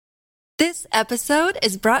This episode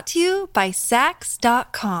is brought to you by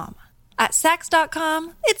Sax.com. At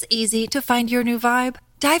Sax.com, it's easy to find your new vibe.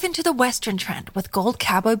 Dive into the Western trend with gold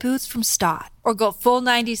cowboy boots from Stott, or go full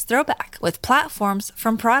 90s throwback with platforms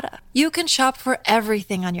from Prada. You can shop for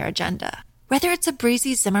everything on your agenda, whether it's a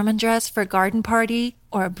breezy Zimmermann dress for a garden party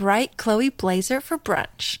or a bright Chloe blazer for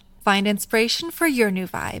brunch. Find inspiration for your new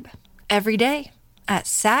vibe every day at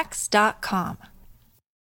Sax.com.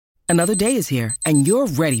 Another day is here, and you're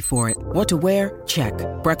ready for it. What to wear? Check.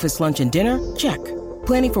 Breakfast, lunch, and dinner? Check.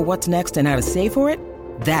 Planning for what's next and how to save for it?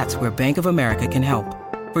 That's where Bank of America can help.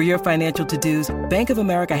 For your financial to-dos, Bank of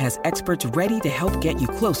America has experts ready to help get you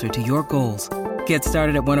closer to your goals. Get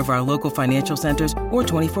started at one of our local financial centers or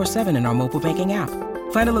 24/7 in our mobile banking app.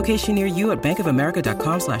 Find a location near you at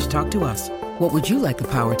bankofamerica.com/talktous. What would you like the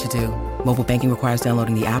power to do? Mobile banking requires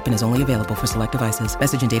downloading the app and is only available for select devices.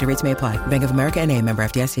 Message and data rates may apply. Bank of America N.A., member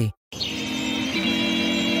FDIC.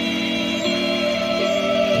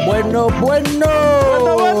 Bueno.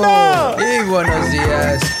 Hey, buenos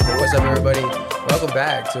dias. What's up, everybody? Welcome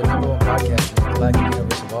back to the number one podcast in the Galactic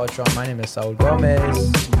Universe of Ultron. My name is Saul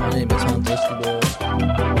Gomez. My name is Hans Escobar.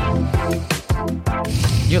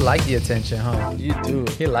 You like the attention, huh? You do.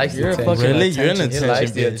 He likes the You're attention. Really? You're an attention. He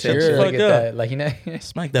likes the attention. You're Look at that. Like,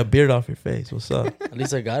 Smack that beard off your face. What's up? At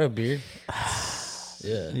least I got a beard.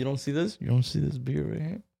 Yeah. You don't see this? You don't see this beard right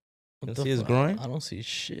here? You see his fuck? groin? I don't see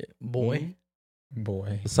shit, boy.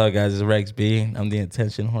 Boy. What's up, guys? It's Rex B. I'm the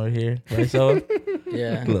attention whore here. Right, so?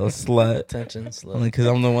 Yeah. Little slut. Attention, slut. Only because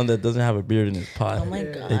I'm the one that doesn't have a beard in his pod. Oh my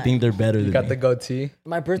God. They think they're better You than got me. the goatee.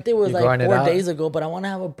 My birthday was You like growing it 4 out? days ago, but I want to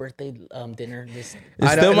have a birthday dinner. It's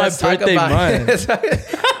still my Let's talk birthday about it. month.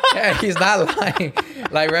 Yeah, he's not lying.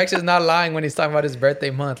 Like, Rex is not lying when he's talking about his birthday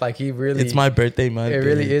month. Like, he really... It's my birthday month. It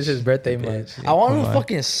really bitch. is his birthday Bitch. month. I want Come to on.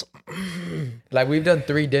 fucking... Like, we've done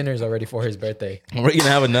 3 dinners already for his birthday. We're going to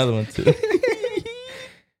have another one, too.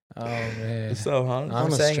 Oh, man. What's up, huh? All I'm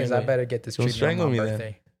gonna saying is I strangle better get this Don't treatment on my strangle me then.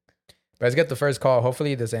 birthday. But let's get the first call.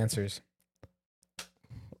 Hopefully this answers.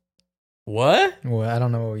 What? Well, I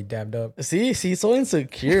don't know what we dabbed up. See, he's so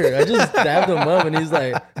insecure. I just dabbed him up and he's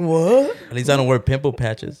like, what? At least I don't wear pimple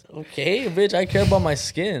patches. Okay, bitch, I care about my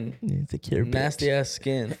skin. You take care, bitch. Nasty ass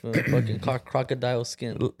skin. Fucking crocodile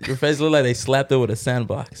skin. Your face look like they slapped it with a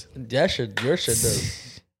sandbox. Your shit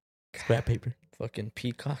does. Scrap paper. Fucking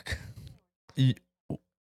peacock.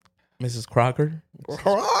 Mrs. Crocker?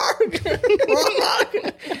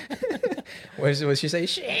 What she say?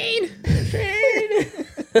 Shane!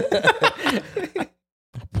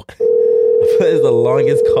 That is the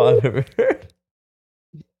longest call I've ever heard.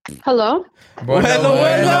 Hello. Bueno.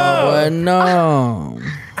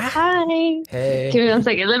 Hi. Hey. Give me 1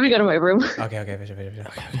 second. Let me go to my room. Okay. La van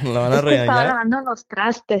a Estaba regañar. lavando los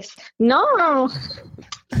trastes. No.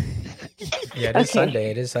 Yeah, it is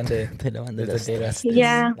Okay. Sunday. Te lavan de It's las the day that- trastes.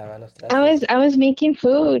 Yeah. Lavar los trastes. I was making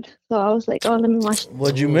food, so I was like, oh, let me wash.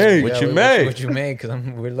 What'd you make? What you make? What you make? Because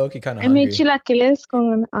we're low-key kind of I hungry. made chilaquiles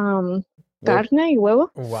con carne y huevo.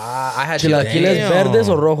 Wow. I had ¿Chilaquiles Damn. verdes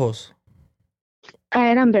o rojos?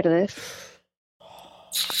 Eran verdes.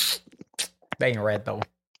 They ain't red, though.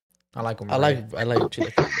 I like them. I like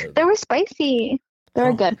chilaquiles. They were spicy. They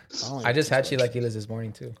were good. I just had chilaquiles this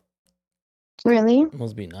morning, too. Really?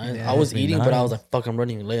 Must be nice. Yeah, I was must be eating, but I nice. was like, fuck, I'm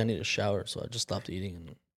running late. I need a shower. So I just stopped eating and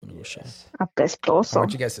went to go shower. I Apestoso.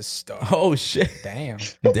 want you guys to stop. Oh, shit. Damn.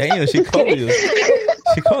 Damn, she called you.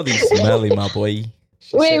 She called you smelly, my boy.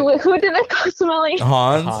 She Wait, said- who did I call smelly?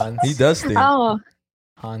 Hans. He does stink. Oh,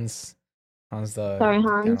 Hans the... sorry, I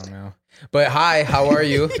Hans. don't know. But hi, how are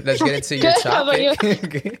you? Let's get into your Good, how about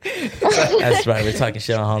topic. That's right. We're talking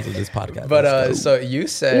shit on Hans with this podcast. But Let's go. so you You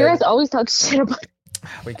said guys always talk shit about.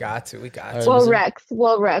 we got to.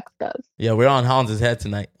 Well, Rex does. Yeah, we're on Hans' head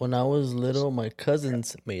tonight. When I was little, my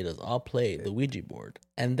cousins made us all play the Ouija board.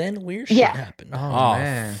 And then weird shit Yeah. happened. Oh, Oh,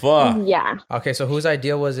 man. fuck. Yeah. Okay, so whose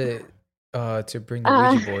idea was it to bring the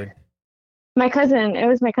Ouija board? My cousin. It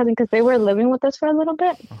was my cousin because they were living with us for a little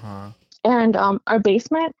bit. Uh-huh. And our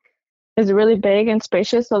basement is really big and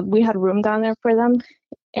spacious, so we had room down there for them.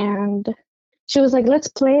 And she was like, let's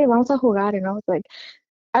play, vamos a jugar. And I was like,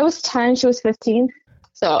 I was 10, she was 15.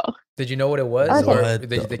 So, Did you know what it was? Okay. Or What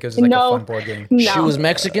did you the- think it was like No. a fun board game? no. She was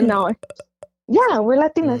Mexican? No. Yeah, we're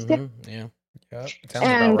Latinas. Mhm, yeah. Yep. Sounds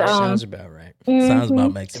And, about right. Sounds about right. Yeah. Sounds Mhm.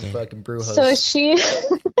 about Mexican. Fucking brujos. So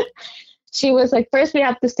she was like, first we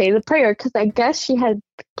have to say the prayer because I guess she had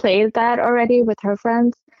played that already with her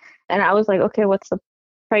friends. And I was like, okay, what's the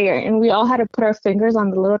prayer? And we all had to put our fingers on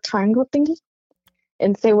the little triangle thingy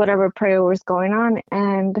and say whatever prayer was going on.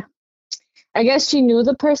 And I guess she knew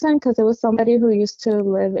the person because it was somebody who used to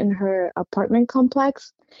live in her apartment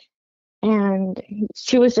complex. and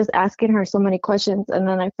she was just asking her so many questions, and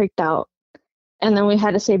then I freaked out. And then we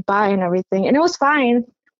had to say bye and everything, and it was fine.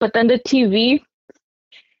 But then the TV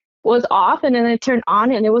was off, and then it turned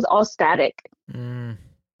on, and it was all static. The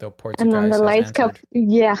And then the lights kept,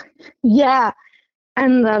 yeah,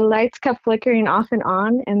 and the lights kept flickering off and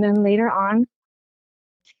on. And then later on,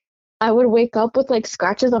 I would wake up with like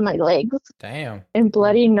scratches on my legs. Damn. And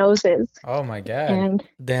bloody noses. Oh my God. And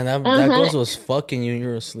Damn, that ghost was fucking you when you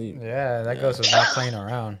were asleep. Yeah, that ghost was not playing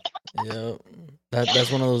around. Yeah,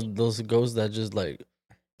 that's one of those ghosts that just like,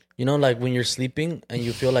 you know, like when you're sleeping and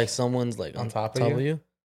you feel like someone's like on top of you.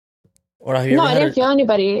 Or have you no, ever I didn't feel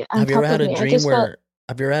anybody. Have you ever had a dream where?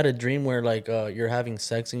 Have you ever had a dream where like you're having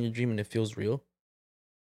sex in your dream and it feels real?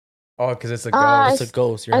 Oh, because it's a ghost. It's a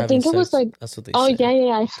ghost. You're I having think it sex. was like. That's what they Oh say.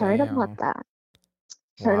 yeah, I heard Damn. about that.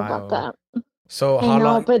 Heard about that. So I how know,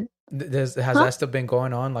 long? but has that still been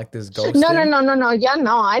going on? Like this ghost? no. Yeah,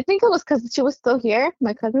 no. I think it was because she was still here,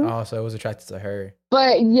 my cousin. Oh, so it was attracted to her.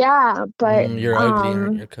 But yeah, but You're ugly.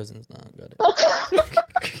 And your cousin's not. Got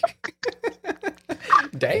it.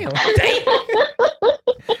 Damn.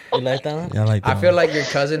 You like that one? Yeah, I like that. I feel like your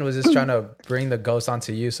cousin was just trying to bring the ghost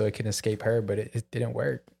onto you so it can escape her, but it didn't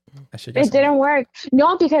work. It didn't work.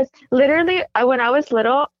 No, because literally, when I was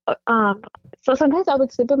little, so sometimes I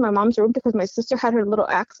would sleep in my mom's room because my sister had her little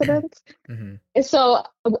accidents. Mm-hmm. And so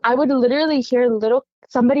I would literally hear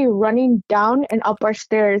somebody running down and up our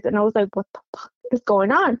stairs, and I was like, "What the fuck is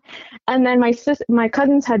going on?" And then my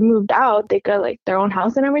cousins had moved out; they got like their own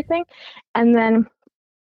house and everything. And then,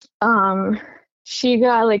 she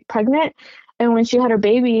got like pregnant. And when she had her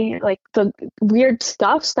baby, like the weird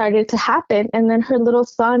stuff started to happen. And then her little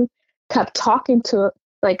son kept talking to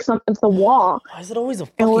like the wall. Why is it always the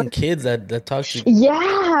fucking kids that talk to you?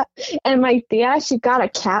 Yeah. And my tia, she got a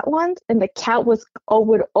cat once, and the cat would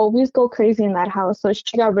always go crazy in that house. So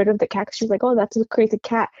she got rid of the cat. She's like, "Oh, that's a crazy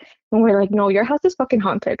cat." And we're like, "No, your house is fucking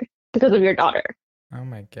haunted because of your daughter." Oh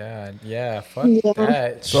my God. Yeah. Fuck Yeah.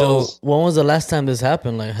 that. So when was the last time this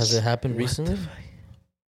happened? Like, has it happened recently?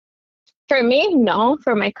 For me, no.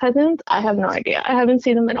 For my cousins, I have no idea. I haven't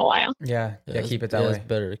seen them in a while. Yeah. Keep it that way. It's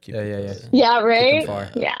better to keep it that way. Yeah, right? far.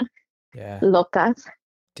 Yeah. Yeah. Locas.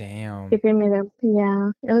 Damn. Giving me them.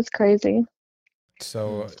 Yeah, it was crazy.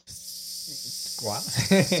 So, wow.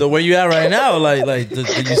 So where you at right now? Like,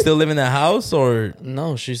 did you still live in that house or?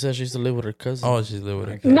 No, she said she used to live with her cousin. Oh, she's living with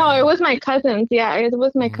her cousin. No, it was my cousins. Yeah, it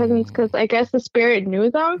was my cousins because I guess the spirit knew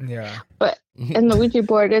them. Yeah. But in the Ouija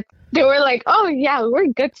board, they were like, "Oh yeah, we're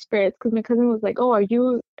good spirits." Because my cousin was like, "Oh, are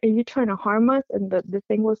you trying to harm us?" And the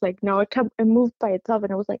thing was like, "No, it moved by itself."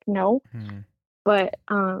 And I was like, "No." But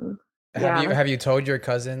Have you told your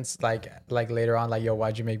cousins like later on, like, "Yo,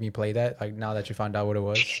 why'd you make me play that?" Like now that you found out what it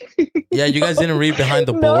was. Yeah, you guys didn't read behind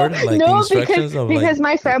the board, like the instructions because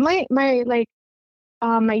my family, my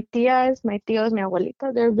tias, my tios, my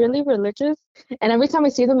abuelita, they're really religious. And every time I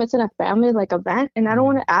see them, it's in a family like event, and I don't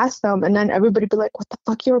want to ask them. And then everybody be like, "What the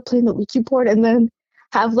fuck, you were playing the Ouija board?" And then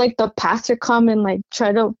have like the pastor come and like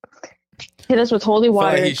try to hit us with holy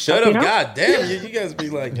water. Like, he should have. you know? God damn, you guys be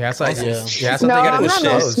like, Yeah, it's like No, I'm not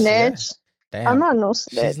no snitch. Damn. I'm not no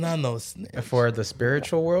snitch. she's not no snitch. For the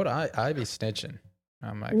spiritual world, I'd be snitching.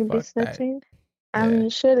 I'm like, You be fuck that. snitching? I mean,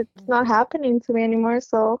 shit, it's not happening to me anymore,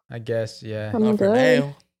 so I guess, yeah. I'm Not for good.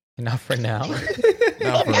 now. Not for now.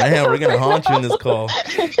 Not for now. We're gonna haunt you in this call.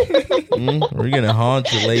 We're gonna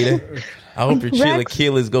haunt you later. I hope your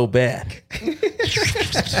chilaquiles go back.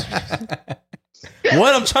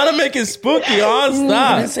 What? I'm trying to make it spooky. Stop.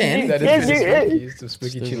 That is pretty spooky. It's the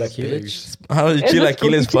spooky chilaquiles. How did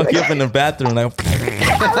chilaquiles fuck you up in the bathroom? Like,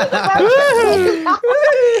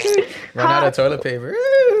 Run out of toilet paper.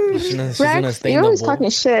 She's gonna Rex, stay you're in the always bowl. talking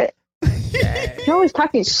shit. You're always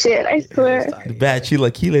talking shit, I swear. the bad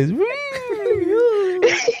chilaquiles.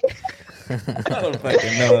 I don't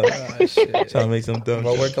fucking know. Oh, shit. Trying to make some dumb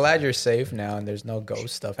Well, shit. we're glad you're safe now and there's no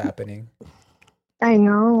ghost stuff happening. I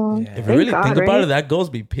know. Yeah. If you Thank really God, think about right? it, that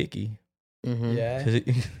ghost be picky. Mm-hmm.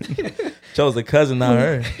 Yeah. Chose a cousin, not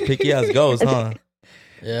her. Picky ass ghost, huh?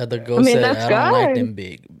 Yeah, the ghost said, that's "I don't like good.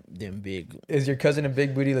 them big." Is your cousin a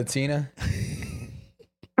big booty Latina?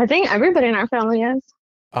 I think everybody in our family is.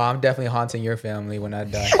 Oh, I'm definitely haunting your family when I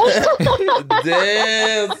die.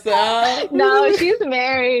 Damn, son. No, she's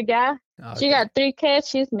married, yeah. Oh, She got 3 kids,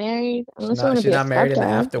 she's married. Unless you no, want to she's be not married in the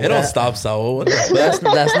stepdad. afterwards. It don't stop, Saul. What the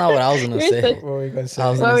fuck? That's not what I was gonna You're say. such- What were you gonna say? I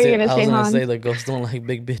was What gonna were you say, gonna say, Han? the ghosts don't like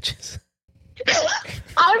big bitches.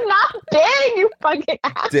 I'm not big, you fucking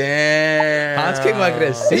ass. Damn. Hans came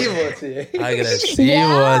agresivo today.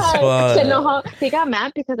 Agresivo as fuck. So no, he got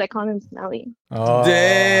mad because I called him smelly. Oh,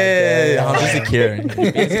 Damn. Hans is secure.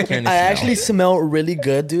 I actually smell really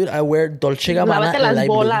good, dude. I wear Dolce Gabbana Lávate las light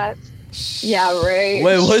blue. bolas. Yeah, right.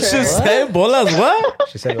 Wait, what she Sure. say? Bolas what?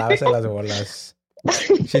 She said, lávese las bolas.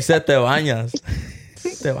 She said te bañas.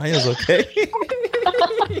 Te bañas, okay?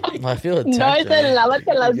 I feel attacked. No, I said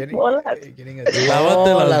lávate las bolas. Getting a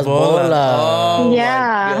Lávate las las bolas. bolas. Oh, my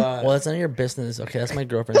Yeah. God. Well, it's none of your business. Okay, that's my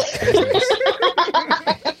girlfriend's business.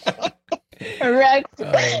 Rex,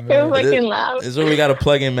 man. you're fucking loud. This is where we gotta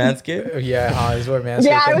plug in Manscaped. Yeah, this is where man.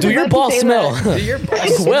 Yeah, I was Do your about to balls say smell? that. Do your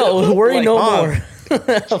balls Well, worry Like no Hans. more.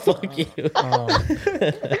 Fuck you.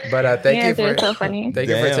 But thank Yeah, you they're for so funny. thank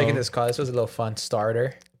you for Damn. taking this call. This was a little fun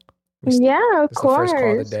starter. Yeah, of It's the first call of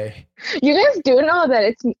the course. day. You guys do know that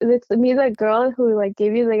it's me, the girl who like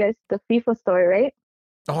gave you the FIFA story, right?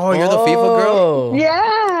 Oh, you're the FIFA girl. Oh.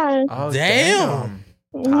 Yeah. Oh, Damn.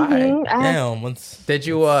 Mhm. Damn. Once Did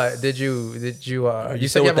you you said still you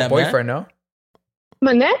have with a that boyfriend, no?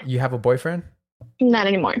 Mane? You have a boyfriend? Not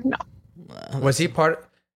anymore. No. Was he part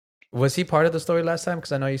of the story last time?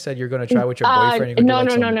 Because I know you said you're gonna try with your boyfriend. You're No,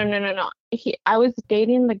 gonna do, like, no. I was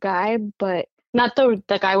dating the guy, but not the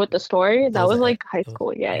guy with the story. That was like high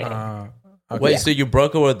school. Yeah. Okay. Wait, so you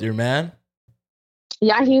broke up with your man?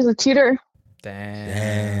 Yeah, he was a cheater.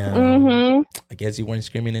 Damn. Mm-hmm. I guess you weren't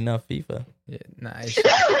screaming enough FIFA. Yeah, nice.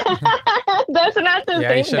 That's not the Yeah,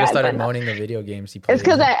 same you should have guy, started but no. moaning the video games he played. It's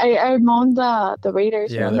because I moaned the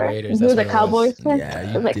Raiders. Yeah, the remember? Raiders, He was that's a what it was. Cowboys fan. Yeah, I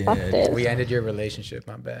you was like, fuck did. this. We ended your relationship.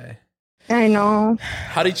 My bad. I know.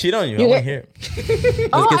 How did he cheat on you? I You want to get- hear.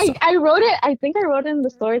 Oh, Let's get I wrote it. I think I wrote it in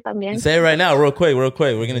the story también. Say it right now, real quick. We're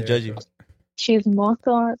gonna judge you. She's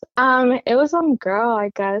mozo. It was some girl,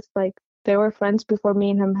 I guess. Like they were friends before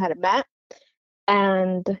me and him had met,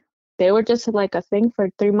 and they were just like a thing for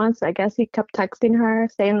 3 months. I guess he kept texting her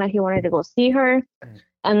saying that he wanted to go see her,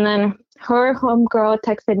 and then her homegirl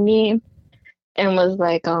texted me and was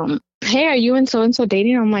like, "Hey, are you and so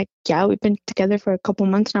dating?" I'm like, "Yeah, we've been together for a couple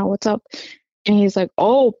months now. What's up?" And he's like,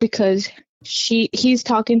 "Oh, because he's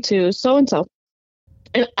talking to so and so."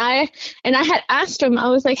 And I had asked him, I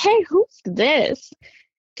was like, "Hey, who's this?"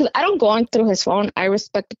 Because I don't go on through his phone. I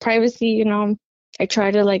respect the privacy, you know. I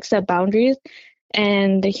try to like set boundaries.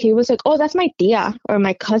 And he was like, "Oh, that's my tia or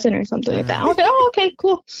my cousin or something like that." I was like, "Oh, okay,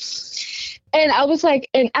 cool." And I was like,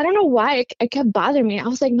 and I don't know why it kept bothering me. I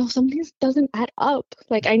was like, no, something doesn't add up.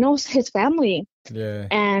 Like I know his family. Yeah.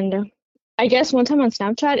 And I guess one time on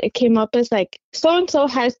Snapchat, it came up as like, so-and-so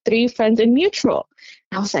has 3 friends in mutual.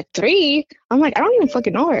 And I was like, 3? I'm like, I don't even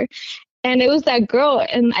fucking know her. And it was that girl.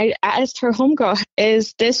 And I asked her homegirl,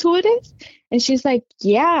 "Is this who it is?" And she's like,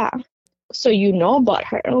 "Yeah. So you know about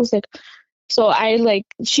her." And I was like, so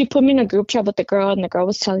she put me in a group chat with the girl and the girl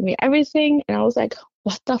was telling me everything. And I was like,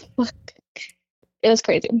 what the fuck? It was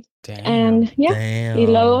crazy. Damn. And yeah. Damn. Y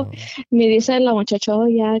luego me dice la muchacha, "Oh,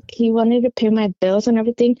 yeah, he wanted to pay my bills and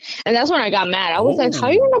everything." And that's when I got mad. I was like, "How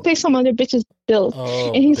are you going to pay some other bitch's bills?"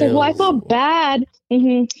 Oh, And he's like, "Well, I bills. felt bad."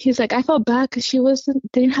 He's like, "I felt bad because she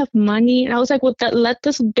didn't have money." And I was like, "Well, let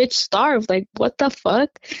this bitch starve. Like, what the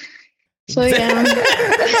fuck?" So yeah.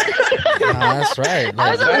 Nah, that's right.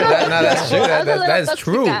 I was a Like, little- That's true. I was a little That's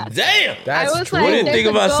true. toxic. Damn. That's I was true. What do you like, think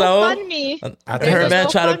 "There's about a Saul? GoFundMe." I I think heard There's man a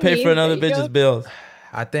try to pay GoFundMe. for another There you bitch's go. bills.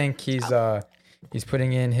 I think he's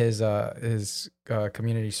putting in his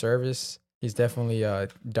community service. He's definitely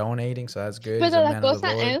donating, so that's good. He's Pero a la man of the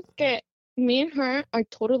cosa Lord. es que me and her are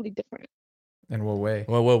totally different. In what way?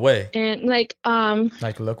 What way? And like,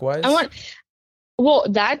 Like look wise? well,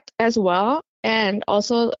 that as well. And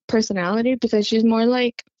also personality, because she's more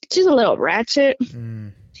like, she's a little ratchet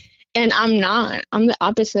Mm. and I'm not. I'm the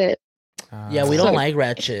opposite. yeah, we don't So- like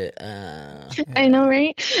ratchet. I know,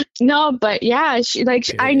 right? No, but yeah,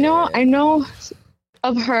 I know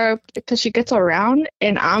of her because she gets around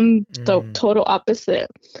and I'm the total opposite.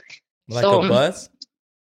 Like So- a bus?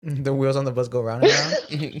 The wheels on the bus go round and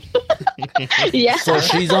round. Yeah. So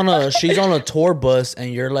she's on a tour bus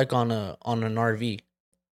and you're like on an RV.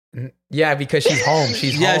 Yeah, because she's home.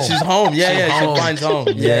 She's Yeah, home. she's home. Yeah, She's yeah, home. she finds home.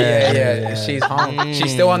 Yeah. She's home.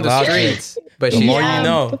 She's still on the Logic. streets, but The she's more Yeah. you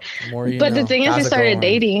know. More you But know. the thing is, How's they it started going?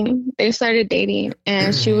 dating. They started dating,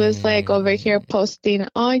 and she was like over here posting,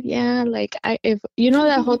 "Oh yeah, like if you know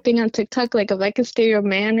that whole thing on TikTok, like if I could steal your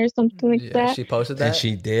man or something like Yeah, that." she posted that. And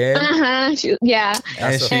she did. Yeah.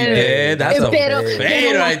 And That's she a did. That's a Pero- fade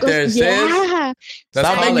pero right la there, cosa- sis. Yeah.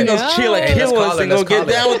 Stop call making her. those chill like Hey, let's call kills her, and go let's get call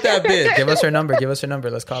her. down with that bitch. Give us her number. Give us her number.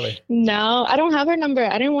 Let's call her. No, I don't have her number.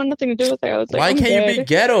 I didn't want nothing to do with her. I was like, Why I'm can't you be good.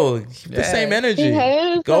 ghetto? Keep the Yeah. same energy.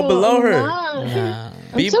 Because Go below I'm her. not. Nah,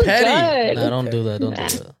 I'm Be too petty. good. nah, don't do that. Don't do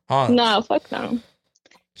that. Huh? No, fuck no.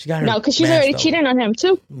 She got her. No, because she's man already stuff. cheating on him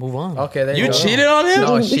too. Move on. Okay, there You go. cheated on him?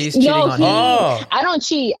 No, she's cheating on he- him. Oh. I don't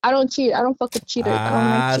cheat. I don't fuck with cheaters. I don't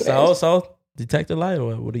like cheaters. So detect the lie,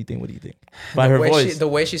 or what do you think? What do you think? By her The way voice. the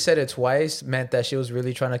way she said it twice meant that she was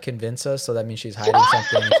really trying to convince us. So that means she's hiding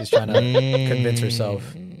something. And she's trying to convince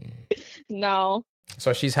herself. No.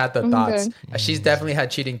 So she's had the I'm thoughts. good. She's definitely had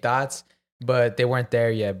cheating thoughts, but they weren't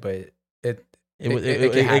there yet. But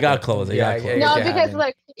It got close. It got close. No, can because happen.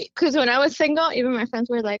 like, because when I was single, even my friends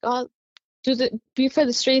were like, "Oh, be for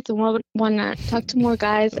the streets and wanna talk to more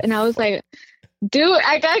guys," and I was like, "Dude,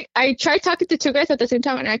 I tried talking to two guys at the same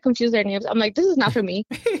time, and I confused their names. I'm like, this is not for me.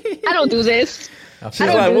 I don't do this. She's I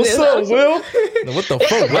don't like, do "What's this." up, Will?" What the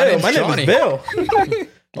fuck? My name's My name Johnny. is Bill.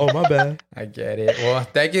 Oh, my bad. I get it. Well,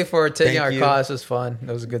 thank you for taking Thank our you. call. This was fun. It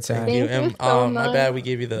was a good time. Thank you And, so my much. bad. We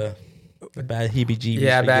gave you the bad heebie-jeebies.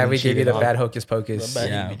 Yeah, for bad. getting We gave you the cheated bad on. hocus pocus. Bad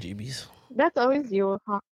Yeah. heebie-jeebies. That's always you,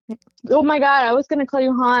 huh? Oh my god, I was gonna call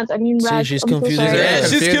you Hans. I mean, See, Rex. she's I'm so confusing sorry. her. Yeah,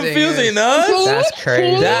 she's Confusing, confusing yes. us. That's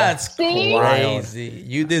crazy. That's See? crazy.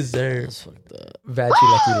 You deserve. That's fucked up. Bad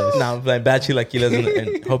chilaquiles. Nah, I'm like bad chilaquiles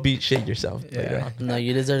and hope you shit yourself. Yeah. No,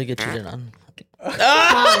 you deserve to get cheated on.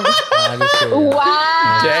 Ah! Nah, I just kidding.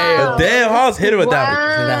 Wow. Damn, Hans hit her with that.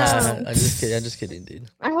 Nah, I'm just kidding. I'm just kidding, dude.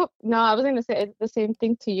 I hope. No, I was gonna say it's the same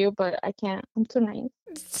thing to you, but I can't. I'm too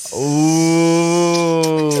nice.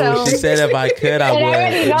 Ooh, So- she said if I could, I And I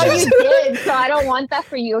already know would. you did, so I don't want that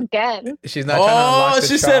for you again. She's not trying to unlock Oh, the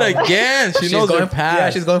she said trauma. again. She She's knows going her past. Yeah,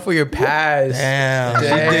 she's going for your past. Damn, she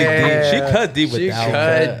dig deep. She cut deep with She that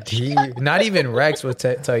one. cut deep. Not even Rex would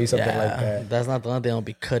tell you something Yeah. like that. That's not the one thing I'll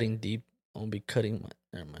be cutting deep. I'll be cutting my.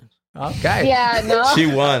 Never mind. Okay. Yeah, no. She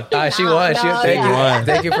won. She won. No, Thank you. yeah.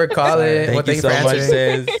 Thank you for calling. Thank Well, you so for much,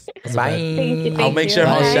 answering. sis. Bye. Thank you, I'll thank make you. sure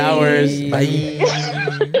Hans Bye. showers. Bye.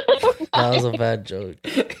 That was a bad joke.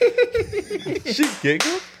 She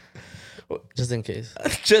giggled? Just in case.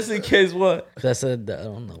 Just in case what? 'Cause I said that. I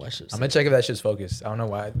don't know why I should I'm say. gonna check if that shit's focused. I don't know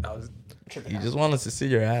why. I was. You just want us to see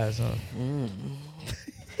your ass, huh?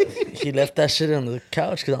 He left that shit on the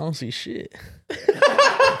couch because I don't see shit.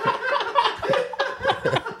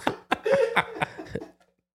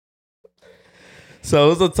 So it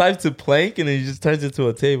was the type to plank and then he just turns into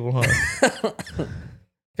a table, huh?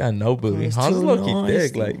 Got no booty. It's Hans is too low-key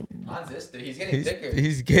nice, thick. Like, He's getting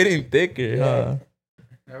he's getting thicker, huh?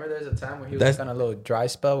 Remember, there's a time where he was That's- on a little dry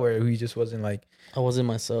spell where he just wasn't like, I wasn't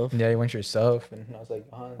myself. yeah, you went yourself, and I was like,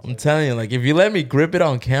 I'm telling you, like, if you let me grip it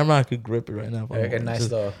on camera, I could grip it right now. if I like a want. nice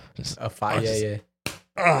Just- little, just- a fire, just-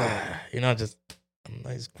 yeah. you know, just a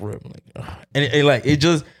nice grip. Like, and it, like, it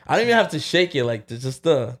just, I don't even have to shake it. Like, just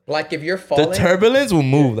the Like if you're falling, the turbulence will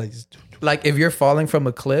move. Like, just, like if you're falling from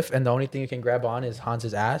a cliff and the only thing you can grab on is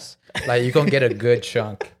Hans's ass, like you can get a good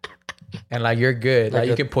chunk, and like you're good. Like, Like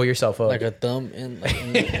you a- can pull yourself up. Like a thumb in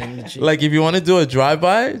the cheek. like if you want to do a drive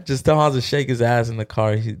by, just tell Hans to shake his ass in the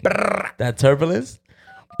car. That turbulence,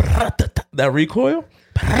 that recoil.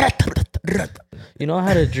 You know, I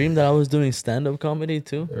had a dream that I was doing stand-up comedy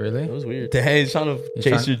too. Really? It was weird. Dang, he's trying to He's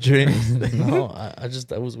chase trying- your dreams. No, I just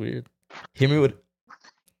that was weird. Hit me with.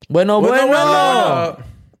 Bueno, bueno.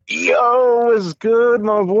 Yo, what's good,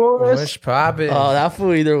 my boys? What's poppin'? Oh, that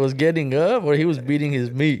fool either was getting up or he was beating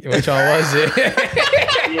his meat. Which one was it?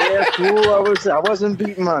 Yeah, fool. I wasn't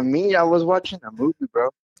beating my meat. I was watching a movie, bro.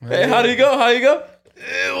 Hey, how do you go? How you go?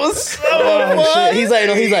 It was so Oh, fun. shit.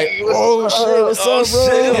 He's like, oh shit,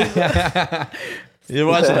 what's up, bro? You're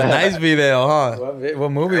watching a nice video, huh? What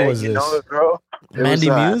movie Hey, was you this? know it, bro? It Mandy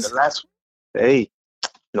was, Muse? the last. Hey,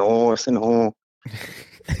 no, ese no.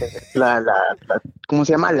 ¿Cómo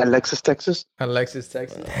se llama? La Lexus, Texas. Alexis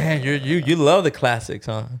Texas. Man, you love the classics,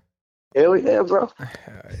 huh? Hell yeah, bro.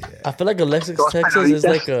 I feel like Alexis, Dos Texas is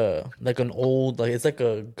Manolitas. like an old, like it's like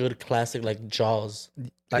a good classic, like Jaws.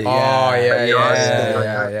 Like, Yeah, oh yeah,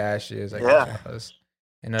 yeah. yeah. She is like, Yeah.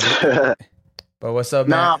 And but what's up,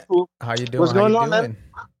 Nah, man? fool. How you doing? What's How going you on, man? doing?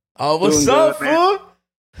 Oh, what's Doing up, good, man. fool?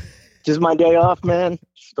 Just my day off, man.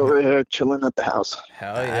 Just over here chilling at the house.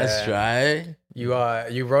 Hell yeah. That's right.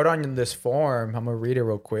 You wrote on this form. I'm gonna read it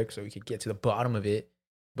real quick so we could get to the bottom of it.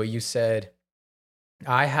 But you said,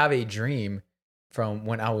 I have a dream from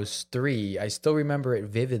when I was 3. I still remember it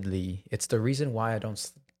vividly. It's the reason why I don't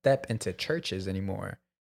step into churches anymore.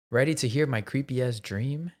 Ready to hear my creepy ass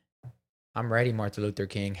dream? I'm ready, Martin Luther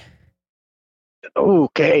King.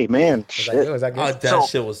 Okay, man. Was that good? Shit. Was that Oh, good? that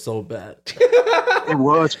shit was so bad. It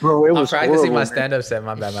was, bro. It I'm was practicing horrible, my man. stand-up set.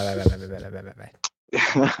 My bad.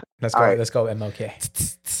 Let's go. All right. Let's go,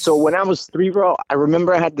 MLK. So when I was 3, bro, I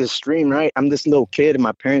remember I had this dream, right? I'm this little kid, and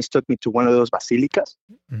my parents took me to one of those basilicas,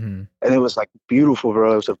 Mm-hmm. and it was like beautiful,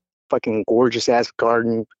 bro. It was a fucking gorgeous ass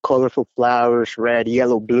garden, colorful flowers, red,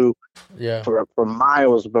 yellow, blue, Yeah. for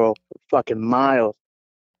miles, bro, fucking miles.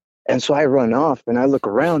 And so I run off, and I look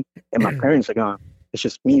around, and my parents are gone. It's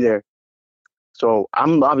just me there. So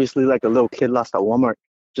I'm obviously like a little kid lost at Walmart,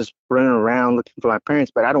 just running around looking for my parents,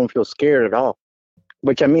 but I don't feel scared at all.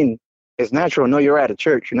 Which, I mean, it's natural. No, you're at a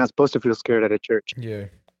church. You're not supposed to feel scared at a church. Yeah,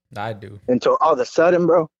 I do. Until all of a sudden,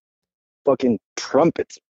 bro, fucking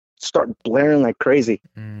trumpets start blaring like crazy.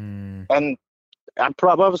 Mm, And I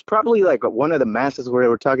was probably like one of the masses where they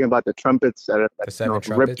were talking about the trumpets that The 7 ripped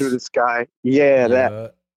trumpets? through the sky. Yeah,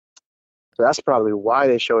 that. So that's probably why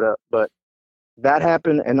they showed up. But that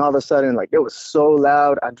happened, and all of a sudden, like, it was so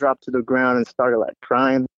loud, I dropped to the ground and started like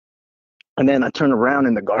crying. And then I turned around,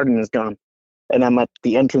 and the garden is gone. And I'm at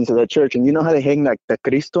the entrance of the church, and you know how they hang like the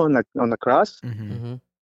Cristo on the cross? Mm-hmm. Mm-hmm.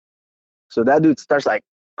 So that dude starts like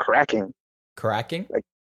cracking, Cracking? like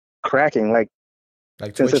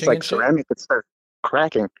Like since it's twitching like and shit? ceramic, it started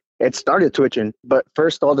cracking. It started twitching, but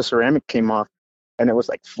first all the ceramic came off, and it was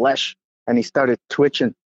like flesh, and he started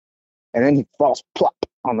twitching, and then he falls plop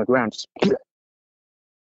on the ground, just,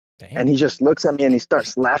 Damn. and he just looks at me and he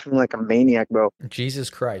starts laughing like a maniac, bro. Jesus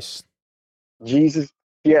Christ. Jesus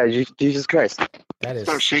Christ. That He is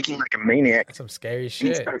starts shaking like a maniac. that's some scary He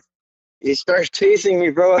shit. starts chasing me,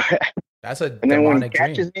 bro. That's a And then when he demonic dream.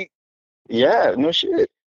 catches me, yeah, no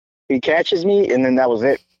shit. He catches me, and then that was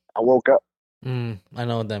it. I woke up. I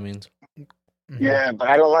know what that means. Mhm. Yeah, but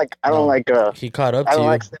I don't like He caught up I to don't you.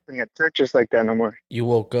 like stepping at churches like that no more. You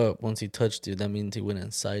woke up. Once he touched you, that means he went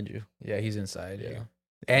inside you. Yeah, he's inside, yeah.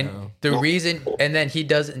 And No. the reason, and then he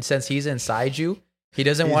doesn't, since he's inside you, he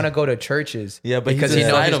doesn't want to go to churches. Yeah, but because he's he knows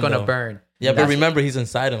inside he's him, going to though. burn. Yeah, but That's- remember, he's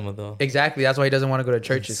inside him though. Exactly. That's why he doesn't want to go to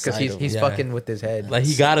churches because Inside him. he's Yeah. fucking with his head. Like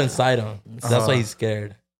he got inside him. That's why he's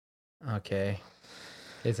scared. Okay.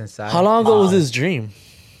 It's inside. How long ago was this dream?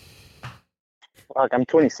 Fuck, I'm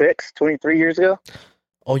 26, 23 years ago.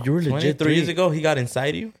 Oh, you were legit 23 years ago, he got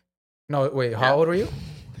inside you. No, wait. How old were you?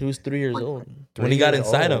 He was 3 years old. When he got 3 years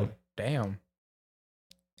inside old. him. Damn.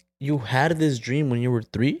 You had this dream when you were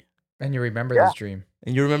 3? And you remember Yeah. this dream.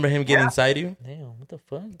 And you remember him getting inside you? Damn, what the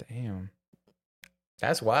fuck? Damn.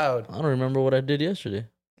 That's wild. I don't remember what I did yesterday.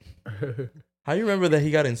 How you remember that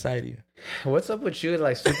he got inside you? What's up with you?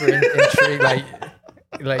 Like super intrigued.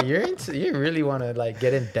 Like you're into, you really want to like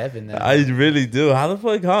get in depth in that. I really do. How the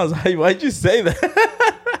fuck, Hans? Why'd you say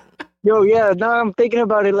that? Yo, yeah, now I'm thinking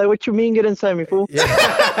about it. Like, what you mean get inside me, fool? Bro,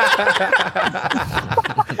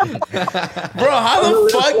 how the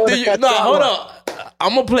fuck do you... No, hold on.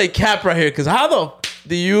 I'm going to play cap right here because how the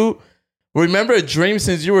do you remember a dream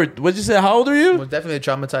since you were... What'd you say? How old are It you? was definitely a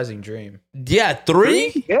traumatizing dream. Yeah,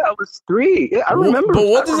 3? Yeah, I was 3. Yeah, I remember. But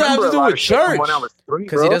what I does that have to remember a do lot with of shit from church? When I was 3,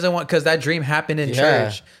 Because he doesn't want, because that dream happened in Yeah.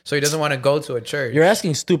 church, so he doesn't want to go to a church. You're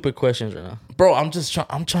asking stupid questions right now. Bro, I'm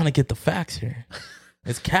trying to get the facts here.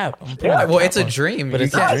 It's cap. I'm putting Yeah, the well, cap it's a on. dream, But You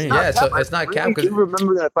it's a can't- dream. Yeah, so it's not cap I because can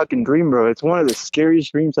remember that fucking dream, bro. It's one of the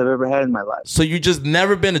scariest dreams I've ever had in my life. So you just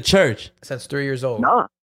never been to church? since 3 years old. Nah.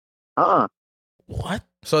 What?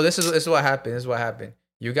 So this is what happened. This is what happened.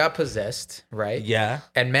 You got possessed, right? Yeah.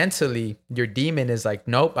 And mentally, your demon is like,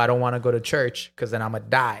 nope, I don't want to go to church because then I'm gonna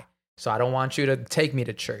die. So I don't want you to take me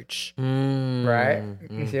to church, right?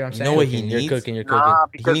 You see what I'm saying? You know what he You're needs? cooking. You're cooking. Nah,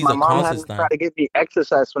 because needs my a mom had conscious to time. try to get me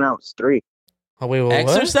exercise when I was 3. Oh, wait, what?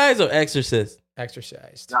 Exercise or exorcist?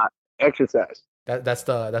 Exercised. Nah. Exercise. That's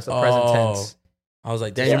the present Oh. tense. I was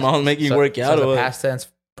like, damn, your mom making you So- work so out the or what? past tense,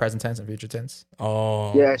 present tense, and future tense.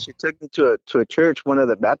 Oh. Yeah, she took me to a church, one of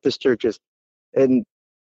the Baptist churches, and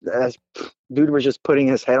dude was just putting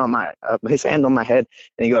his hand on my head,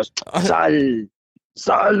 and he goes, "Sal,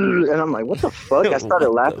 sal," and I'm like, "What the fuck?" I started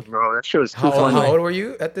What laughing, the- bro. That shit was too How funny. old were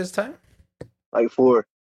you at this time? Like 4.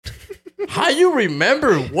 How you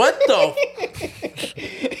remember? What the?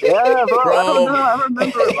 Yeah, bro. I don't Bro. know. I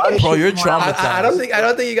remember a lot of Bro, shit you're from when I was- traumatized. I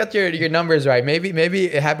don't think you got your numbers right. Maybe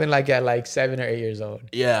it happened like at like 7 or 8 years old.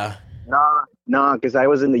 Yeah. Nah, because I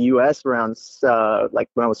was in the U.S. around like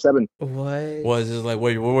when I was 7. What? Was it like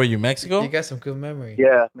where were you? Mexico? You got some good memory.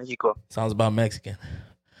 Yeah, Mexico. Sounds about Mexican.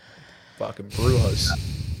 Fucking brujos.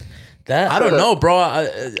 That I don't know, bro.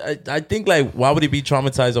 I think like why would he be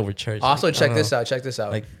traumatized over church? Also, Like, I check don't this know. out. Check this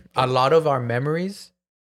out. Like- a lot of our memories,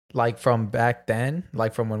 like from back then,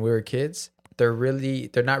 like from when we were kids, they're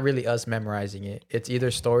not really us memorizing it. It's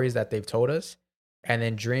either stories that they've told us, and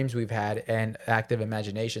then dreams we've had, and active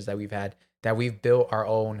imaginations that we've had, that we've built our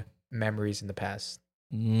own memories in the past.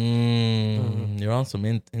 You're on some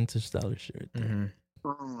interstellar shit. Mm-hmm.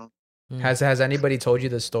 Mm, Has anybody told you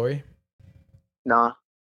this story? nah.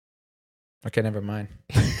 Okay, never mind.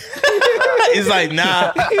 He's like,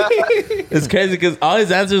 nah. It's crazy because all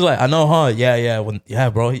his answers like, I know, huh? Yeah,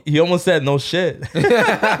 bro. He almost said no shit. You're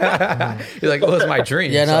like, oh, it's my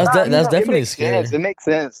dream. Yeah, no, Nah, that's it definitely makes scary. sense. It makes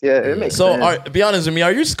sense. Yeah, it makes So, sense. be honest with me.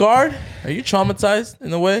 Are you scarred? Are you traumatized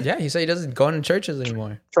in a way? Yeah, he said he doesn't go into churches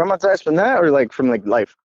anymore. Traumatized from that, or like from like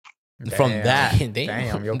life? From Damn. that.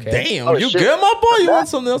 Damn, you okay? Damn, Oh, you shit. good, my boy? You That- want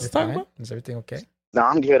something else Is to it talk fine? about? Is everything okay? No,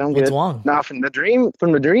 I'm good. I'm What's good. wrong? Nah, from the dream,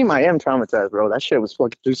 I am traumatized, bro. That shit was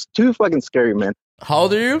too fucking scary, man. How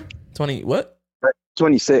old are you? 20. What?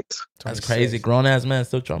 26. That's crazy. Grown ass man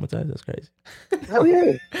still traumatized. That's crazy. Hell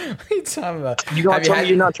yeah. What are you talking about? You gonna Have tell me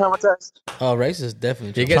you're not traumatized? Oh, Rex is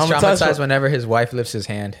definitely. He gets Traumatized traumatized from- whenever his wife lifts his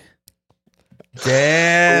hand.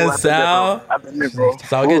 Damn, Ooh, I've been there, Sal. bro. I've been there, bro.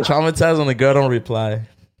 Sal get traumatized when the girl don't reply.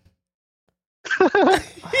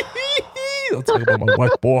 Don't talk about my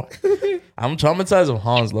wife, boy. I'm traumatized of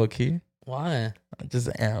Hans, low key. Why? I just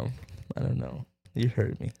am. I don't know. You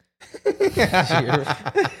heard me.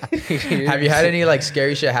 Have you had any like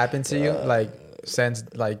scary shit happen to you? Like since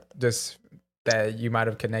like just that you might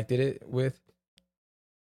have connected it with?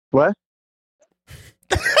 What?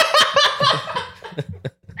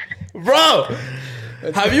 Bro,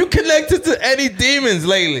 have you connected to any demons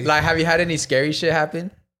lately? Like, have you had any scary shit happen?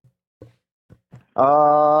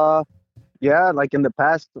 Yeah, like in the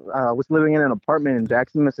past, I was living in an apartment in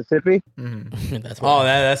Jackson, Mississippi. That's Oh,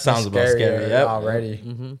 that sounds about scary. Yep. already.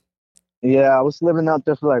 Mm-hmm. Yeah, I was living out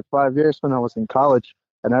there for like 5 years when I was in college,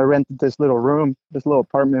 and I rented this little room, this little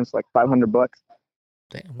apartment. It's like $500,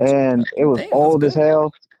 Damn. and it was Damn, that's old as good.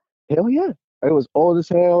 hell. Hell yeah, it was old as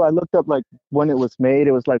hell. I looked up like when it was made.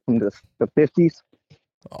 It was like from the 50s,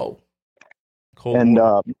 Oh. Cold and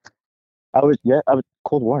War. I was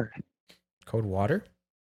Cold War. Cold water?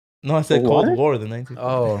 No, I said Cold Cold War? War, the 19th.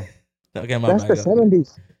 Oh, Okay, my That's bad. the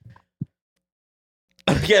 70s.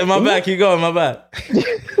 Okay, my bad. Keep going. My bad. Trying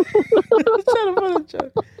to put a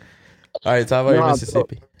joke. All right, talk about your No,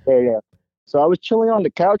 Mississippi. Yeah. So I was chilling on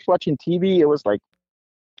the couch watching TV. It was like,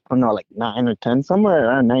 I don't know, like 9 or 10, somewhere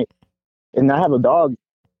around night. And I have a dog.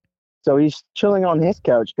 So he's chilling on his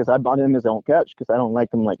couch because I bought him his own couch because I don't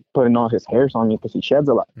like him like putting all his hairs on me because he sheds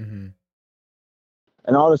a lot. mm-hmm.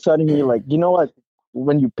 And all of a sudden he like, you know what?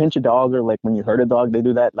 When you pinch a dog or like when you hurt a dog, they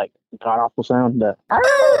do that like god awful sound.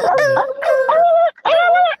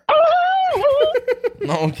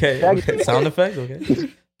 No, okay. Sound effects, okay.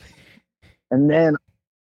 And then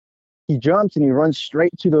he jumps and he runs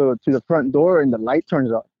straight to the front door and the light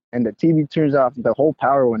turns off and the TV turns off. The whole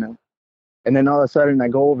power went out. And then all of a sudden I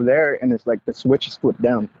go over there and it's like the switch is flipped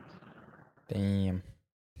down. Damn.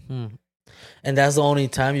 And that's the only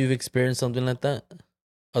time you've experienced something like that,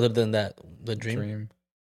 other than that, the dream.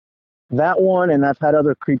 That one, and I've had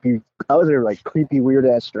other creepy weird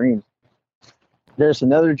ass dreams. There's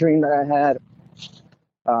another dream that I had.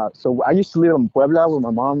 So I used to live in Puebla with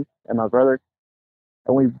my mom and my brother,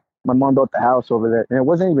 and my mom built the house over there, and it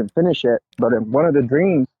wasn't even finished yet. But in one of the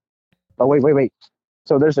dreams, oh wait.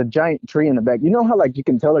 So there's a giant tree in the back. You know how like you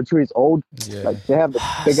can tell a tree is old? Yeah. Like they have the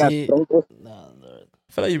big ass See- trunk.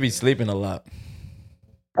 I feel like you be sleeping a lot.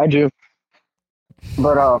 I do.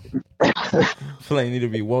 But I feel like you need to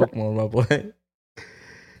be woke more, my boy.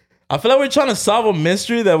 I feel like we're trying to solve a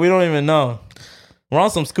mystery that we don't even know. We're on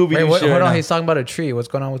some Scooby Doo Wait, shit. hold right on. now. He's talking about a tree. What's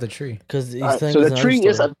going on with the tree? Because so the tree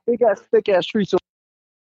is a big ass, thick ass tree. So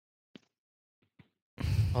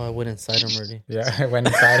Oh, I went inside him already. Yeah, I went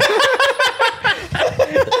inside.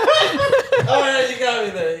 Oh, yeah, you got me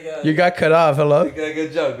there. You got cut off. Hello? Okay,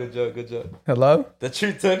 good joke. Hello? The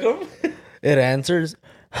tree took him? It answers.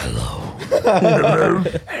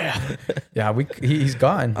 Yeah, he's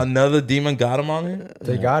gone. Another demon got him on it?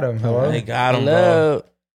 They got him. Hello? They got him, bro. Hello.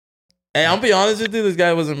 Hey, I'll be honest with you. This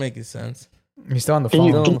guy wasn't making sense. He's still on the Can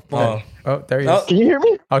you- phone. Oh, Oh, there he Oh. is. can you hear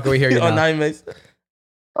me? How can we hear you oh, now? now he makes.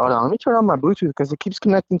 Hold on, let me turn on my Bluetooth because it keeps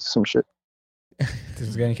connecting to some shit. This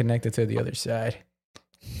is getting connected to the other side.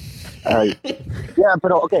 Yeah,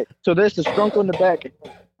 but okay. So there's this trunk on the back.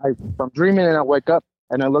 I'm dreaming and I wake up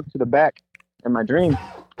and I look to the back in my dream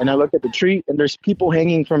and I look at the tree and there's people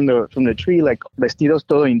hanging from the tree like vestidos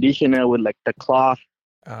todo indígena with like the cloth,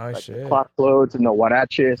 Oh, like shit. the cloth clothes and the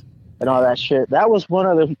huaraches and all that shit. That was one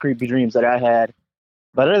of the creepy dreams that I had.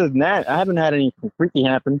 But other than that, I haven't had anything freaky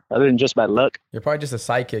happen other than just bad luck. You're probably just a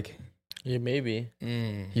psychic. Yeah, maybe.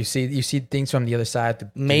 You see things from the other side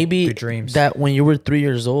through Maybe dreams. that when you were 3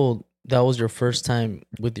 years old, that was your first time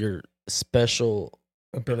with your special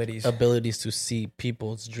abilities. abilities to see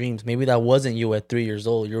people's dreams. Maybe that wasn't you at 3 years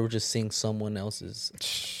old. You were just seeing someone else's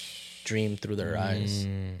dream through their eyes.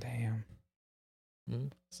 Damn.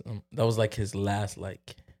 That was like his last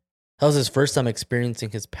like. That was his first time experiencing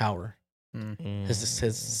his power. His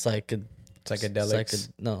Psychedelics.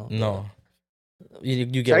 No. You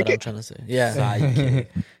get what I'm trying to say. Yeah.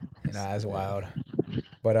 That's wild.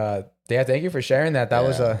 But yeah, thank you for sharing that. That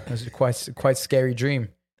was a quite scary dream.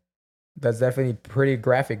 That's definitely a pretty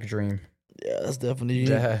graphic dream. Yeah, that's definitely.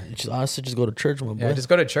 Yeah. You should honestly just go to church, my boy. Yeah, just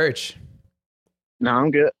go to church. No,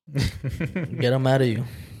 I'm good. Get them out of you.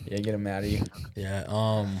 Yeah, get them out of you. Yeah.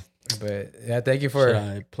 But yeah, thank you for Should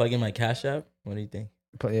I plug in my Cash App? What do you think?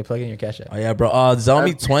 plug in your Cash App. Oh yeah, bro. Zell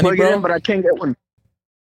me 20, Plug it bro. in, but I can't get one.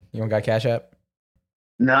 You don't got Cash App?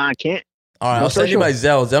 Nah, I can't. All right, No I'll send you social. my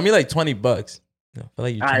Zell. Zell me like $20. I feel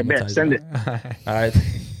like you're I bet. traumatized, Send bro. it. All right.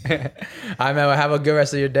 All right, man. Well, have a good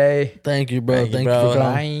rest of your day. Thank you, bro. Thank you, Thank bro. you for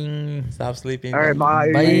coming. Bye. Stop sleeping. All right,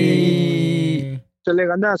 bye. Bye. Se le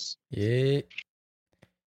ganas. Yeah.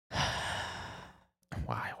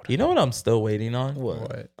 Wild. You know what I'm still waiting on?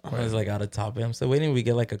 What? I was like out of topic. I'm still waiting. We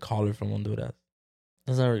get like a caller from Honduras.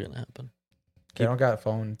 That's never gonna happen. They don't got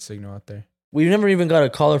phone signal out there. We never even got a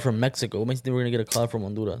caller from Mexico. What makes you think we're gonna get a caller from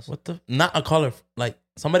Honduras? What the? Not a caller. Like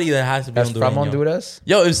somebody that has to be That's Hondureño. from Honduras?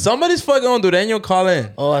 Yo, if somebody's fucking Hondureño, call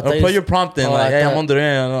in. Oh, I or thought you put s- your prompt in. oh, like, I hey, thought- I'm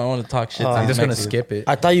Hondureño. I don't want to talk shit. Oh, to I'm just gonna Mexicans. skip it.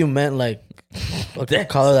 I thought you meant like a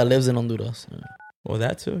caller that lives in Honduras. Well,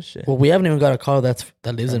 that too. Shit. Well, we haven't even got a caller that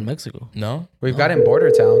lives in Mexico. No. We've got in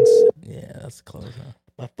border towns. Yeah, that's close. Huh?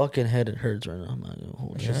 My fucking head it hurts right now. I'm not gonna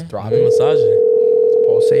hold you. Just Yeah? throbbing. Let me massage it. It's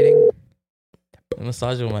pulsating. Let me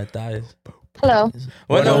massage it with my thighs. Hello.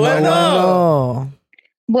 Bueno. No.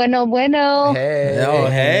 Bueno, bueno. Hey. Yo,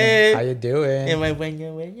 hey. How you doing?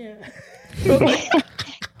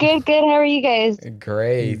 Good, good. How are you guys?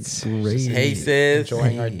 Great. Hey, sis.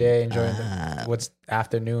 Enjoying our day. Enjoying what's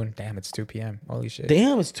afternoon. Damn, it's 2 p.m. Holy shit.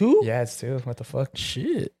 Damn, it's 2? Yeah, it's 2. What the fuck?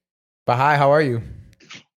 Shit. But hi, how are you?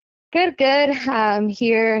 Good, good.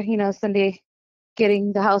 Here, Sunday,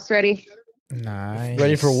 getting the house ready. Nice.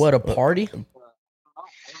 Ready for what? A party?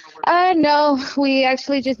 No, we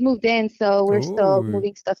actually just moved in, so we're still Ooh.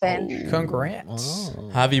 moving stuff in. Congrats. Oh.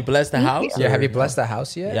 Have you blessed the Thank house? you. Yeah, or have you no? blessed the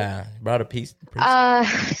house yet? Yeah, brought a piece.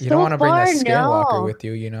 You don't want to bring that skinwalker with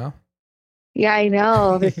you, you know? Yeah, I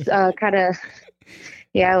know. This kind of,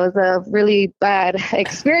 it was a really bad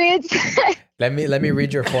experience. Let me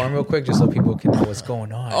read your form real quick just so people can know what's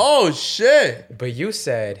going on. Oh shit! But you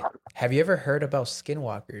said, have you ever heard about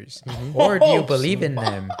skinwalkers? Or do you believe in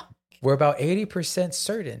them? We're about 80%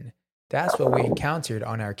 certain. That's what we encountered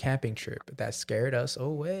on our camping trip. That scared us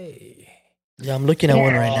away. Yeah, I'm looking at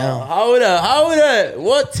one right now. Hold up.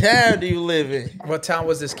 What town do you live in? What town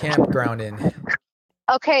was this campground in?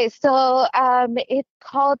 Okay, so it's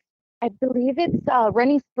called, I believe it's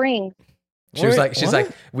Running Springs. She's What?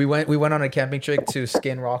 like, we went on a camping trip to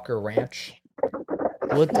Skinwalker Ranch.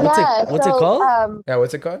 What's Yeah, it called? Yeah,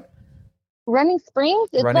 what's it called? Running Springs?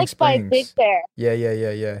 It's Running like by Springs. Big Bear.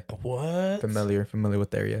 Yeah. What? Familiar with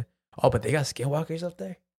the area. Oh, but they got skinwalkers up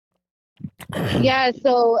there? Yeah,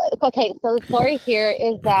 so the story here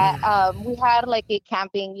is that we had like a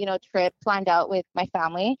camping, trip planned out with my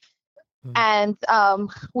family. And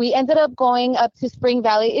we ended up going up to Spring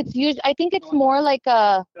Valley. I think it's more like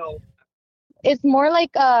a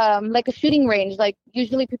shooting range. Like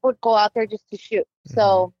usually people would go out there just to shoot.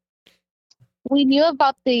 So we knew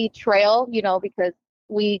about the trail, because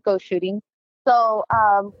we go shooting. So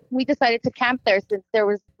we decided to camp there since there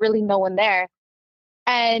was really no one there.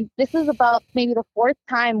 And this is about maybe the 4th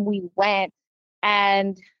time we went,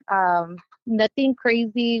 and nothing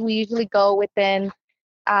crazy. We usually go within,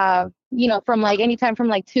 from like anytime from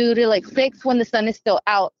like 2 to like 6 when the sun is still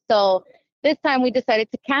out. So this time we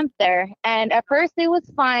decided to camp there, and at first it was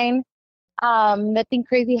fine. Nothing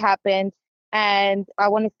crazy happened. And I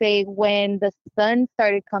want to say when the sun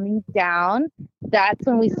started coming down, that's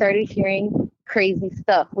when we started hearing crazy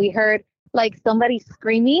stuff. We heard like somebody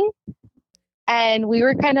screaming, and we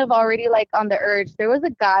were kind of already like on the urge. There was a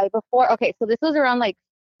guy before. Okay, so this was around like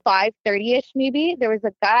 5:30ish maybe. There was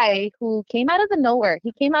a guy who came out of nowhere.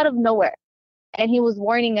 He came out of nowhere, and he was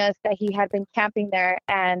warning us that he had been camping there,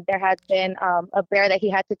 and there had been a bear that he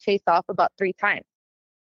had to chase off about 3 times.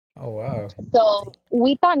 Oh, wow. So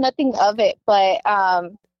we thought nothing of it, but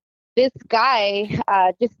this guy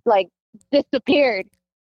just like disappeared.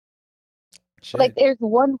 Shit. Like there was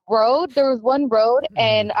one road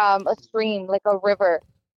and a stream, like a river,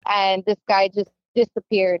 and this guy just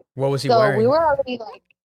disappeared. What was he So wearing? we were already like,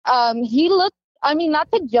 he looked, I mean,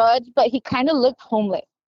 not to judge, but he kind of looked homeless.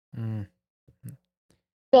 Mm.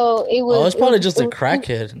 So it was. Oh, it's probably just a it was-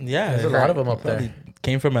 crackhead. Yeah, There's a lot of them up there. Probably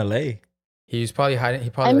came from LA. He's probably hiding. He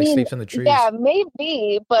probably sleeps in the trees. Yeah,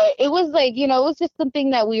 maybe, but it was like, it was just something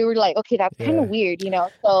that we were like, okay, that's kind of weird,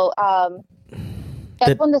 So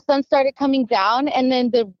that's when the sun started coming down, and then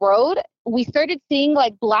the road, we started seeing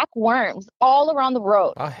like black worms all around the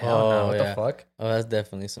road. Oh hell no! What the fuck? Oh, that's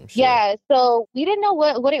definitely some shit. Yeah, so we didn't know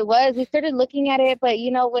what it was. We started looking at it, but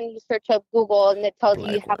when you search up Google and it tells you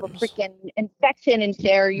you have a freaking infection and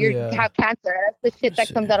shit, or you have cancer, that's the shit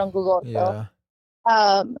that comes out on Google. Yeah.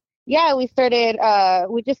 So, we started.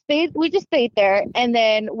 We just stayed there, and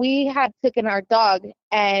then we had taken our dog,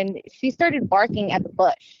 and she started barking at the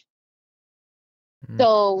bush.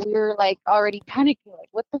 So we were like already panicking, like,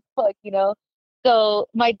 what the fuck, So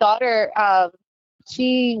my daughter,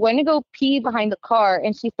 she went to go pee behind the car,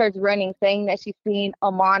 and she starts running, saying that she's seen a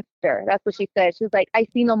monster. That's what she said. She was like, I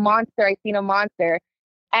seen a monster.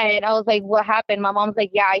 And I was like, what happened? My mom's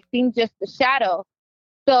like, yeah, I seen just the shadow.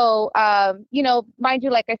 So, mind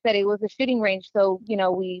you, like I said, it was a shooting range. So,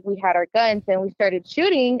 we had our guns and we started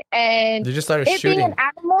shooting. And you just started shooting. Being an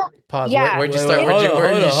animal, pause. Yeah. Where'd you start? Where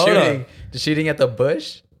are you shooting? Shooting at the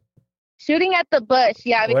bush? Shooting at the bush,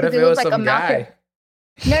 yeah. Because what if it was like some guy?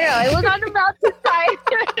 No, it was on the mountainside.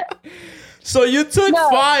 So you took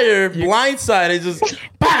fire, blindsided, just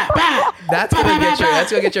bah, bah, That's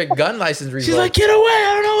gonna get your gun license revoked. She's like, get away!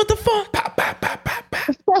 I don't know what the fuck. Bah, bah, bah, bah, bah.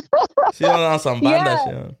 She don't know some banda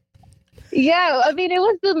shit. Yeah, I mean, it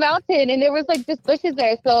was the mountain, and there was like just bushes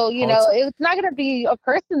there, so it's not gonna be a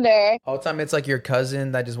person there. All the time, it's like your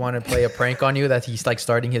cousin that just wanted to play a prank on you. That he's like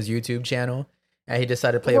starting his YouTube channel, and he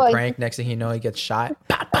decided to play a prank. Next thing you know, he gets shot.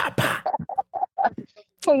 Bah, bah, bah.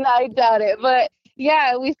 I doubt it, but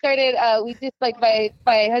yeah, we started. We just like my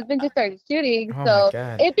husband just started shooting. Oh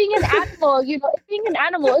so it being an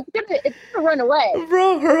animal, it's gonna run away.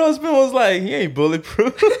 Bro, her husband was like, he ain't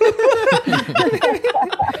bulletproof.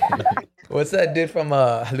 What's that dude from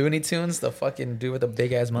Looney Tunes? The fucking dude with the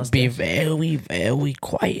big ass mustache. Be very, very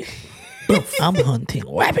quiet. I'm hunting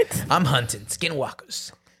rabbits. I'm hunting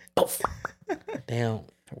skinwalkers. Damn.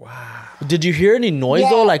 Wow. Did you hear any noise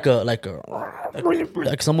though? Like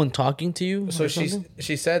someone talking to you? So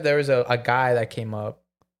she said there was a guy that came up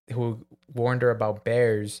who warned her about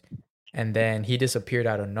bears, and then he disappeared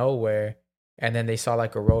out of nowhere, and then they saw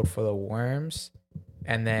like a road full of worms,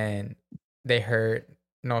 and then they heard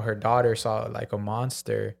her daughter saw like a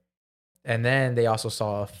monster, and then they also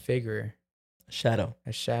saw a figure, a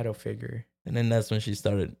shadow figure, and then that's when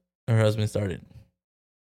her husband started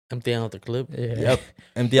emptying out the clip. Yeah. Yep.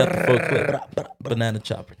 Empty out the full clip. Banana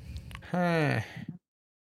chopper.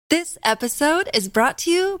 This episode is brought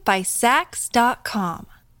to you by Sax.com.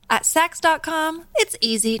 At Sax.com, it's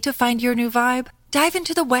easy to find your new vibe. Dive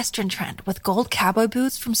into the Western trend with gold cowboy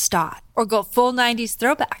boots from Stott, or go full 90s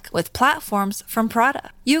throwback with platforms from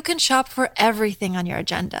Prada. You can shop for everything on your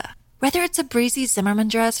agenda, whether it's a breezy Zimmermann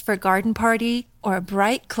dress for a garden party or a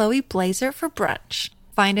bright Chloe blazer for brunch.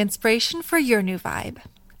 Find inspiration for your new vibe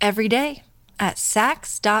every day at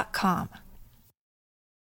Sax.com.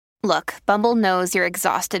 Look, Bumble knows you're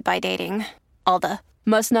exhausted by dating. All the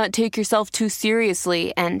must not take yourself too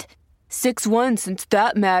seriously and 6'1" since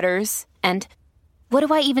that matters. And what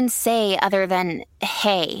do I even say other than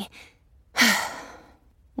hey?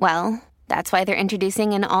 Well, that's why they're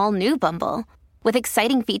introducing an all-new Bumble with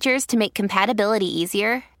exciting features to make compatibility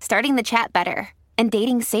easier, starting the chat better, and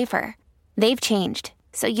dating safer. They've changed,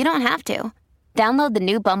 so you don't have to. Download the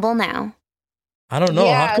new Bumble now. I don't know.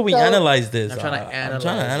 Yeah, How can we analyze this? I'm trying to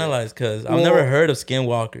analyze because I've never heard of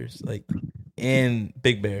skinwalkers like in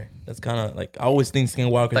Big Bear. That's kind of like I always think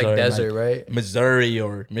skinwalkers like are desert, in right? Missouri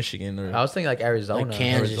or Michigan or I was thinking like Arizona, like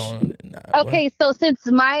Kansas. Okay, so since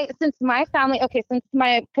my family,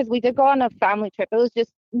 because we did go on a family trip. It was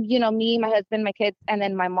just me, my husband, my kids, and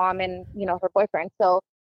then my mom and her boyfriend. So,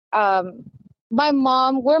 my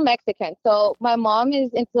mom, we're Mexican, so my mom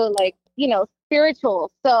is into like spiritual.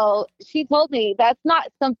 So she told me that's not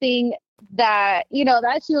something that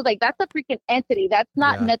that she was like, that's a freaking entity. That's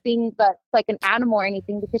not nothing but like an animal or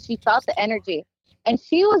anything, because she felt the energy, and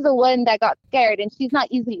she was the one that got scared, and she's not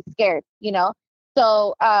easily scared.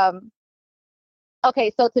 So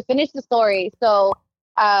okay, so to finish the story, so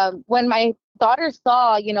when my daughter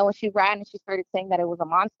saw, when she ran and she started saying that it was a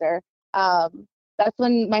monster, that's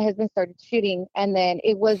when my husband started shooting. And then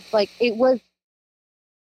it wasn't,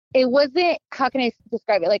 how can I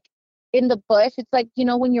describe it? Like in the bush, it's like,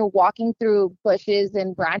 when you're walking through bushes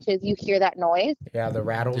and branches, you hear that noise. Yeah, the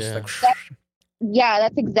rattles. Yeah.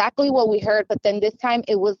 That's exactly what we heard. But then this time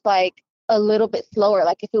it was like a little bit slower,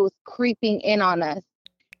 like if it was creeping in on us.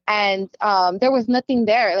 And there was nothing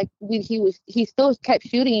there. Like he still kept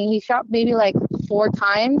shooting. He shot maybe like 4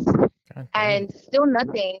 times. and still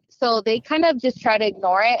nothing. So they kind of just try to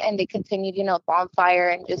ignore it, and they continued, bonfire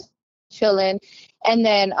and just chilling. And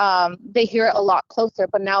then they hear it a lot closer,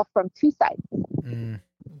 but now from two sides.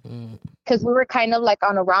 Because we were kind of like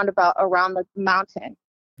on a roundabout around the mountain.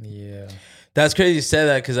 Yeah. That's crazy you said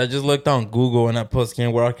that because I just looked on Google and I put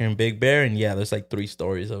Skinwalker in Big Bear, and yeah, there's like 3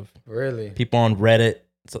 stories of people on Reddit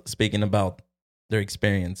speaking about their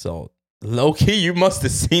experience. So low key, you must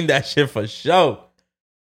have seen that shit for sure.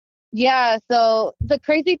 Yeah. So the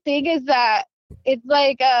crazy thing is that it's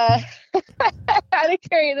like I don't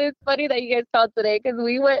care. It's funny that you guys called today because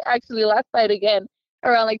we went actually last night again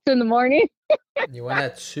around like 2 a.m. You went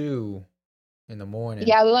at 2 a.m.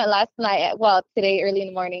 Yeah, we went last night. Today early in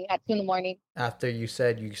the morning at 2 a.m. After you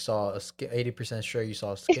said you saw 80% sure you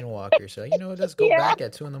saw a Skinwalker, so let's go back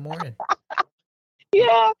at 2 a.m.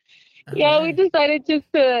 Yeah, yeah. We decided just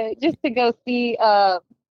to go see.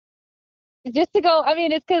 Just to go. I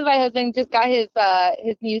mean, it's because my husband just got his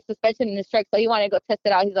new suspension in his truck, so he wanted to go test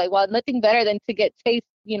it out. He's like, well, nothing better than to get chased.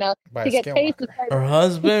 By to get chased. Her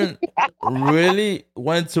husband really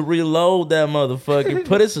went to reload that motherfucker,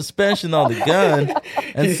 put his suspension on the gun,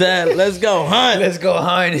 and said, "Let's go hunt. Let's go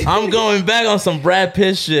hunt. I'm going back on some Brad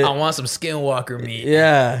Pitt shit. I want some Skinwalker meat."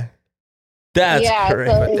 Yeah, that's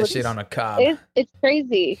crazy. Put that shit on a cob. It's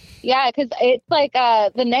crazy. Yeah, because it's like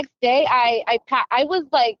the next day I was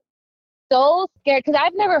like so scared because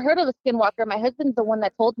I've never heard of the Skinwalker. My husband's the one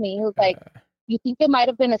that told me. He was like, "You think it might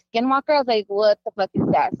have been a Skinwalker?" I was like, "What the fuck is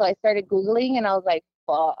that?" So I started Googling and I was like,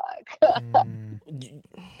 "Fuck."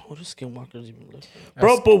 What do Skinwalkers even look like?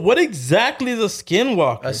 Bro, but what exactly is a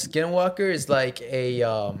Skinwalker? A Skinwalker is like a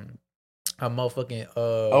motherfucking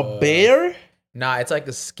a bear? Nah, it's like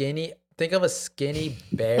a skinny. Think of a skinny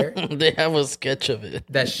bear. They have a sketch of it.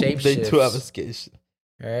 That shapeshifts. They do have a sketch.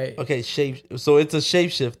 Right? Okay, so it's a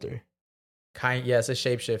shapeshifter. It's a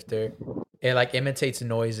shapeshifter. It like imitates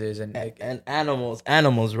noises and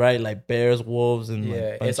animals, right? Like bears, wolves, and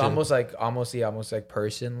it's almost like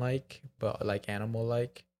person like, but like animal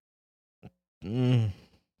like.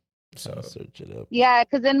 So search it up. Yeah,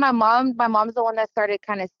 because then my mom's the one that started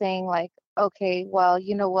kind of saying like, okay, well,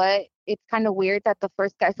 you know what? It's kind of weird that the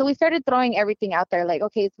first guy. So we started throwing everything out there. Like,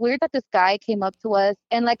 okay, it's weird that this guy came up to us,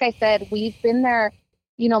 and like I said, we've been there,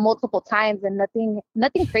 multiple times, and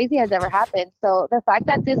nothing crazy has ever happened. So the fact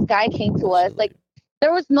that this guy came to us, like,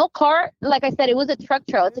 there was no car. Like I said, it was a truck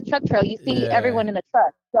trail. It's a truck trail. You see everyone in a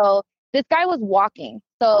truck. So this guy was walking.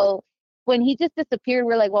 So when he just disappeared,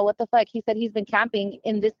 we're like, well, what the fuck? He said he's been camping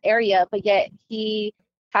in this area, but yet he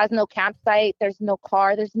has no campsite. There's no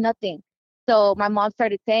car. There's nothing. So my mom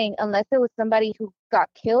started saying, unless it was somebody who got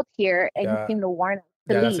killed here and he came to warn us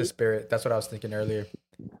to leave. That's his spirit. That's what I was thinking earlier.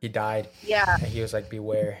 He died. Yeah. And he was like,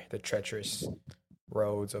 beware the treacherous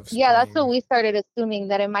roads of spring. Yeah, that's what we started assuming,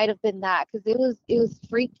 that it might have been that, because it was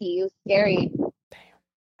freaky. It was scary. Damn.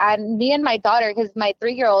 And me and my daughter, because my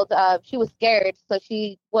 3-year-old, she was scared, so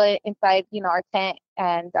she went inside, our tent,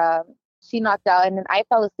 and she knocked out, and then I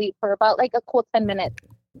fell asleep for about like a cool 10 minutes.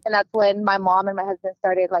 And that's when my mom and my husband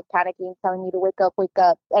started like panicking, telling me to wake up.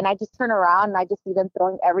 And I just turn around and I just see them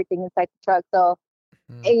throwing everything inside the truck. So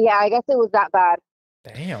yeah, I guess it was that bad.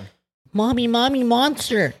 Damn. Mommy,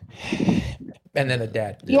 monster. And then the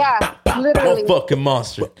dad. Yeah, literally. Oh, fucking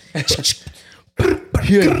monster.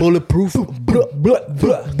 Here, bulletproof.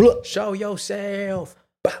 Show yourself.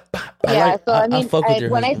 Yeah, when I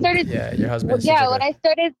started, yeah, your husband.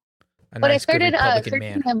 when I started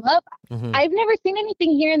searching him up, I've never seen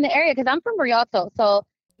anything here in the area because I'm from Rialto, so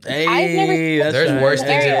I've never seen there's worse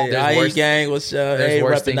things. There's worse gang. What's there's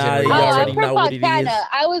worse things. You already I'm from know what it Fontana. is.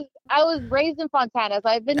 I was raised in Fontana, so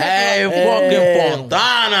I've been Hey, fucking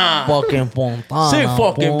Fontana. Fucking Fontana. Say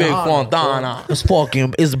fucking big Fontana.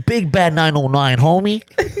 It's big bad 909, homie.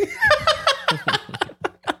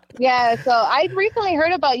 Yeah, so I recently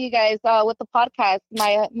heard about you guys with the podcast.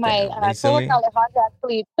 My co-host Alejandra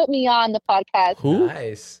actually put me on the podcast. Who?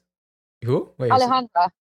 Nice. Who? Wait,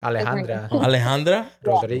 Alejandra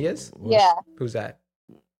Rodriguez? Yeah. Who's that?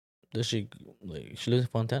 Does she she lives in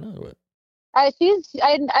Fontana or what?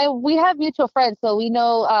 We have mutual friends, so we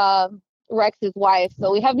know Rex's wife.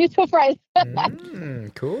 So we have mutual friends.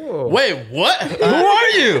 Cool. Wait, what? Who are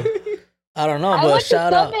you? I don't know, I but went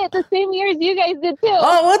shout to out. Summit the same year as you guys did too.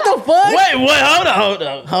 Oh, what the fuck? Wait,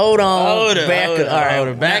 hold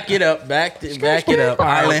on. Back it up.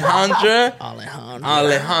 Alejandra.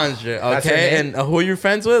 Okay, and who are you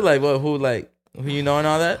friends with? Like, what? Who you know and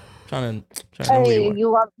all that? Trying to know who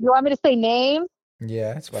you are. You want me to say names?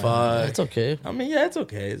 Yeah, that's fine. Fuck. It's okay. I mean, yeah, it's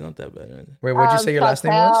okay. It's not that bad. Wait, what'd you say your last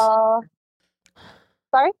name was?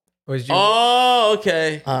 Sorry? Oh,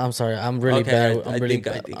 okay. I'm sorry. I'm really bad. I think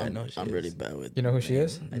I know. I'm really bad with. You know who she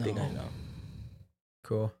is? I think I know.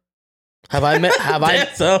 Cool. Have I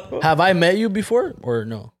met you before or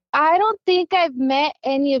no? I don't think I've met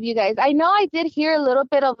any of you guys. I know I did hear a little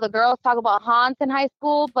bit of the girls talk about Hans in high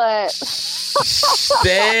school, but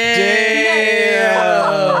damn.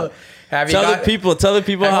 Tell the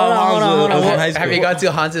people how Hans was in high school. Have you gone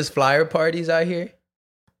to Hans's flyer parties out here?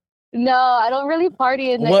 No, I don't really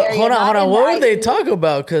party in the area. Hold on. What would they talk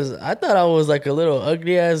about? Because I thought I was like a little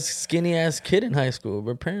ugly ass, skinny ass kid in high school,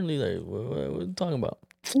 but apparently, like, what are you talking about?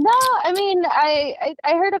 No, I mean, I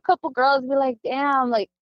heard a couple girls be like, "Damn, like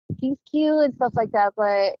he's cute" and stuff like that,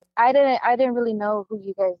 but I didn't really know who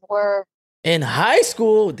you guys were in high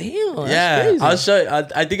school. Damn, that's crazy. I'll show you.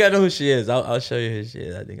 I think I know who she is. I'll show you who she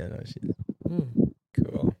is. I think I know who she is.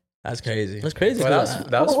 Cool. That's crazy. That's crazy. Well,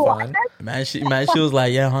 that was fun. Man, she was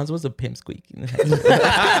like, yeah, Hans was a pimp squeak.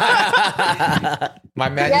 My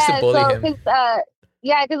man used to bully him.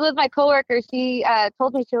 Because with my coworker, she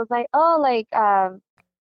told me, she was like, oh,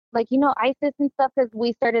 like you know, ISIS and stuff, because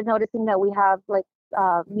we started noticing that we have like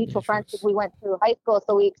mutual friends. We went to high school,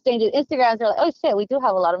 so we exchanged Instagrams. They're like, oh shit, we do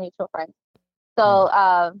have a lot of mutual friends. So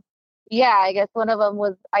yeah, I guess one of them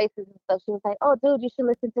was ISIS and stuff. She was like, oh dude, you should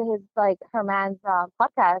listen to his her man's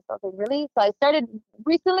podcast. I was like, really? So I started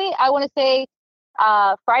recently. I want to say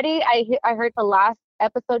Friday. I heard the last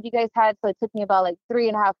episode you guys had, so it took me about like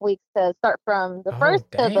 3.5 weeks to start from the first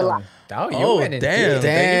to the last. Damn. Thank you for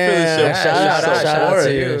the show.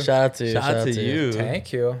 Shout out to you.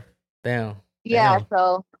 Thank you. Damn. Yeah.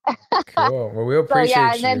 So. Cool. Well, we appreciate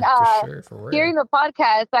you. And then for real. Hearing the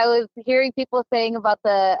podcast, I was hearing people saying about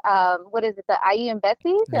the what is it, the IE and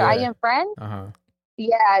Bessie, the IE and Friends.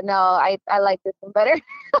 Yeah, no, I like this one better.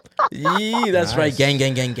 That's right. Gang.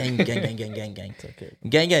 It's okay.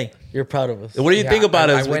 Gang. You're proud of us. What do you think about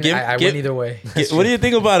us? I win either way. What do you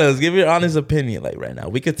think about us? Give your honest opinion, like right now.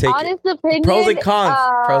 We could take honest opinion. Pros and cons.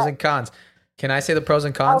 Pros and cons. Can I say the pros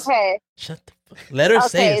and cons? Okay. Shut the fuck. Let her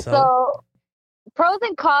say it. So pros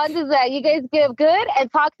and cons is that you guys give good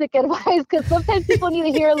and toxic advice, because sometimes people need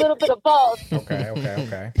to hear a little bit of both.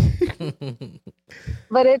 Okay.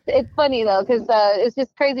 But it's funny though, because it's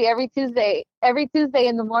just crazy. Every Tuesday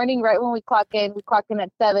in the morning, right when we clock in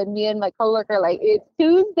at 7. Me and my coworker like, it's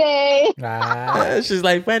Tuesday. She's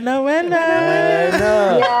like, bueno.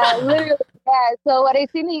 Yeah, literally. Yeah. So what I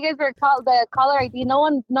seen that you guys were called the caller ID. No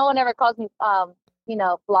one ever calls me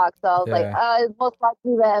blocked. So I was like, it's most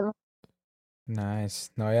likely them.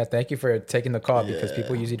 Nice. No, yeah. Thank you for taking the call, because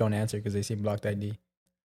people usually don't answer because they see blocked ID.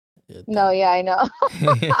 No, yeah, I know.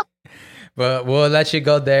 But we'll let you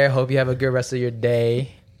go there. Hope you have a good rest of your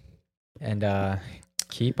day, and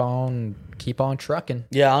keep on trucking.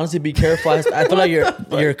 Yeah, honestly, be careful. I feel like your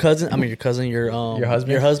husband.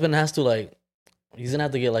 Your husband has to like. He's gonna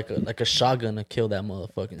have to get like a shotgun to kill that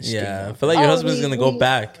motherfucking skin. Yeah, I feel like your husband's gonna go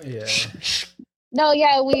back. Yeah. No,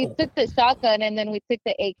 yeah, we took the shotgun and then we took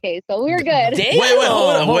the AK, so we were good. Damn. Wait,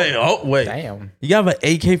 hold on. Wait. Damn. You have an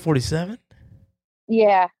AK-47?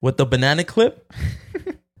 Yeah. With the banana clip?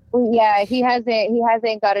 Yeah, he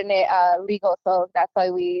hasn't gotten it legal, so that's why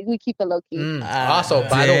we keep it low key. Also,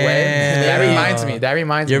 by the way, that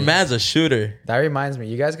reminds me. Your man's a shooter. That reminds me.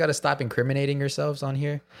 You guys got to stop incriminating yourselves on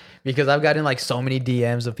here, because I've gotten like so many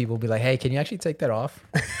DMs of people be like, "Hey, can you actually take that off?"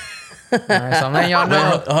 All right, so I'm letting y'all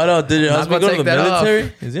know. Hold on, did your husband go to the military?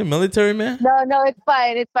 Off. Is he a military man? No, it's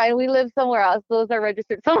fine. We live somewhere else. Those are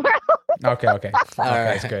registered somewhere else. Okay. All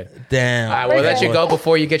right, that's good. Damn. All right, we'll let you go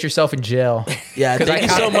before you get yourself in jail. Yeah, thank you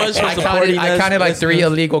so much for supporting us. I counted like 3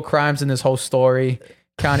 illegal crimes in this whole story.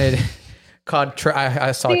 I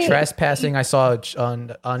saw trespassing. I saw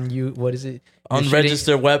what is it?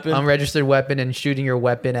 Unregistered weapon and shooting your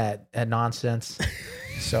weapon at nonsense.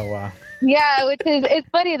 So yeah, it's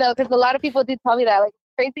funny though, because a lot of people do tell me that, like,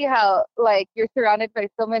 it's crazy how like you're surrounded by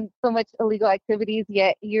so much illegal activities,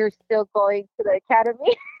 yet you're still going to the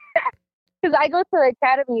academy. Because I go to the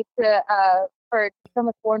academy for become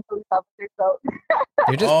a sworn police officer. So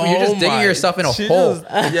you're just digging yourself in a hole.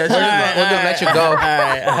 Yeah, we're gonna let you go. All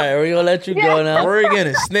right, we're gonna let you go now. We're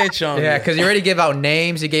gonna snitch on you. Yeah, because you already gave out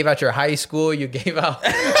names. You gave out your high school. You gave out.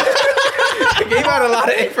 You gave out a lot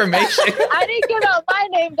of information. I didn't give out my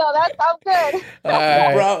name though. That sounds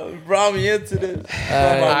good. Brought me into this.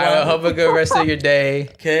 I hope a good rest of your day.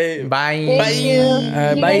 Okay, bye. Thank you.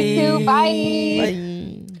 Bye.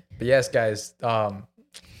 Bye. But yes, guys,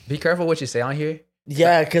 be careful what you say on here.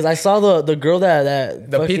 Yeah, because I saw the girl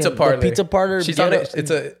that the pizza parlor. The pizza parlor. She's on it.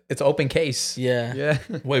 It's an open case. Yeah.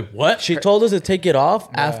 Wait, what? She told us to take it off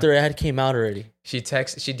after it had came out already. She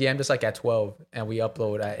DM'd us like at 12, and we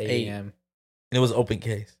upload at 8 a.m. And it was open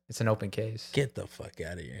case. It's an open case. Get the fuck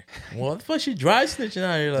out of here. What the fuck she dry snitching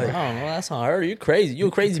out here? Like, I don't know. That's not her. You crazy. You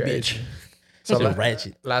a crazy bitch. So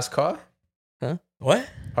ratchet. Last call? Huh? What?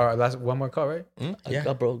 All right, one more call, right? Yeah.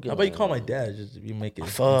 How about you call my dad? Just you make it.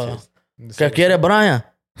 ¿Qué quiere, Brian?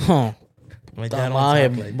 My dad don't talk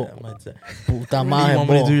like that. My dad. Puta madre. You want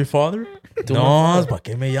me to do your father? No, ¿para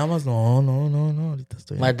qué me llamas? No.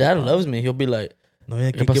 My dad loves me. He'll be like, no,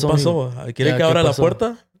 ¿qué pasó? ¿Quieres que abra la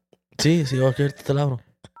puerta? Sí, ok, te la abro.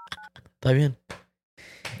 Está bien.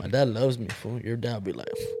 My dad loves me, fool. Your dad will be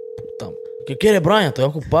like, puta. ¿Qué quiere, Brian? Estoy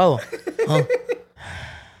ocupado. Huh?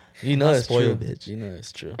 You know it's true, bitch. You know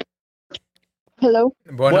it's true. Hello.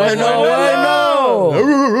 Bueno.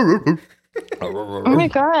 Oh my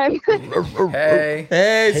god.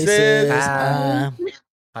 Hey, sis.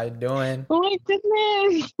 How you doing? Oh my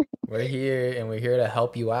goodness. We're here and we're here to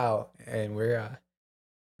help you out, and we're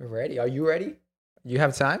ready. Are you ready? You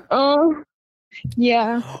have time? Oh,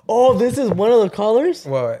 yeah. Oh, this is one of the callers?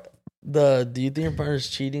 What? Do you think your partner's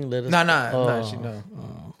cheating? Let us No.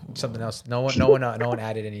 Something else. No one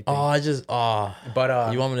added anything.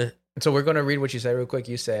 But you want me to? So we're gonna read what you said real quick.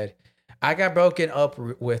 You said, "I got broken up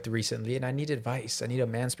with recently, and I need advice. I need a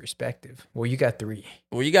man's perspective." Well, you got 3.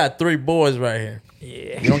 Well, you got 3 boys right here.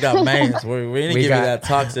 Yeah, you don't got mans. We didn't give you that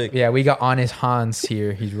toxic. Yeah, we got honest Hans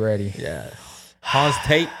here. He's ready. Yeah, Hans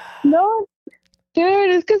Tate. No, dude,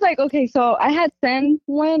 it's because like okay, so I had sent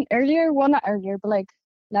one earlier. Well, not earlier, but like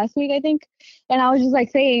last week I think, and I was just like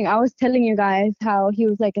saying, I was telling you guys how he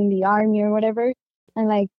was like in the army or whatever, and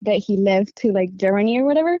like that he left to like Germany or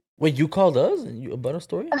whatever. Wait, you called us about a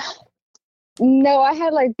story? No, I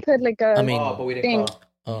had like put like a. I mean, but we didn't call.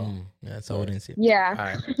 Oh, yeah, so we didn't see it. Yeah. All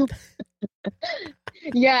right.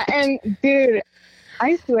 Yeah, and dude,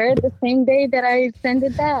 I swear the same day that I sent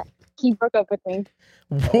it that, he broke up with me.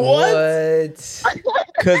 What?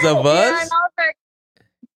 Because of us? Yeah, and I was like,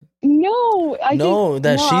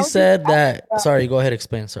 no. She said that. Sorry, go ahead,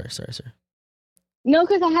 explain. Sorry. No,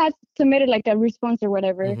 because I had submitted like a response or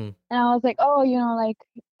whatever, and I was like, oh, like,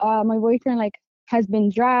 my boyfriend like has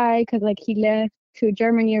been dry because like he left to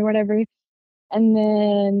Germany or whatever, and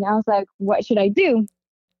then I was like, what should I do?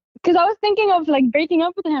 Because I was thinking of like breaking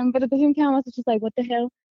up with him, but at the same time I was just like, what the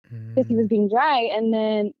hell? Because he was being dry, and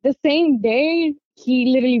then the same day he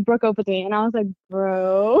literally broke up with me, and I was like,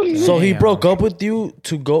 bro. So he broke up with you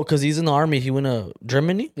to go because he's in the army. He went to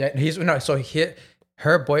Germany. Yeah,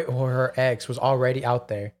 her ex was already out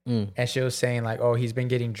there, and she was saying like, oh, he's been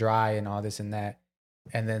getting dry and all this and that,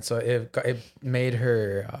 and then so it made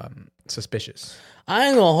her suspicious. I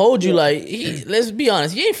ain't gonna hold you. Like, let's be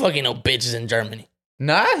honest, he ain't fucking no bitches in Germany.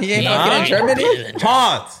 Nah, he ain't fucking in Germany.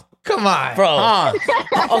 Hans. Come on, bro. Hans.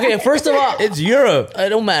 Okay, first of all, it's Europe. It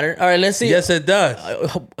don't matter. All right, let's see. Yes, it does.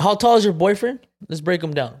 How tall is your boyfriend? Let's break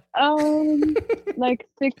him down. Like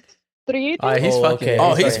 6'3". He's fucking.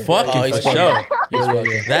 He's fucking for sure.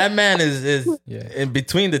 That man is in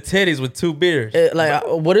between the titties with 2 beers.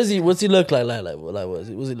 What is he? What's he look like? What's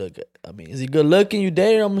he look? I mean, is he good looking? You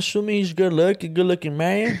dating? I'm assuming he's good looking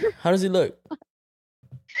man. How does he look?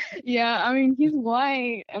 Yeah, I mean he's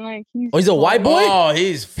white and like he's. Oh, he's a white boy. Oh,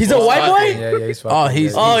 he's a white boy. Yeah, he's fucking.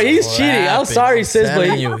 He's cheating. I'm sorry, sis, but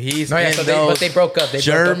but they broke up. They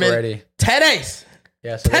broke up already. Teddies.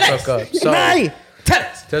 Yeah, so they broke up. So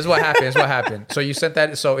this is what happened. So you sent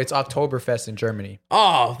that. So it's Oktoberfest in Germany.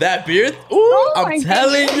 Oh, that beer. Ooh, I'm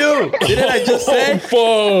telling you. Didn't I just say?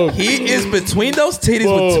 He is between those titties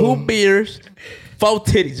with 2 beers, 4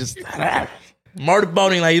 titties, just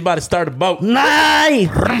motorboating like he's about to start a boat. Nice.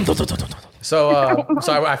 So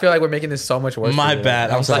I feel like we're making this so much worse. My bad.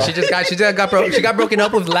 I'm sorry. She got broken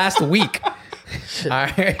up with last week. All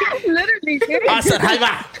right. Literally, dude. I said hi.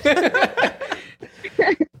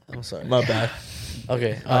 I'm sorry. My bad.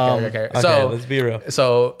 Okay. Okay. So let's be real.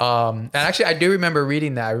 So and actually, I do remember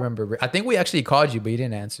reading that. I think we actually called you, but you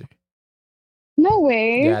didn't answer. No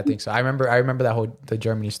way. Yeah, I think so. I remember the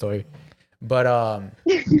Germany story. But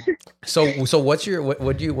so what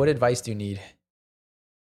advice do you need?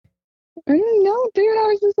 I don't know, dude. I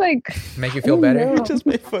was just like, make you feel better. Just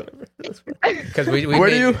make fun of her. Because we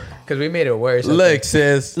made it worse. Look,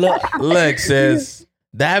 sis.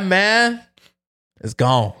 That man is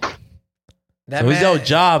gone. It's your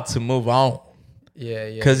job to move on. Yeah.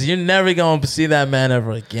 Because you're never gonna see that man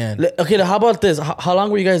ever again. Okay, how about this? How long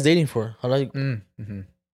were you guys dating for? How long?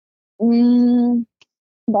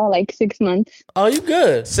 About like 6 months. Oh, you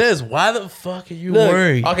good? Sis, why the fuck are you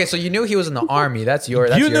worried? Okay, so you knew he was in the army.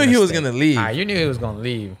 You knew he was gonna leave. You knew he was gonna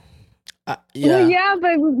leave. Well, yeah,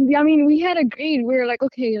 but I mean, we had agreed. We were like,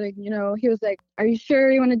 okay, like, you know, he was like, "Are you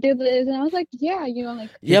sure you want to do this?" And I was like, "Yeah, you know, like."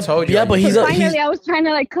 Yeah, but finally, I was trying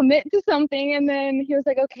to like commit to something, and then he was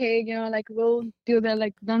like, "Okay, you know, like we'll do the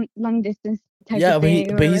like long distance type of thing."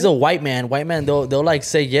 Yeah, but he's a white man. White man, they'll like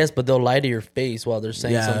say yes, but they'll lie to your face while they're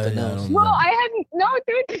saying something else. Well, I hadn't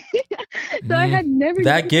dude. So I had never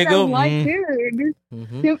that giggle. Dude.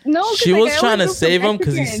 No, she was trying to save him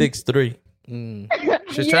because he's 6'3".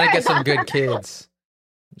 She's trying to get some good kids.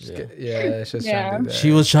 Yeah, she's trying to do that.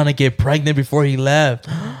 She was trying to get pregnant before he left.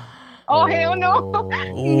 Oh hell no!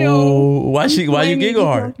 No. Why you giggle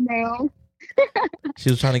hard? She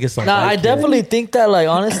was trying to get some. Nah, I definitely think that, like,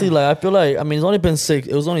 honestly, like, I feel like, I mean,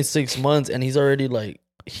 it was only 6 months, and he's already like,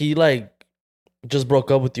 he like just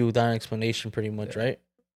broke up with you without an explanation, pretty much, right?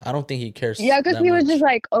 I don't think he cares. Yeah, because he was just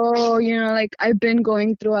like, oh, you know, like, I've been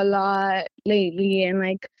going through a lot lately, and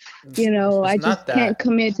like, you know, I just can't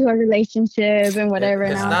commit to a relationship and whatever.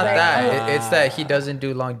 It's not that. It's that he doesn't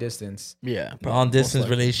do long distance. Yeah, long distance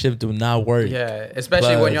relationship do not work. Yeah,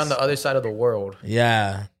 especially when you're on the other side of the world.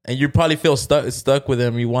 Yeah, and you probably feel stuck with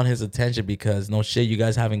him. You want his attention because no shit, you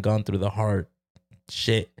guys haven't gone through the hard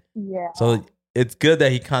shit. Yeah. So it's good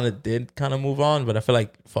that he kind of move on, but I feel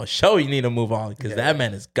like for sure you need to move on because that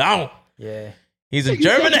man is gone. Yeah. He's in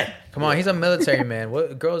Germany. Come on, he's a military man.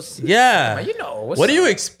 What girls? Yeah. You know. What do you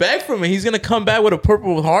expect from him? He's going to come back with a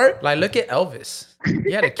Purple Heart? Like, look at Elvis.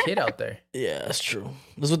 He had a kid out there. Yeah, that's true.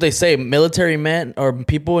 That's what they say. Military men or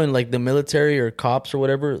people in like the military or cops or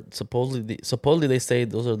whatever, supposedly they say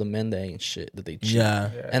those are the men that ain't shit, that they cheat.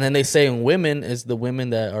 Yeah. And then they say in women is the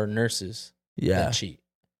women that are nurses that cheat.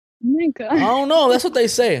 Oh my God. I don't know. That's what they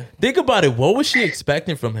say. Think about it. What was she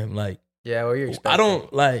expecting from him? Like, yeah, what are you expecting? I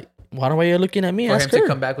don't like. Why are you looking at me? For him to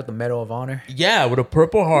come back with the Medal of Honor? Yeah, with a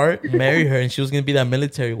Purple Heart, marry her, and she was going to be that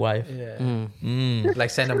military wife. Yeah. Like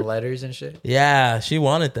send him letters and shit? Yeah, she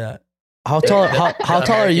wanted that. How tall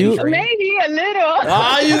are you? Maybe a little.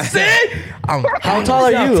 Oh, you see? How tall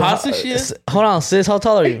are you? How tall she is? Hold on, sis. How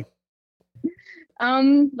tall are you?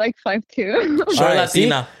 Like 5'2". Short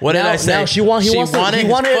Latina. What did I say? Now he wanted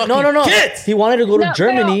no. Kids. He wanted to go to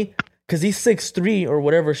Germany because he's 6'3" or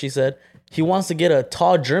whatever she said. He wants to get a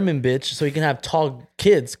tall German bitch so he can have tall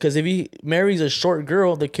kids. Because if he marries a short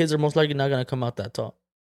girl, the kids are most likely not gonna come out that tall.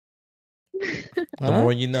 The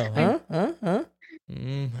more you know. I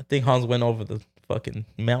think Hans went over the fucking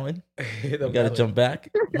mountain. You gotta jump back.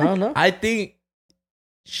 No. I think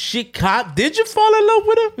did you fall in love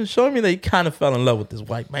with him? And show me that you kind of fell in love with this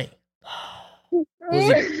white man.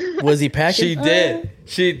 Was he packing?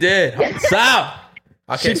 She did. Sal.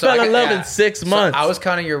 Okay, she fell in love in 6 months. So I was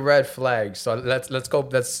counting your red flags. So let's go.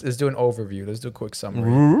 Let's do an overview. Let's do a quick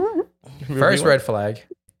summary. First red flag,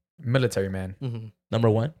 military man. Mm-hmm. Number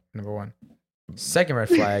one. Second red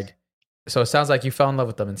flag. So it sounds like you fell in love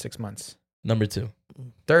with them in 6 months. Number two.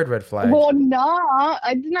 Third red flag. Well, no,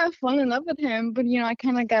 I did not fall in love with him, but you know, I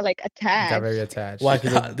kind of got like attached. Got very attached. Why?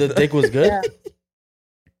 Because the dick was good.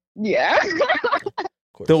 Yeah.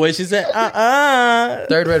 The way she said,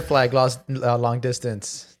 Third red flag, long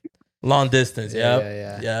distance. Long distance,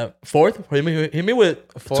 yeah. Fourth, hit me with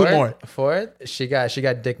two more. Fourth, she got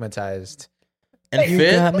dickmatized. And you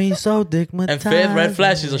fifth, got me so dickmatized. And fifth, red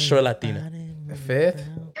flag, she's a short Latina. Fifth,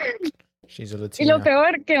 she's a Y Latina. lo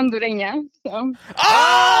peor que hondureña. So.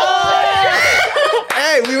 Oh!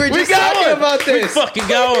 Hey, we were just talking about this. We fucking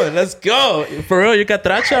going. Let's go. For real, you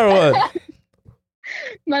catracha or what?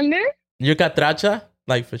 ¿Mande? You catracha?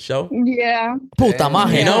 Like for sure? Yeah. Puta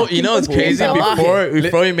maje. You know it's crazy.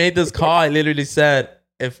 Before we made this call, I literally said,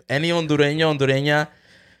 if any hondureña,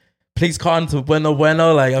 please call into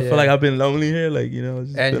Bueno. Like, I feel like I've been lonely here. Like, you know.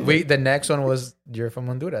 And the next one was, you're from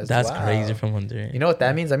Honduras. That's crazy from Honduras. You know what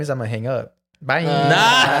that means? That means I'm going to hang up. Bye.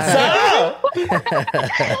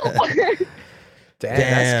 Damn,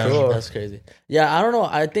 that's cool. That's crazy. Yeah, I don't know.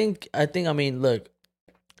 I think, I mean, look,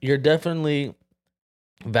 you're definitely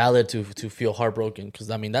valid to feel heartbroken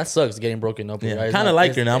because I mean that sucks getting broken up. Yeah, kind of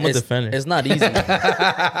like her now. I'm a defender. It's not easy. Don't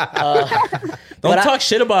talk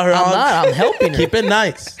shit about her. I'm helping her. Keep it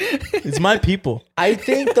nice. It's my people. I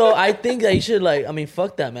think that you should like. I mean,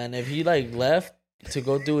 fuck that man. If he like left to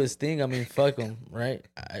go do his thing, I mean, fuck him, right?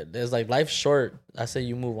 There's like life's short. I say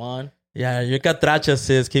you move on. Yeah, you're catracha,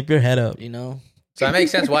 sis. Keep your head up. You know. So that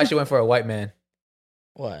makes sense why she went for a white man.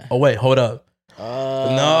 Why? Oh wait, hold up.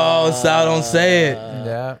 No, Sal, don't say it.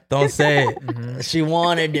 Yeah. Don't say it. Mm-hmm. She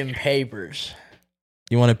wanted them papers.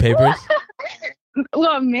 You wanted papers?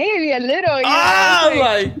 Well, maybe a little. You oh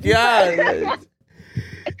my God.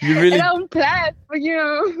 You really don't plan, but you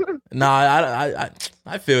know. Nah,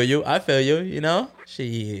 I feel you. You know?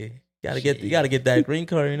 You gotta get that green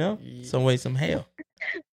card, you know? Some way, somehow.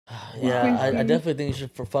 Yeah, I definitely think you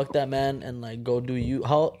should fuck that man and like go do you.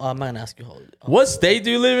 How I'm not gonna ask you how. What state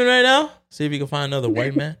do you live in right now? See if you can find another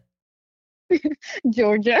white man.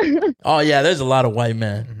 Georgia. Oh yeah, there's a lot of white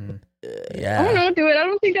men. Mm-hmm. Yeah. I don't know, dude. I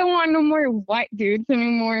don't think I want no more white dudes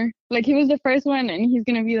anymore. Like, he was the first one and he's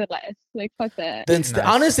gonna be the last. Like, fuck that. Then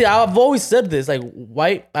honestly, I've always said this. Like,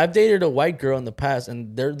 I've dated a white girl in the past,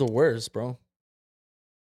 and they're the worst, bro.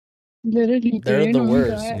 Literally, They're the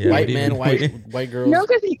worst. Yeah, white men, white girls. No,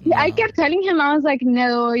 because I kept telling him, I was like,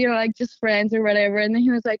 no, you're like just friends or whatever. And then he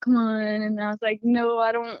was like, come on. And I was like, no,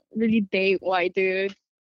 I don't really date white dudes.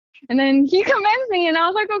 And then he convinced me, and I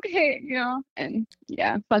was like, okay, you know. And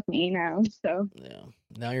yeah, fuck me now. So yeah,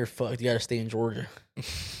 now you're fucked. You gotta stay in Georgia.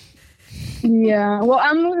 yeah, well,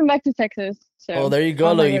 I'm moving back to Texas. So oh, there you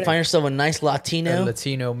go. Look, you find yourself a nice Latino. A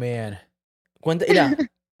Latino man. Yeah,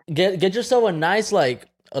 get yourself a nice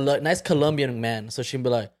nice Colombian man. So she'll be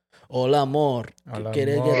like, "Hola, amor. Amor." Like,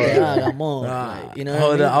 you know.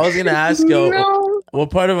 Hold on, I was gonna ask you,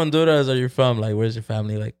 what part of Honduras are you from? Like, where's your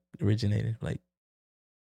family like originated? Like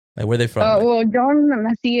where they from? Oh, well, John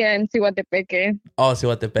nacía en Cihuatepeque. Oh,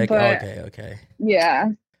 Cihuatepeque. Okay. Yeah,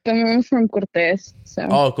 but I'm from Cortés. So.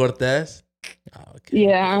 Oh, Cortés. Oh, okay.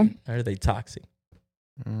 Yeah. I heard they toxic.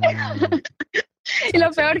 Y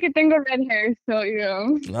lo peor que tengo red hair, so you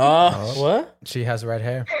know. Oh, what? She has red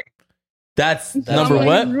hair. That's number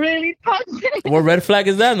what? Really toxic. What red flag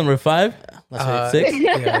is that? Number 5? That's 6?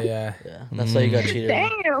 Yeah. That's why you got cheated.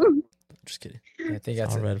 Damn. Just kidding. I think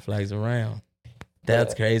that's all red flags around.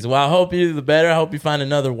 That's crazy. Well, I hope you're the better. I hope you find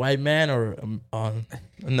another white man or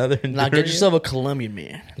another. Now get yourself a Colombian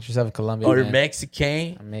man. Get yourself a Colombian or man.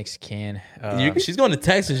 Mexican. A Mexican. She's going to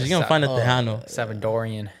Texas. She's going to find a Tejano.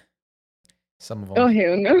 Salvadorian. Some of them. Oh,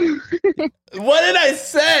 hell no. What did I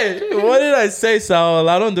say? Saul?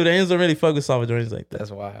 I don't do that. I don't really fuck with Salvadorians like that.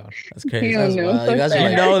 That's wild. That's crazy. Hell no. You guys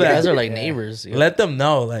are know that. You guys are like neighbors. Yeah. Let them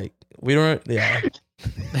know. Like, we don't. Yeah.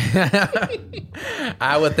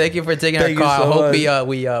 I would thank you for taking our call. So I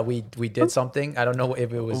hope we did something. I don't know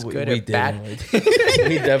if it was good or bad.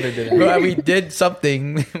 We definitely did. But we did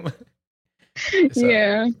something. So,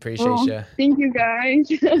 yeah. Appreciate you. Thank you, guys.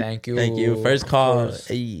 Thank you. Thank you. First call.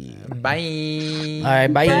 Hey. Bye. All right,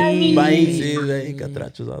 bye. Bye. See you there.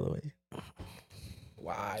 Catrachos all the way.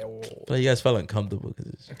 Wow. But you guys felt uncomfortable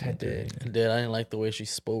because I did. I didn't like the way she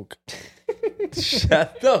spoke.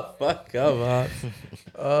 Shut the fuck up, huh?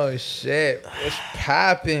 Oh shit. What's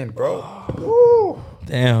popping, bro? Woo.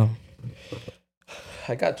 Damn.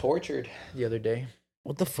 I got tortured the other day.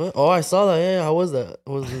 What the fuck? Oh, I saw that. Yeah, how was that?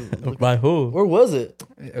 By who? Where was it?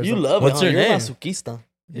 You love What's it. her You're name? Masoquista.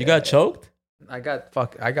 You got choked? I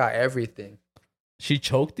got everything. She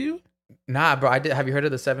choked you? Nah, bro. Have you heard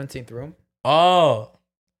of the 17th room? Oh.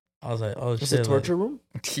 I was like, oh shit. It's a torture room?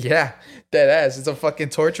 Yeah, dead ass. It's a fucking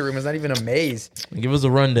torture room. It's not even a maze. Give us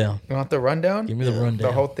a rundown. You want the rundown? Give me the rundown.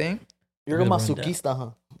 The whole thing? You're a Masoquista,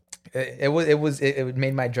 huh? It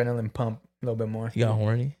made my adrenaline pump a little bit more. You got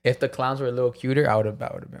horny? If the clowns were a little cuter, I would have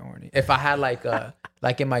been horny. If I had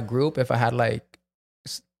like in my group, if I had like,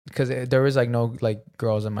 because there was like no like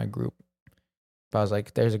girls in my group. If I was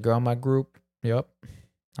like, there's a girl in my group, yep,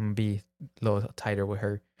 I'm gonna be a little tighter with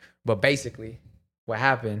her. But basically, what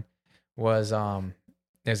happened was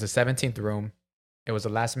there's a 17th room. It was a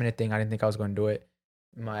last minute thing. I didn't think I was gonna do it.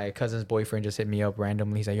 My cousin's boyfriend just hit me up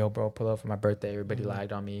randomly. He's like, yo, bro, pull up for my birthday. Everybody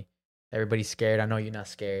lagged on me. Everybody's scared. I know you're not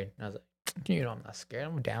scared. And I was like, you know I'm not scared.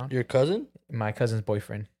 I'm down. Your cousin? My cousin's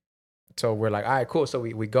boyfriend. So we're like, all right, cool. So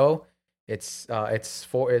we go. It's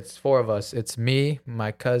four of us. It's me,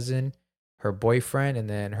 my cousin, her boyfriend, and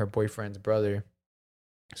then her boyfriend's brother.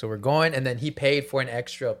 So we're going, and then he paid for an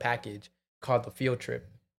extra package called the field trip.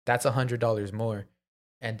 That's $100 more.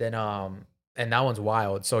 And then and that one's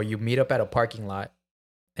wild. So you meet up at a parking lot,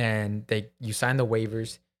 and you sign the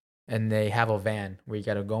waivers, and they have a van where you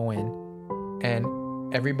gotta go in,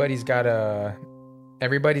 and everybody's gotta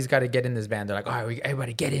get in this van. They're like, all right,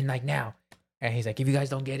 everybody get in like now. And he's like, if you guys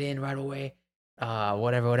don't get in right away,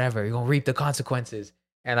 whatever, you're gonna reap the consequences.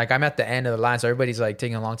 And like I'm at the end of the line, so everybody's like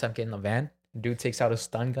taking a long time getting in the van. Dude takes out a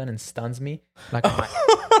stun gun and stuns me. Like,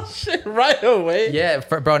 shit, right away. Yeah,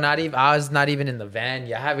 bro. I was not even in the van.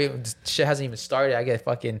 Shit hasn't even started. I get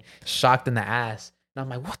fucking shocked in the ass, and I'm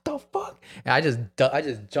like, what the fuck? And I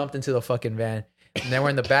just jumped into the fucking van, and then we're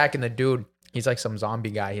in the back, and the dude, he's like some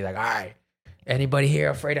zombie guy. He's like, all right, anybody here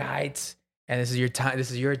afraid of heights? And this is your time.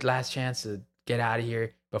 This is your last chance to get out of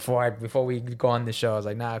here before we go on the show. I was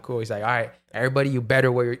like, nah, cool. He's like, all right, everybody, you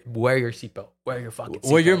better wear your seatbelt. Wear your fucking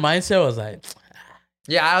seatbelt. Well, your mindset was like,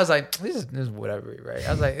 yeah, I was like, this is whatever, right?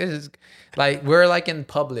 I was like, this is like, we're like in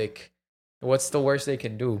public, what's the worst they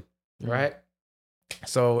can do, right?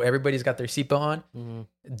 So everybody's got their seatbelt on.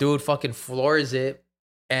 Dude fucking floors it,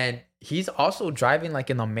 and he's also driving like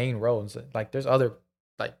in the main roads. Like there's other,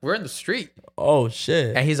 like we're in the street. Oh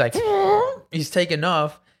shit! And he's like, he's taking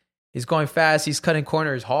off. He's going fast. He's cutting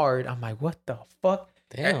corners hard. I'm like, what the fuck?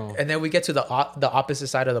 Damn. And then we get to the opposite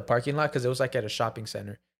side of the parking lot because it was like at a shopping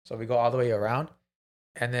center. So we go all the way around,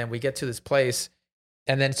 and then we get to this place,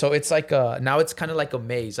 and then so it's like now it's kind of like a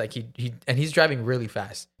maze. Like he's driving really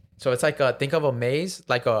fast. So it's like think of a maze,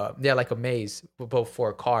 like a maze, but for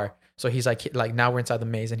a car. So he's like now we're inside the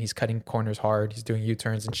maze and he's cutting corners hard. He's doing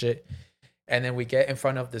U-turns and shit. And then we get in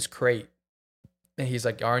front of this crate, and he's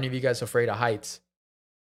like, "Are any of you guys afraid of heights?"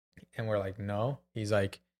 And we're like, "No." He's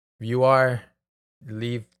like, "If you are,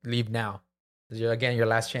 leave now. Again, your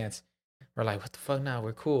last chance." We're like, "What the fuck now?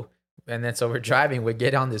 We're cool." And then so we're driving. We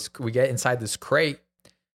get inside this crate.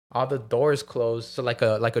 All the doors closed, so like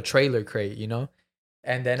a trailer crate, you know.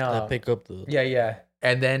 And then I pick up the yeah.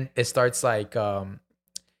 And then it starts like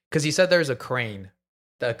because he said there's a crane.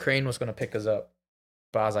 The crane was gonna pick us up,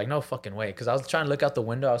 but I was like, no fucking way, because I was trying to look out the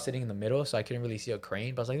window. I was sitting in the middle, so I couldn't really see a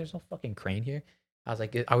crane. But I was like, there's no fucking crane here. I was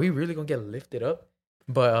like, are we really gonna get lifted up?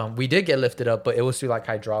 But we did get lifted up, but it was through like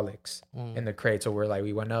hydraulics in the crate. So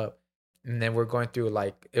we went up, and then we're going through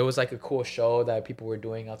like it was like a cool show that people were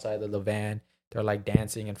doing outside of the van. They're like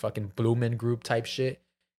dancing and fucking Bloomin' Group type shit.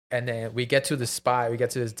 And then we get to the spot, we get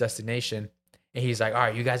to this destination, and he's like, "All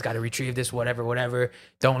right, you guys got to retrieve this, whatever.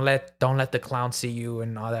 Don't let the clown see you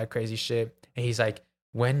and all that crazy shit." And he's like,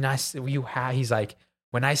 "When I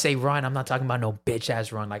say run, I'm not talking about no bitch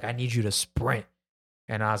ass run. Like I need you to sprint."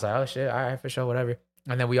 And I was like, "Oh shit, all right, for sure, whatever."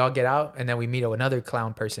 And then we all get out, and then we meet another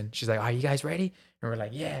clown person. She's like, "Are you guys ready?" And we're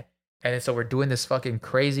like, "Yeah." And then so we're doing this fucking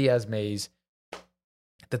crazy ass maze.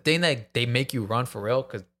 The thing that they make you run for real,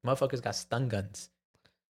 because motherfuckers got stun guns.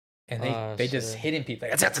 And they just hitting people.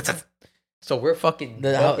 Like, so we're fucking.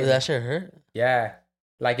 Did that shit hurt? Yeah.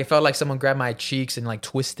 Like it felt like someone grabbed my cheeks and like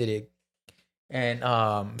twisted it. And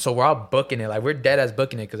so we're all booking it. Like we're dead ass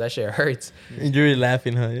booking it because that shit hurts. You're really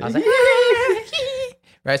laughing, huh? I was like,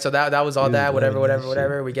 right. So that was all that.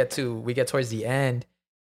 Whatever. We get towards the end,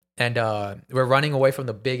 and we're running away from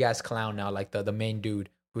the big ass clown now, like the main dude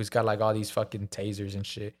who's got like all these fucking tasers and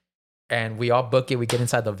shit. And we all book it. We get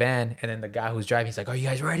inside the van, and then the guy who's driving, he's like, "Are you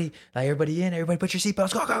guys ready? Like everybody in, everybody put your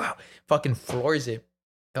seatbelts, go." Fucking floors it,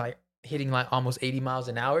 like hitting like almost 80 miles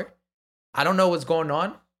an hour. I don't know what's going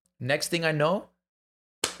on. Next thing I know,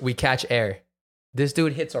 we catch air. This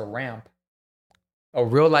dude hits a ramp, a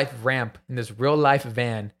real life ramp in this real life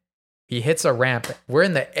van. He hits a ramp. We're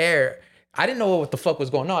in the air. I didn't know what the fuck was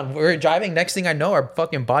going on. We're driving. Next thing I know, our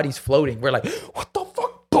fucking body's floating. We're like, what the fuck?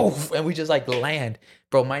 Poof! And we just like land.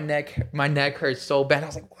 Bro, my neck hurts so bad. I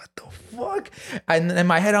was like, what the fuck? And in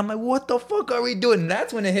my head, I'm like, what the fuck are we doing? And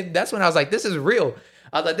that's when it hit. That's when I was like, this is real.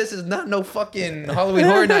 I was like, this is not no fucking Halloween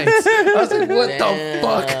Horror Nights. I was like, what the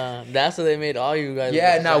fuck? That's what they made all you guys.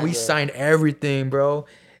 Yeah, no, we signed everything, bro.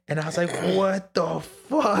 And I was like, what the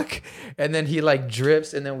fuck? And then he like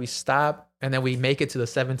drips, and then we stop, and then we make it to the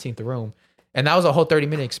 17th room. And that was a whole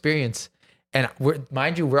 30-minute experience. And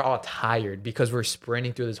we're all tired because we're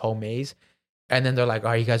sprinting through this whole maze. And then they're like,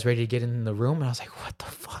 "Are you guys ready to get in the room?" And I was like, what the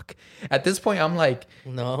fuck? At this point, I'm like,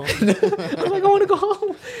 no. I'm like, I want to go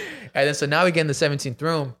home. And then so now we get in the 17th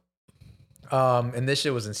room. And this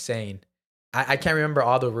shit was insane. I can't remember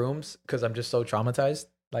all the rooms because I'm just so traumatized.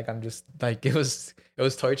 Like I'm just like it was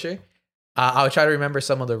torture. I'll try to remember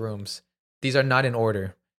some of the rooms. These are not in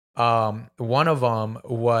order. One of them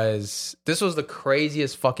was the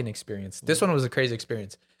craziest fucking experience. This one was a crazy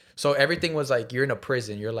experience. So everything was like you're in a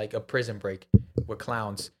prison. You're like a prison break with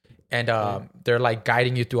clowns, and they're like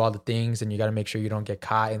guiding you through all the things, and you got to make sure you don't get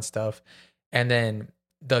caught and stuff. And then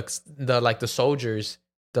the soldiers,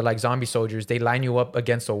 the like zombie soldiers, they line you up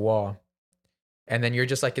against a wall, and then you're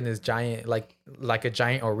just like in this giant like a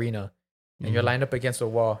giant arena. And you're lined up against a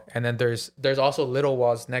wall, and then there's also little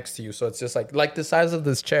walls next to you, so it's just like the size of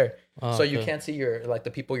this chair, so you can't see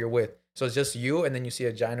the people you're with. So it's just you, and then you see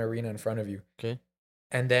a giant arena in front of you. Okay.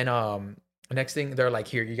 And then next thing they're like,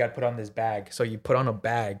 "Here, you got to put on this bag." So you put on a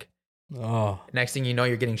bag. Oh. Next thing you know,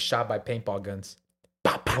 you're getting shot by paintball guns.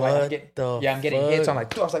 What I'm getting hit. So I'm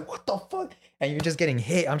like, I was like, what the fuck? And you're just getting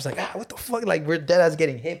hit. I'm just like, what the fuck? Like we're dead ass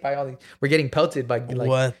getting hit by all these. We're getting pelted by like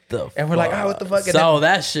what the. And we're like, what the fuck? And so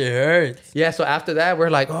that shit hurts. Yeah. So after that, we're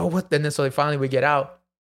like, oh, what? And then so finally we get out.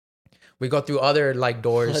 We go through other like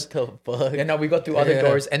doors. What the fuck? And we go through other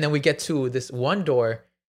doors, and then we get to this one door,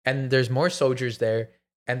 and there's more soldiers there,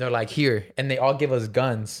 and they're like, here, and they all give us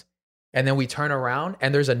guns, and then we turn around,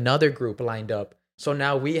 and there's another group lined up. So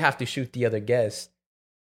now we have to shoot the other guests.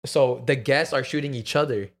 So the guests are shooting each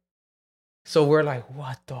other. So we're like,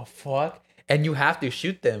 what the fuck? And you have to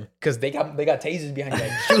shoot them because they got tasers behind you.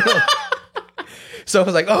 Like, shoot them. So I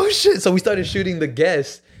was like, oh shit. So we started shooting the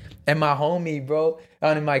guests. And my homie, bro,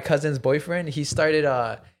 and my cousin's boyfriend, he started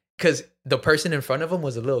because the person in front of him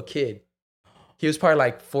was a little kid. He was probably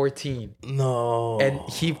like 14. No. And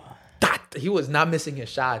he was not missing his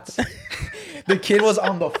shots. The kid was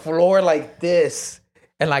on the floor like this.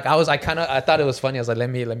 And like I thought it was funny. I was like,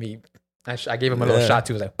 let me I gave him a little shot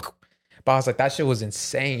too. He was like, but I was like, that shit was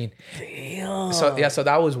insane. Damn. So yeah, so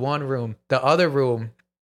that was one room. The other room,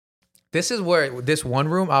 this one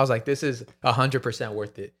room, I was like, this is 100%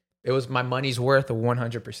 worth it. It was my money's worth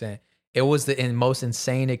 100%. It was the most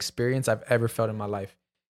insane experience I've ever felt in my life.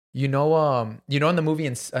 You know in the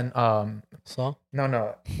movie Saw?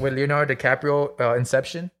 No, with Leonardo DiCaprio,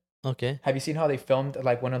 Inception. Okay. Have you seen how they filmed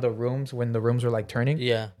like one of the rooms when the rooms were like turning?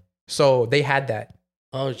 Yeah. So they had that.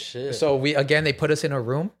 Oh shit. So they put us in a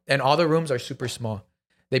room, and all the rooms are super small.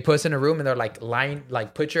 They put us in a room and they're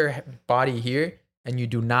like put your body here and you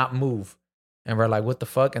do not move. And we're like, what the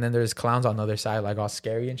fuck? And then there's clowns on the other side, like all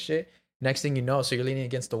scary and shit. Next thing you know, so you're leaning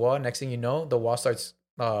against the wall. Next thing you know, the wall starts,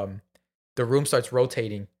 the room starts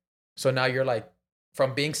rotating. So now you're like,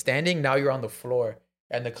 from being standing, now you're on the floor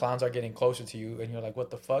and the clowns are getting closer to you. And you're like,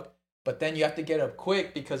 what the fuck? But then you have to get up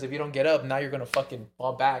quick because if you don't get up, now you're going to fucking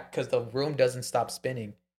fall back because the room doesn't stop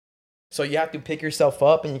spinning. So you have to pick yourself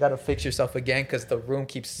up and you got to fix yourself again because the room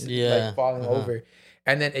keeps like falling over.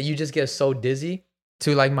 And then you just get so dizzy.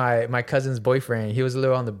 To like my cousin's boyfriend, he was a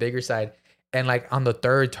little on the bigger side. And like on the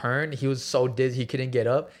third turn, he was so dizzy he couldn't get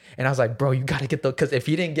up. And I was like, bro, you got to get because if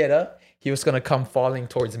he didn't get up, he was going to come falling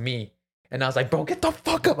towards me. And I was like, bro, get the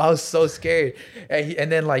fuck up. I was so scared.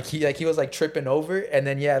 And then he was like tripping over. And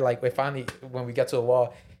then, yeah, like finally, when we got to the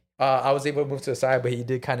wall, I was able to move to the side, but he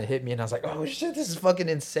did kind of hit me. And I was like, oh shit, this is fucking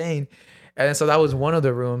insane. And so that was one of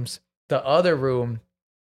the rooms. The other room,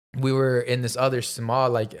 we were in this other small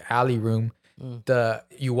like alley room.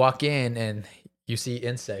 You walk in and you see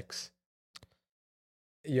insects.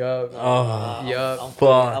 Yup.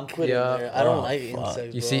 I'm quitting there. I don't like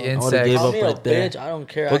insects. You see bro. insects. I gave up Call me right there. I don't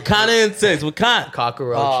care. What kind of insects? What kind?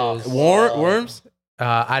 Cockroaches. Worms?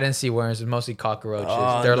 I didn't see worms. It's mostly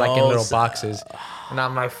cockroaches. They're like in little boxes. And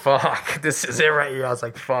I'm like, fuck, this is it right here. I was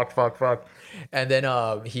like, fuck. And then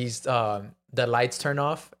the lights turn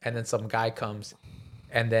off and then some guy comes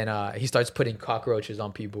and then he starts putting cockroaches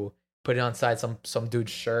on people. Put it on side some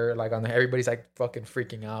dude's shirt, like on everybody's like fucking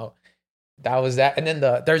freaking out. That was that. And then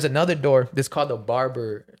there's another door. This called the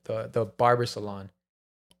barber salon.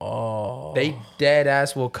 Oh. They dead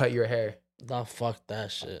ass will cut your hair. Nah, fuck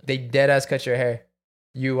that shit. They dead ass cut your hair.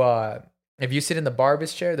 You if you sit in the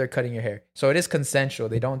barber's chair, they're cutting your hair. So it is consensual.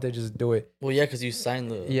 They just do it. Well, yeah, because you signed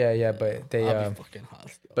the. Yeah, but they. I'll be fucking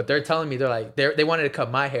hostile. But they're telling me they wanted to cut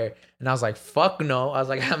my hair, and I was like, fuck no. I was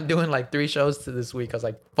like, I'm doing like 3 shows to this week. I was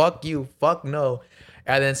like, fuck you, fuck no.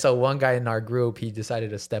 And then so one guy in our group, he decided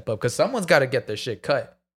to step up because someone's got to get their shit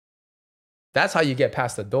cut. That's how you get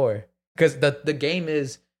past the door. Because the game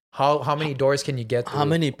is how many doors can you get through? How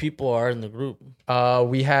many people are in the group?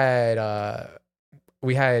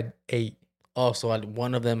 We had 8. Oh, so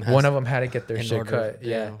one of them had to get their shit cut.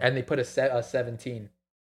 Yeah, and they put a 17.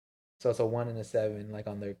 So it's a 1 and a 7, like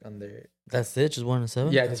on their. That's it, just 1 and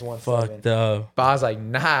 7. Yeah, just 1. Fucked up. But I was like,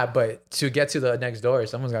 nah. But to get to the next door,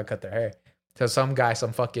 someone's gotta cut their hair. So some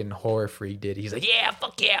fucking horror freak did. He's like, yeah,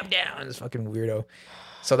 fuck yeah, I'm down. This fucking weirdo.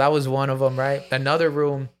 So that was one of them, right? Another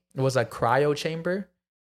room was a cryo chamber.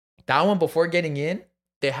 That one, before getting in,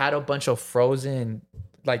 they had a bunch of frozen,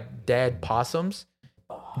 like dead possums,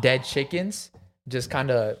 dead chickens, just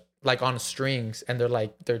kind of like on strings, and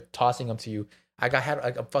they're tossing them to you. Had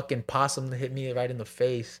like a fucking possum that hit me right in the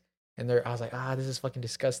face, and I was like, this is fucking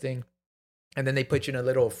disgusting. And then they put you in a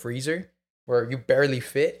little freezer where you barely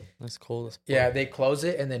fit. That's cold as fuck. Yeah, they close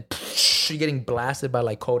it, and then you're getting blasted by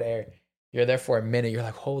like cold air. You're there for a minute. You're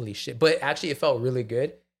like, holy shit. But actually, it felt really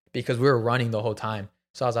good because we were running the whole time.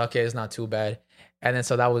 So I was like, okay, it's not too bad. And then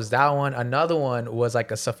so that was that one. Another one was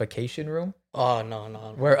like a suffocation room. Oh, no.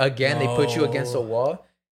 Where again, they put you against a wall.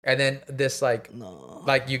 And then this like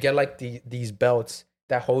you get like these belts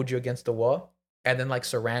that hold you against the wall. And then like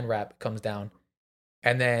saran wrap comes down.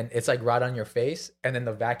 And then it's like right on your face. And then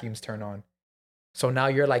the vacuums turn on. So now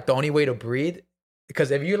you're like the only way to breathe.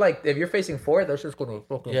 Because if you're facing forward, that's just going to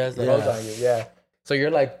fucking close on you. Yeah. So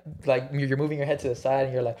you're like you're moving your head to the side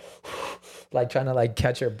and you're like, like trying to like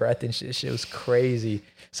catch your breath and shit. Shit was crazy.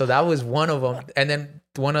 So that was one of them. And then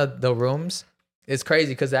one of the rooms is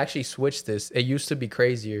crazy because they actually switched this. It used to be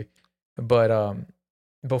crazier, but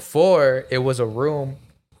before it was a room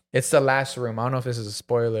It's the last room. I don't know if this is a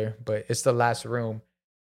spoiler, but it's the last room.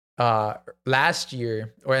 Last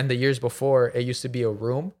year or in the years before, it used to be a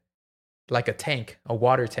room, like a tank, a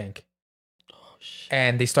water tank. Oh, shit.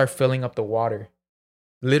 And they start filling up the water,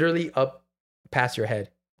 literally up past your head,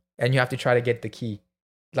 and you have to try to get the key.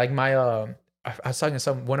 Like I was talking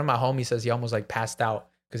to one of my homies says he almost like passed out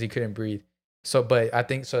because he couldn't breathe. So, but I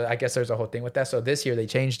think so. I guess there's a whole thing with that. So this year they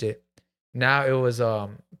changed it. Now it was a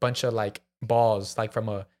bunch of like balls, like from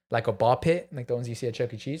a ball pit, like the ones you see at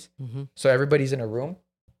Chuck E. Cheese. Mm-hmm. So everybody's in a room,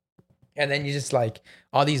 and then you just like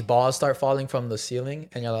all these balls start falling from the ceiling,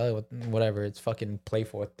 and you're like, whatever, it's fucking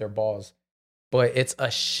playful with their balls, but it's a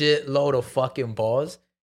shitload of fucking balls.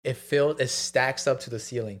 It stacks up to the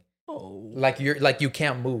ceiling. Oh, like you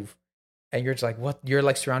can't move, and you're just like, what? You're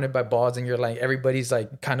like surrounded by balls, and you're like everybody's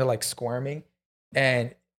like kind of like squirming,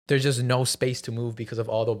 and there's just no space to move because of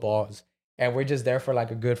all the balls. And we're just there for like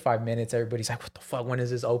a good 5 minutes. Everybody's like, what the fuck? When is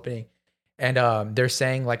this opening? And they're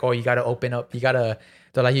saying like, oh, you got to open up. They're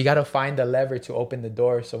like, you got to find the lever to open the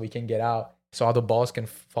door so we can get out. So all the balls can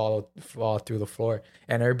fall through the floor.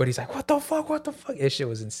 And everybody's like, what the fuck? What the fuck? This shit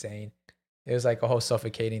was insane. It was like a whole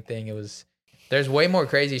suffocating thing. There's way more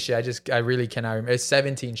crazy shit. I really cannot remember. It's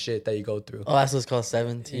 17 shit that you go through. Oh, that's what's called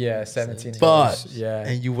 17. Yeah, 17. But, yeah.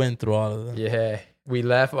 And you went through all of them. Yeah. We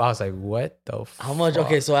left. I was like, what the fuck? How much?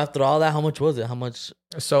 Okay, so after all that, how much was it? How much?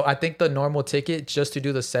 So I think the normal ticket just to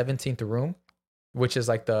do the 17th room, which is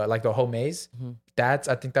like the whole maze, I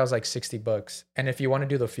think that was like $60. And if you want to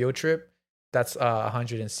do the field trip, that's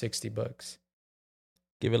 $160.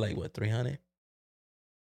 Give it like what, 300?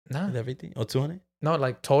 Nah. With everything? Or 200? No,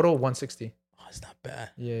 like total 160. Oh, it's not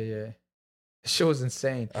bad. Yeah. The shit was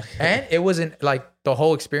insane. Okay. And it wasn't like the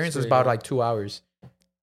whole experience was about like 2 hours.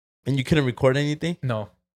 And you couldn't record anything? No.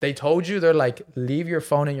 They told you, they're like, leave your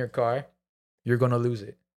phone in your car. You're going to lose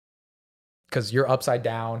it. Because you're upside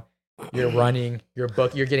down. You're running. You're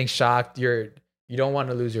getting shocked. You don't want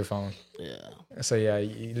to lose your phone. Yeah. So, yeah,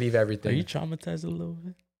 you leave everything. Are you traumatized a little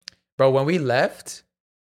bit? Bro, when we left,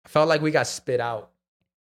 I felt like we got spit out.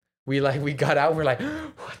 We got out and we're like,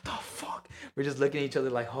 what the fuck? We're just looking at each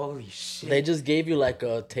other like, holy shit. They just gave you like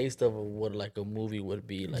a taste of what like a movie would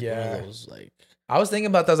be. Like one of those like... I was thinking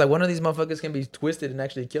about that. I was like, one of these motherfuckers can be twisted and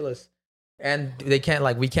actually kill us. And they can't,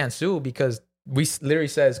 like, we can't sue because we literally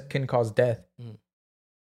says can cause death.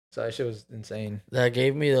 So that shit was insane. That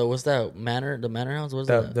gave me what's that manor? The manor house? What's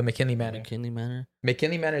that? The McKinley Manor. McKinley Manor.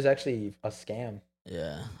 McKinley Manor is actually a scam.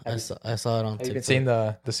 Yeah. I saw it on TikTok. Have you been seeing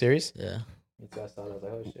the series? Yeah. Me too. I saw it. I was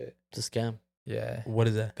like, oh shit. It's a scam. Yeah. What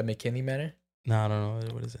is that? The McKinley Manor? No, I don't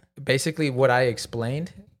know. What is it? Basically what I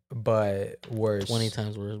explained, but worse. 20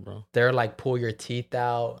 times worse, bro. They're like pull your teeth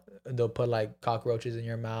out. They'll put like cockroaches in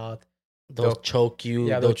your mouth. They'll choke you.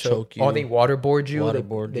 Yeah, they'll choke you. Oh, they waterboard you.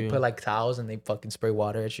 They put like towels and they fucking spray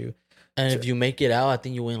water at you. And if you make it out, I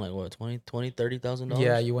think you win like what, $30,000?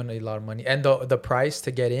 Yeah, you win a lot of money. And the price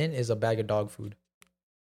to get in is a bag of dog food.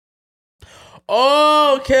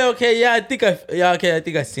 Oh, okay. Yeah, I think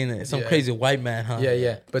I seen it. Some crazy white man, huh?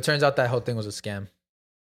 Yeah. But it turns out that whole thing was a scam.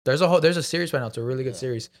 There's a series right now. It's a really good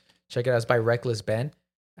series. Check it out. It's by Reckless Ben.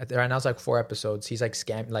 Right now it's like 4 episodes. He's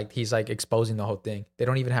like he's like exposing the whole thing. They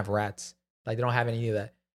don't even have rats. Like they don't have any of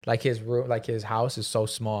that. Like his room, like his house is so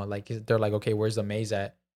small. Like they're like, okay, where's the maze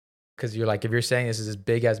at? Because you're like, if you're saying this is this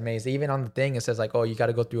big ass maze, even on the thing it says like, oh, you got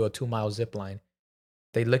to go through a 2-mile zip line.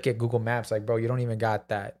 They look at Google Maps like, bro, you don't even got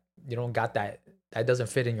that. You don't got that. That doesn't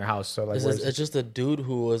fit in your house. So like, it's just a dude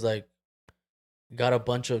who was like, got a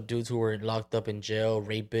bunch of dudes who were locked up in jail,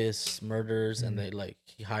 rapists, murderers, and they like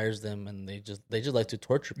he hires them and they just like to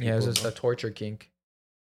torture people. Yeah, it's just a torture kink.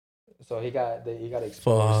 So he got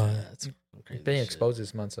exposed. That's crazy. Being exposed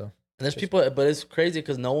this month. So and there's people, but it's crazy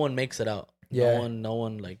because no one makes it out. Yeah, no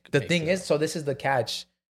one like. The thing is, so this is the catch.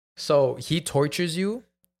 So he tortures you.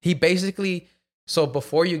 He basically, so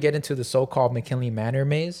before you get into the so-called McKinley Manor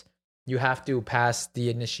maze, you have to pass the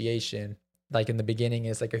initiation. Like in the beginning,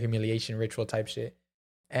 it's like a humiliation ritual type shit.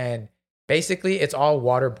 And basically, it's all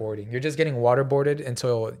waterboarding. You're just getting waterboarded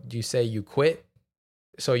until you say you quit.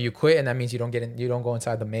 So you quit, and that means you don't go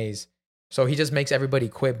inside the maze. So he just makes everybody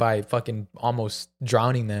quit by fucking almost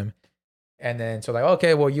drowning them. And then, so like,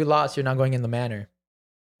 okay, well, you lost. You're not going in the manor.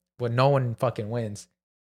 But no one fucking wins.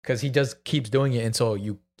 Because he just keeps doing it until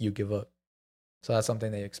you give up. So that's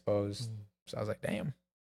something they exposed. So I was like, damn.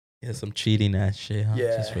 Yeah, some cheating ass shit, huh?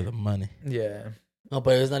 Yeah. Just for the money. Yeah. No,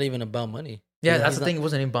 but it's not even about money. Yeah, that's the thing. It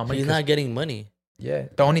wasn't even about money. He's not getting money. Yeah.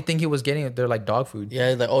 The only thing he was getting, they're like dog food.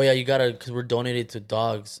 Yeah, like, oh yeah, you gotta, because we're donated to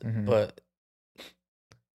dogs. But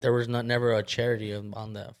there was never a charity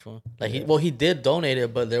on that. Like, he did donate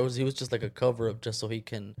it, but he was just like a cover up just so he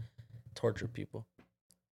can torture people.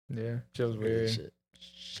 Yeah, feels weird. Shit.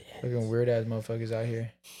 Looking weird ass motherfuckers out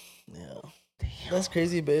here. Yeah. Damn. That's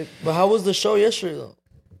crazy, babe. But how was the show yesterday, though?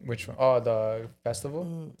 Which one? Oh, the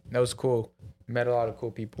festival? That was cool. Met a lot of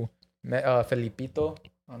cool people. Met Felipito.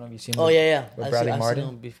 I don't know if you've seen him. Oh, yeah. With Bradley Martin. I've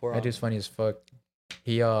seen him before. That dude's funny as fuck.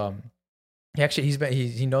 He knows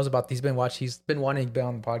about, he's been wanting to be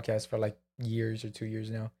on the podcast for like years or 2 years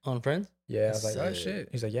now. On Friends? Yeah. I was like, oh shit.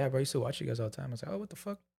 He's like, yeah, bro, I used to watch you guys all the time. I was like, oh, what the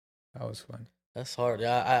fuck? That was fun. That's hard.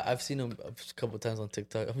 Yeah, I've seen him a couple of times on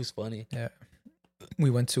TikTok. It was funny. Yeah. We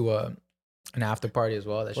went to an after party as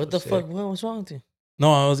well. What the fuck? What's wrong with you?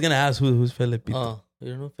 No, I was going to ask who's Felipito. Oh,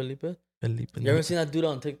 you don't know Felipe? Felipe. You ever seen that dude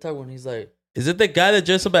on TikTok when he's like... Is it the guy that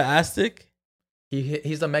dressed up at Aztec?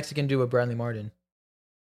 He's the Mexican dude with Bradley Martin.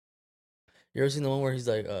 You ever seen the one where he's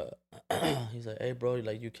like, hey, bro,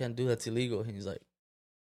 like, you can't do that. It's illegal. And he's like,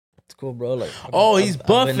 it's cool, bro. Like, he's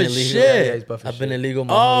buff as shit. Yeah, he's buff as I've been shit. illegal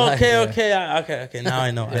my whole life. Okay. Now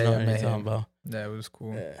I know. I know what you're talking about. Yeah, it was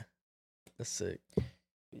cool. Yeah. That's sick.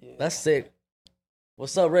 That's sick.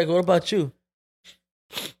 What's up, Rick? What about you?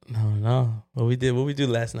 No. What we do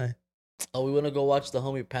last night? Oh, we want to go watch the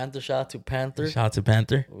homie Panther. Shout out to Panther. Shout out to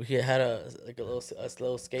Panther. We had a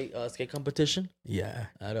little skate competition. Yeah.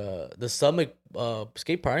 At the Summit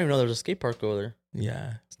skate park. I didn't even know there was a skate park over there.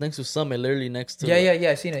 Yeah. It's next to Summit, literally next to. Yeah.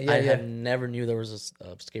 I seen it. Yeah, I never knew there was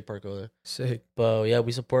a skate park over there. Sick. But yeah,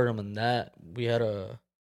 we supported him in that. We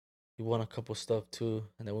won a couple stuff too,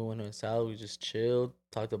 and then we went inside. We just chilled,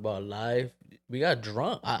 talked about life. We got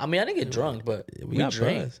drunk. I mean, I didn't get drunk, but we got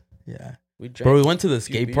drank. Buzzed. Yeah. We drank. Bro, we went to the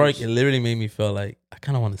skate park. It literally made me feel like I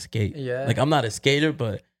kind of want to skate. Yeah. Like, I'm not a skater,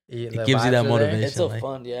 but it gives you that motivation. It's so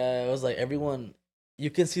fun. Yeah. It was like everyone, you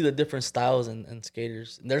can see the different styles and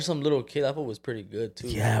skaters. And there's some little kid. I thought was pretty good too.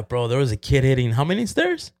 Yeah, bro. There was a kid hitting how many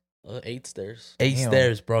stairs? 8 stairs. 8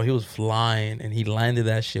 stairs, bro. He was flying and he landed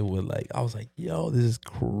that shit with like, I was like, yo, this is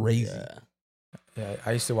crazy. Yeah.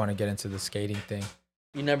 I used to want to get into the skating thing.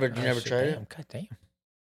 You never tried it? God damn.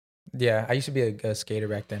 Yeah, I used to be a skater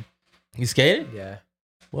back then. You skated? Yeah.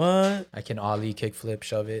 What? I can ollie, kickflip,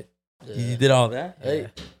 shove it. Yeah. You did all that? Hey.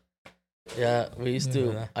 Yeah, we used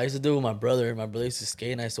to. I used to do it with my brother. My brother used to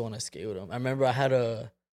skate, and I used to want to skate with him. I remember I had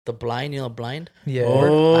the blind, blind. Yeah.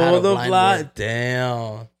 Oh, the blind.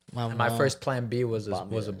 Damn. My first plan B was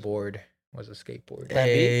a board, was a skateboard.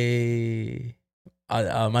 Hey.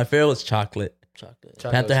 My favorite was chocolate.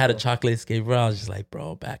 Panther had a chocolate skateboard. I was just like,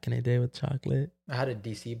 bro, back in the day with chocolate. I had a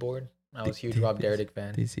DC board. I was a huge Rob Dyrdek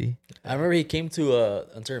fan. DC. I remember he came to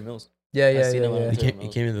Ontario Mills. Yeah. He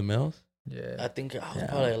came to the Mills? Yeah. I think I was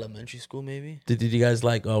probably elementary school, maybe. Did you guys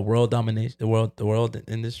like world domination, the world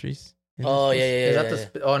industries? Oh yeah. Is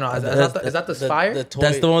that the? Oh no, is that the Spire?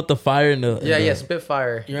 That's the one with the fire and the. Yeah,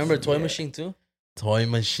 Spitfire. You remember Toy Machine too? Toy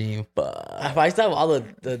Machine. I used to have all the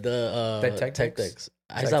tech decks.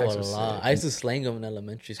 I used to have a lot. I used to slang them in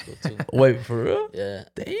elementary school too. Wait, for real? Yeah.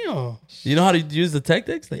 Damn. You know how to use the tech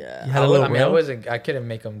decks? Like, yeah. You had a little I couldn't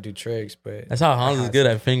make them do tricks, but that's how Hans is good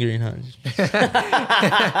at fingering, huh?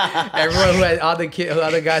 Everyone who had other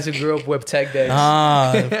guys who grew up with tech decks.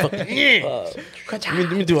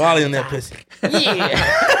 Let me do ollie on that pussy.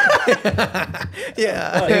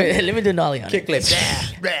 Yeah. Let me do an ollie on kick flip.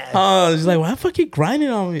 She's like, why the fuck you grinding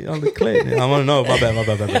on me on the clip? I want to know. My bad.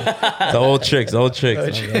 The old tricks. Nah,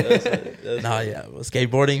 yeah.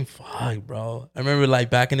 Skateboarding, fuck, bro. I remember like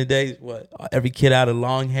back in the days, every kid had a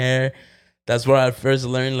long hair. That's where I first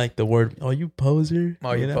learned like the word, oh, you poser.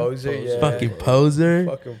 Oh, you poser, yeah. Fucking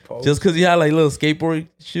poser. Just because you had like little skateboard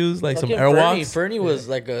shoes, like some Airwalks. Fernie was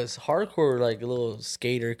like a hardcore like a little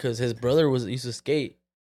skater because his brother used to skate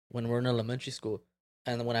when we were in elementary school.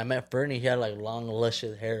 And when I met Fernie, he had like long,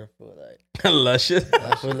 luscious hair. Luscious?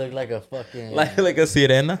 That would look like a fucking... like a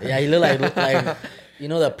sirena? Yeah, he looked like you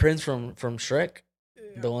know that prince from Shrek?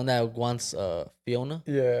 Yeah. The one that wants Fiona?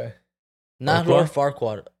 Yeah. Not Lord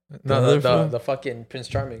Farquaad. No, the fucking Prince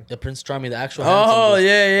Charming. The Prince Charming, the actual yeah.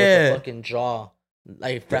 With the fucking jaw.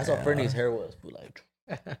 Like, that's how Fernie's hair was. Like...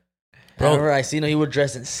 Bro, I remember I seen him, he would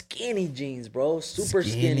dress in skinny jeans, bro. Super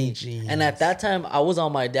skinny. Jeans. And at that time, I was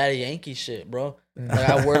on my Daddy Yankee shit, bro. Like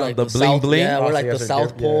I wear like the bling South, bling. Yeah, I wear like the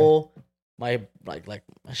South Pole. My like my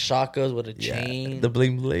shakas with a chain. The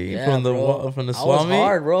bling bling from the Swami. I was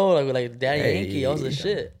hard, bro. Like Daddy Yankee, I was the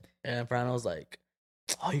shit. And Fran was like,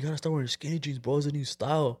 "Oh, you gotta start wearing skinny jeans, bro. It's a new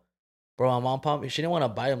style." Bro, my mom, she didn't want to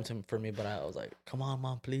buy them for me, but I was like, "Come on,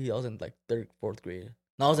 mom, please." I was in like 4th grade.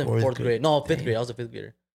 No, I was in 4th grade. No, 5th grade. I was a 5th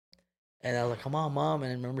grader. And I was like, "Come on, mom."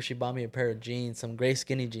 And I remember she bought me a pair of jeans, some gray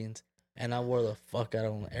skinny jeans, and I wore the fuck out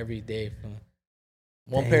of them every day.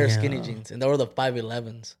 One pair of skinny jeans, and they were the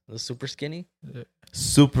 511s, the super skinny.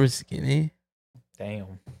 Super skinny.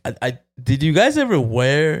 Damn. I did you guys ever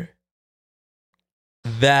wear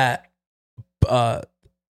that?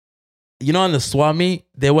 You know, on the swap meet,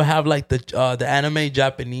 they would have like the anime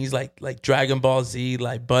Japanese like Dragon Ball Z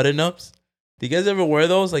like button ups. Do you guys ever wear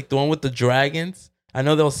those? Like the one with the dragons? I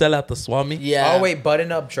know they'll sell at the swap meet. Yeah. Oh wait,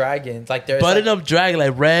 button up dragons. Like there's button up dragon,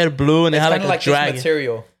 like red, blue, and they had like a dragon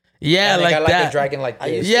material. Yeah, and like got, that. Like a dragon like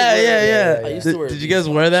this. Yeah. I used to wear did you guys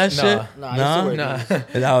wear that shit? No, I used to wear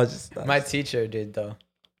That was just my teacher did though.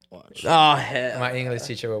 Oh hell. My English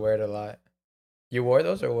teacher would wear it a lot. You wore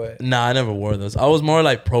those or what? Nah, I never wore those. I was more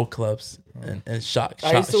like pro clubs and shock.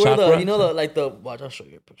 I used to wear watch, I'll show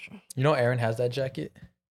you a picture. You know Aaron has that jacket?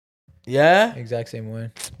 Yeah? Exact same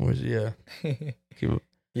one.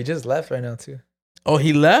 He just left right now too. Oh,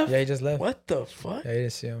 he left? Yeah, he just left. What the fuck? Yeah, I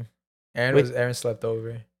didn't see him. Aaron slept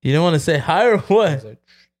over. You didn't want to say hi or what? Like,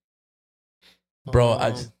 bro,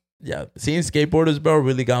 seeing skateboarders, bro,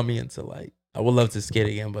 really got me into like, I would love to skate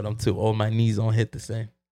again, but I'm too old. My knees don't hit the same.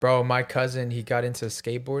 Bro, my cousin, he got into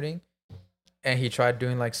skateboarding and he tried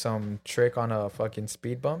doing like some trick on a fucking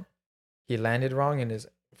speed bump. He landed wrong and this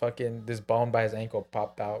bone by his ankle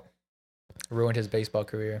popped out. Ruined his baseball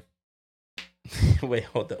career. Wait,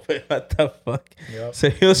 hold up. Wait, what the fuck? Yep. So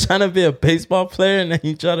he was trying to be a baseball player and then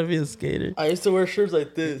he tried to be a skater? I used to wear shirts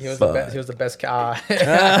like this. He was the best.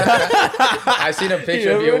 I seen a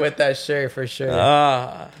picture of you with that shirt for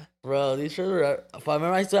sure. Bro, these shirts were... If I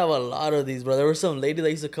remember, I used to have a lot of these, bro. There was some lady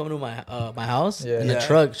that used to come to my house in the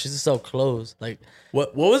truck. She used to sell clothes. Like,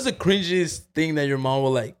 what was the cringiest thing that your mom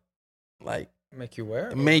would like make you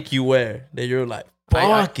wear? Make you wear that you're like,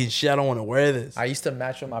 fucking shit, I don't want to wear this. I used to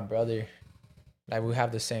match with my brother. Like, we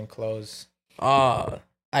have the same clothes. I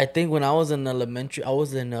think when I was in elementary, I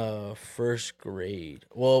was in first grade.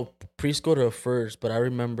 Well, preschool to first, but I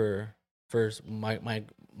remember first, my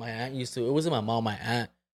aunt used to... It wasn't my mom, my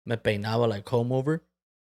aunt. Me peinaba, like comb over.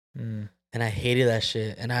 And I hated that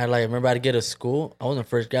shit. And I remember I'd get to school. I wasn't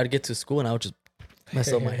first grade. I'd get to school and I would just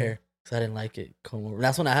mess up my hair. Because I didn't like it. Comb over. And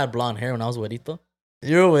that's when I had blonde hair when I was güerito.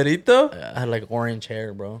 You're a güerito? I had like orange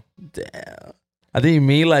hair, bro. Damn. I think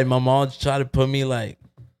me, like, my mom tried to put me like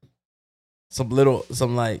some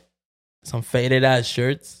faded ass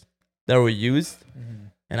shirts that were used.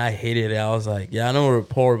 And I hated it. I was like, yeah, I know we're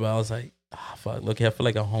poor, but I was like, fuck, look, I feel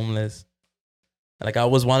like I'm homeless. Like, I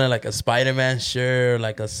always wanted like a Spider-Man shirt or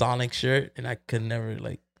like a Sonic shirt, and I could never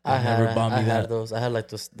like. I had those. I had like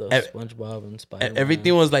the SpongeBob and Spider-Man.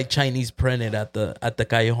 Everything was like Chinese printed at the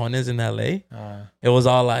Callejones in LA. It was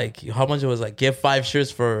all like, how much it was like, get 5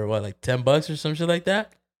 shirts for what, like $10 or some shit like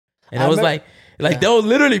that. And it was like they would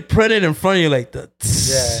literally print it in front of you like the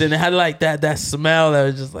and it had like that smell that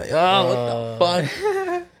was just like, oh, what the fuck.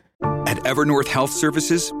 At Evernorth Health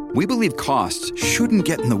Services, we believe costs shouldn't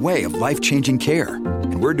get in the way of life-changing care,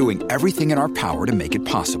 and we're doing everything in our power to make it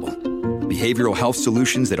possible. Behavioral health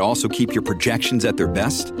solutions that also keep your projections at their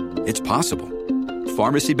best? It's possible.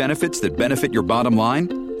 Pharmacy benefits that benefit your bottom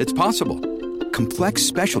line? It's possible. Complex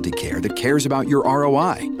specialty care that cares about your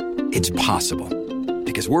ROI? It's possible.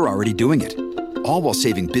 Because we're already doing it. All while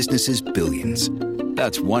saving businesses billions.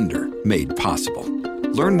 That's Wonder made possible.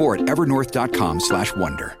 Learn more at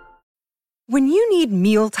evernorth.com/wonder. When you need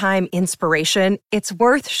mealtime inspiration, it's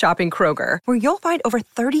worth shopping Kroger, where you'll find over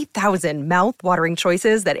 30,000 mouth-watering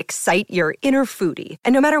choices that excite your inner foodie.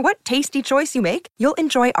 And no matter what tasty choice you make, you'll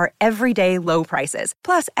enjoy our everyday low prices,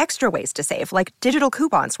 plus extra ways to save, like digital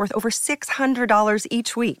coupons worth over $600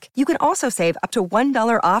 each week. You can also save up to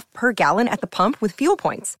 $1 off per gallon at the pump with fuel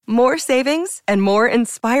points. More savings and more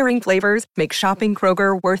inspiring flavors make shopping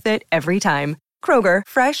Kroger worth it every time. Kroger,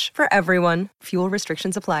 fresh for everyone. Fuel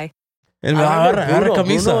restrictions apply. And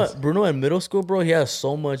Bruno in middle school, bro, he has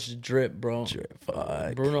so much drip, bro.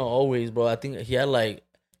 Fuck. Bruno always, bro. I think he had like,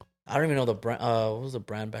 I don't even know the brand. What was the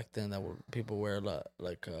brand back then that people wear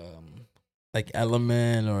like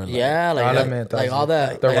Element or like Element, like all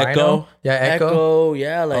that. The like Echo, Echo,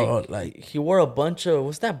 yeah. Like he wore a bunch of,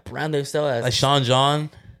 what's that brand they sell at? Like Sean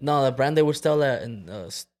John. No, the brand they would sell at in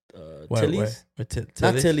Tilly's.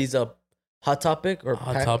 Not Tilly's. Hot Topic or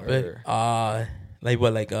Hot Topic. Like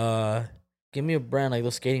what? Like give me a brand like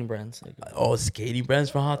those skating brands. Like, skating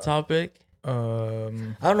brands for Hot Topic. I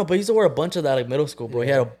don't know, but he used to wear a bunch of that like middle school, bro.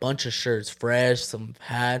 He had a bunch of shirts, fresh, some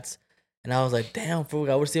hats, and I was like, damn,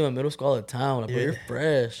 fool, I would see him in middle school all the time. Like, bro, you're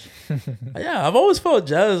fresh. Yeah, I've always felt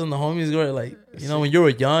jealous when the homies were like, you know, when you were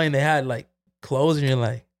young, they had like clothes, and you're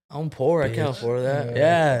like, I'm poor, bitch. I can't afford that.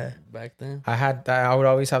 Yeah. Back then, I would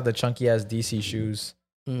always have the chunky ass DC shoes,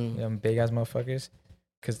 big ass motherfuckers.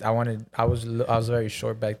 Cause I was very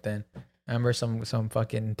short back then. I remember some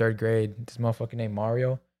fucking 3rd grade. This motherfucker named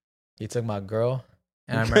Mario, he took my girl,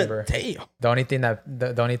 And I remember Damn. the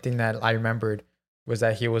only thing that I remembered was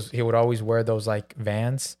that he would always wear those like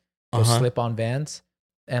Vans, those slip-on Vans,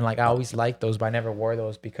 and like I always liked those, but I never wore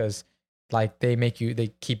those because like they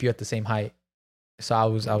keep you at the same height. So I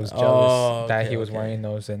was jealous that he was wearing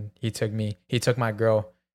those, and he took my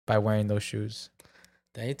girl by wearing those shoes.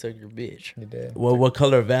 Then he took your bitch. He did. What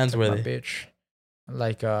color Vans were they? Bitch,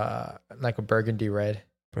 like a burgundy red.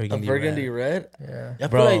 Burgundy red. Yeah, I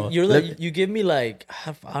feel like you're like you give me like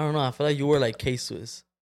I don't know. I feel like you were like K-Swiss.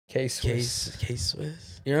 K-Swiss.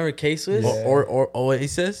 You remember K-Swiss? Or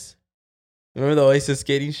Oasis? Remember the Oasis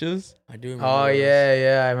skating shoes? I do remember. Oh,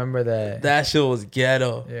 yeah. I remember that. That shit was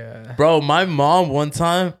ghetto. Yeah. Bro, my mom one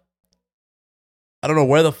time, I don't know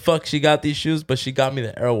where the fuck she got these shoes, but she got me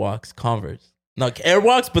the Airwalks Converse. No,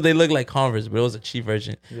 Airwalks, but they look like Converse, but it was a cheap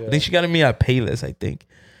version. Yeah. I think she got me at Payless, I think.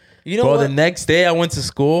 You know, bro, what? The next day I went to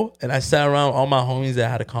school and I sat around all my homies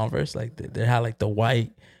that had a Converse. Like they had like the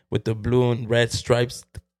white with the blue and red stripes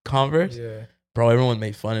Converse. Yeah. Bro, everyone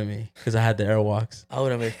made fun of me because I had the Airwalks. I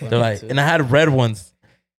would have made fun They're like, too. And I had red ones.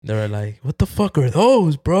 They were like, what the fuck are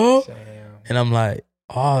those, bro? Damn. And I'm like,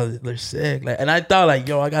 oh, they're sick. Like, and I thought like,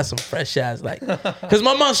 yo, I got some fresh ass. Like, because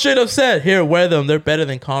my mom straight up said, here, wear them. They're better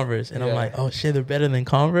than Converse. And I'm like, oh shit, they're better than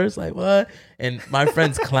Converse? Like, what? And my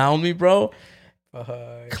friends clown me, bro.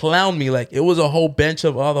 Clown me. Like, it was a whole bench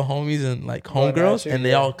of all the homies and like homegirls. And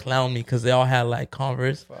they all clowned me because they all had like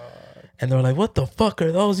Converse. And they were like, what the fuck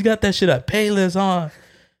are those? You got that shit at Payless, huh?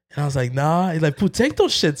 And I was like, nah. He's like, Pooh, take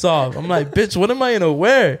those shits off. I'm like, bitch, what am I gonna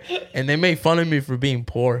wear? And they made fun of me for being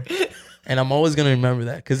poor. And I'm always gonna remember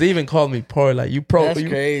that. Because they even called me poor. Like, you pro. That's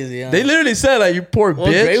crazy, huh? They literally said, like, you poor bitch.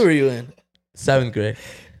 What grade were you in? 7th grade.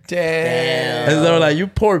 Damn. And they were like, you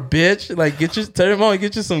poor bitch. Like, tell your mom,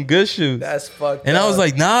 get you some good shoes. That's fucked And up. I was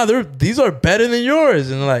like, nah, these are better than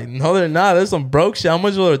yours. And they're like, no, they're not. There's some broke shit. How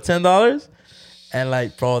much were they? $10? And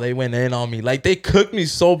like, bro, they went in on me. Like, they cooked me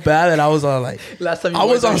so bad that I was on like, I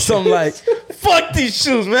was on some like, fuck these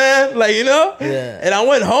shoes, man. Like, you know? Yeah. And I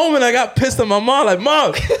went home and I got pissed at my mom. Like,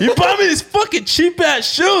 Mom, you bought me these fucking cheap ass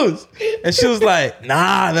shoes. And she was like,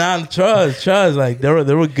 nah, trust. Like, they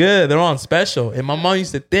were good. They were on special. And my mom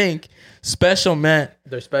used to think special meant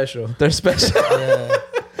they're special. Yeah.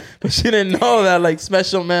 But she didn't know that like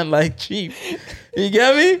special meant like cheap. You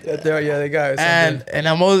get me? They got it. And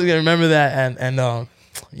I'm always gonna remember that. And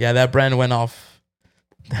that brand went off.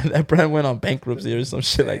 That brand went on bankruptcy or some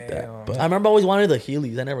shit like that. But I remember I always wanted the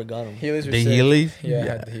Heelys. I never got them. Heelys were the sick. Heelys? Yeah, I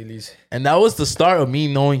had the Heelys. And that was the start of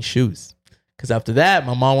me knowing shoes. Because after that,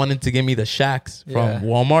 my mom wanted to give me the Shaqs from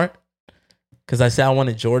Walmart. Because I said I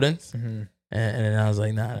wanted Jordans. Mm-hmm. And then I was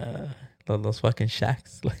like, nah. Those fucking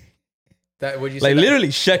Shaqs. Like, that, would you say like literally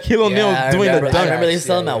Shaquille O'Neal doing the dunk. I remember they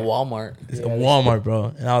sell them at Walmart. Walmart,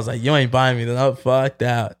 bro. And I was like, you ain't buying me. No, fuck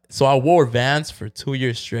that. So I wore Vans for 2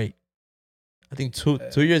 years straight. I think two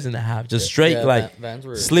years and a half. Just straight like Vans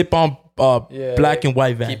were slip on black and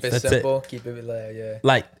white Vans. Keep it That's simple. it. Keep it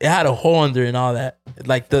like it had a hole under and all that.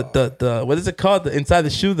 Like the what is it called? The inside the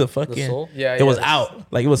shoe, the fucking the sole? It was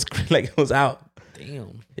out. Like it was out.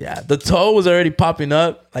 Damn. Yeah, the toe was already popping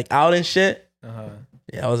up, like out and shit.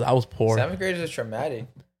 Yeah, I was poor. 7th grade is traumatic.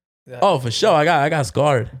 Oh, for sure. I got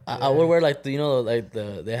scarred. I would wear like they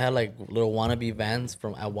had like little wannabe Vans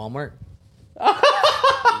from at Walmart.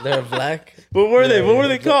 They're black. What were they? What were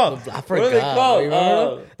they called? I forgot. What were they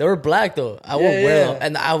called? They were black though. I would wear them,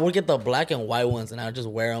 and I would get the black and white ones, and I would just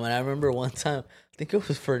wear them. And I remember one time, I think it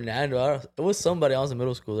was Fernando. It was somebody. I was in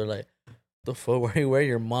middle school. They're like, "The fuck? Where you wear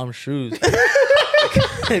your mom's shoes?"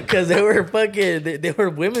 Because they were fucking, they were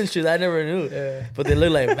women's shoes. I never knew, but they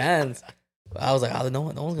looked like Vans. I was like, oh, no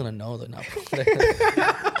one's gonna know.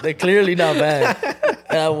 They're clearly not Vans.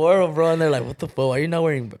 And I wore them, bro, and they're like, what the fuck? Why are you not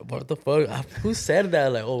wearing? What the fuck? Who said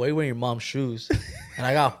that? Like, oh, why are you wearing your mom's shoes? And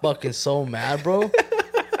I got fucking so mad, bro.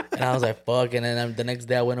 And I was like, fuck. And then the next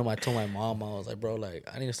day I went home. I told my mom, I was like, bro, like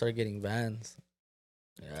I need to start getting Vans.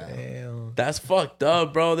 Yeah. Damn. That's fucked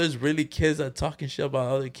up, bro. There's really kids that talking shit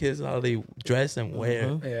about other kids, how they dress and wear.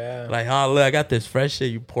 Mm-hmm. Yeah. Like, oh, look, I got this fresh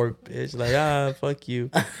shit, you poor bitch. Like, fuck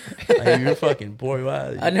you. Like, you're fucking poor.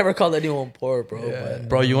 Wow. I never called anyone poor, bro. Yeah. But,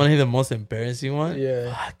 bro, you want to hear the most embarrassing one?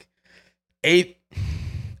 Yeah. Fuck. Eighth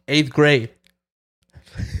grade.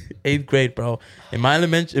 8th grade, bro. In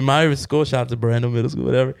my school, shout out to Brando Middle School,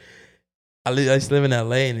 whatever. I used to live in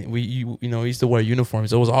LA, and we used to wear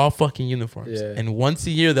uniforms. It was all fucking uniforms. Yeah. And once a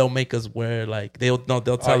year they'll make us wear like they'll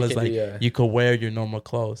tell us like you could wear your normal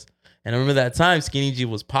clothes. And I remember that time skinny jeans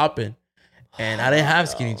was popping, and I didn't have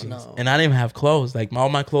skinny jeans, and I didn't have clothes. Like all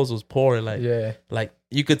my clothes was poor. Like like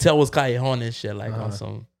you could tell it was callejon and shit, like on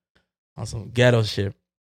some ghetto shit.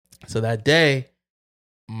 So that day,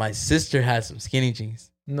 my sister had some skinny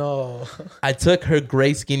jeans. No. I took her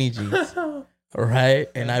gray skinny jeans, right?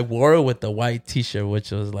 And I wore it with the white t-shirt,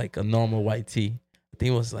 which was like a normal white tee. I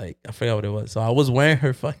think it was like, I forgot what it was. So I was wearing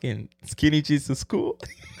her fucking skinny jeans to school.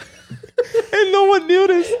 And no one knew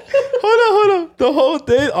this. Hold on. The whole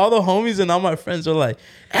day, all the homies and all my friends were like,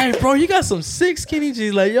 hey, bro, you got some sick skinny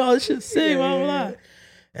jeans. Like, yo, this shit sick, blah, blah, blah.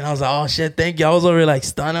 And I was like, oh, shit, thank you. I was over here, like,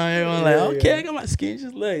 stunning on everyone. Like, okay, I got my skinny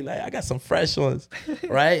jeans. Look, like, I got some fresh ones,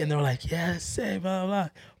 right? And they were like, yeah, that's sick, blah, blah, blah.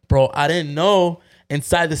 Bro, I didn't know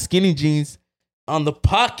inside the skinny jeans, on the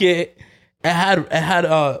pocket, it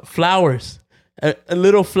had flowers. A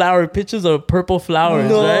little flower, pictures of purple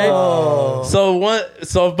flowers, right?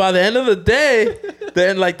 So by the end of the day,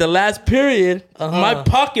 then like the last period, my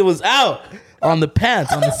pocket was out on the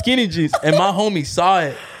pants, on the skinny jeans, and my homie saw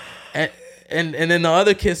it, and then the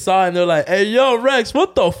other kids saw it, and they're like, "Hey, yo, Rex,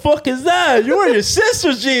 what the fuck is that? You wear your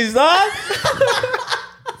sister's jeans, dog?"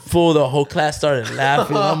 Fool, the whole class started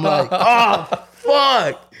laughing. I'm like, "Oh,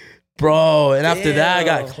 fuck." Bro, and after that, I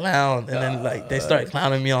got clowned. And then, like, they started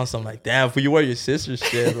clowning me on something like, damn, fool, you wear your sister's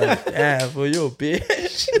shit. Like, damn, fool, you a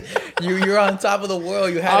bitch. You're on top of the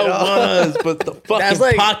world. You had it all. I was, but the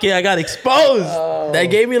fucking pocket, I got exposed. That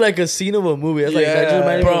gave me, like, a scene of a movie. That's like, that just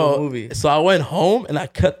reminded me of a movie. So I went home, and I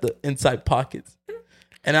cut the inside pockets.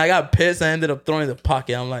 And I got pissed. I ended up throwing the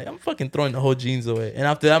pocket. I'm like, I'm fucking throwing the whole jeans away. And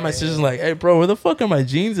after that, my sister's like, hey, bro, where the fuck are my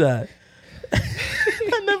jeans at?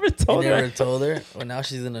 I never told her. You never told her? Well, now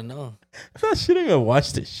she's gonna know. She didn't even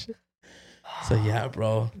watch this shit. So yeah,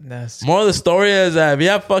 bro. More of the story is that if you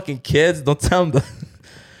have fucking kids, don't tell them.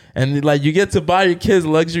 And like you get to buy your kids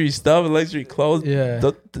luxury stuff, luxury clothes.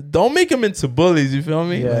 Yeah. Don't make them into bullies. You feel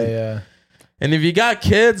me? Yeah, like, yeah. And if you got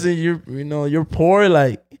kids and you're poor,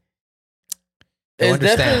 like. It's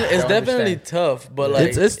definitely tough, but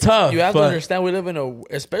like it's tough. You have to understand we live in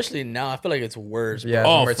especially now. I feel like it's worse. Bro.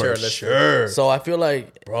 Yeah, for sure. So I feel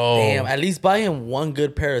like, bro, damn, at least buy him one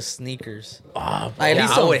good pair of sneakers. At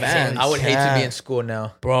least I would hate to be in school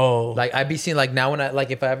now, bro. Like I'd be seeing like now when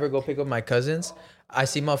if I ever go pick up my cousins, I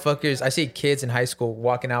see motherfuckers. I see kids in high school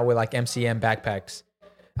walking out with like MCM backpacks.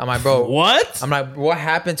 I'm like, bro, what? I'm like, what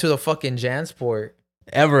happened to the fucking Jansport?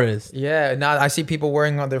 Everest. Yeah, now I see people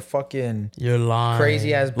wearing on their fucking You're lying.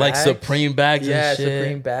 crazy ass bags. Like Supreme bags and shit. Yeah,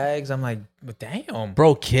 Supreme bags. I'm like, damn.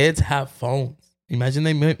 Bro, kids have phones. Imagine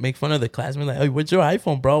they make fun of the classmate like, hey, what's your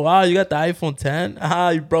iPhone, bro? Wow, you got the iPhone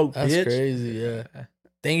 10? You broke, That's bitch. Crazy, yeah.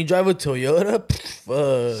 Then you drive a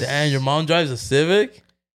Toyota? Damn, your mom drives a Civic?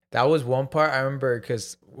 That was one part I remember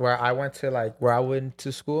because where I went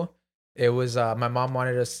to school, it was, my mom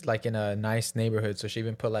wanted us like in a nice neighborhood. So she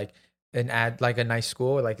even put like, a nice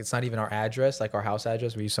school, like it's not even our address, like our house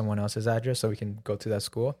address. We use someone else's address so we can go to that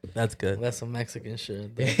school. That's good. That's some Mexican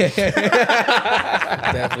shit. Definitely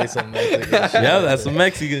some Mexican shit. Yeah, that's some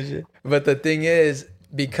Mexican shit. But the thing is,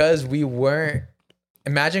 because we weren't,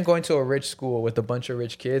 imagine going to a rich school with a bunch of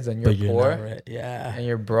rich kids and you're poor, right. Yeah, and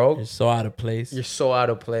you're broke. You're so out of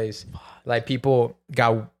place. Like people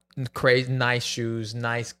got crazy nice shoes,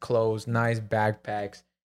 nice clothes, nice backpacks.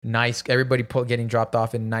 Nice, everybody getting dropped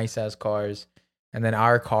off in nice ass cars, and then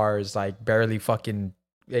our car is like barely fucking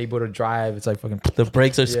able to drive. It's like fucking the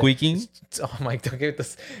brakes are squeaking. Oh my god! Let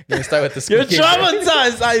me start with the squeaking. You're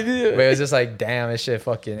traumatized. I do. But it was just like, damn, this shit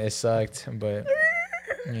fucking it sucked. But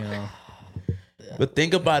you know. But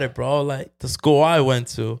think about it, bro. Like the school I went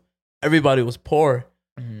to, everybody was poor.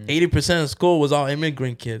 80% of school was all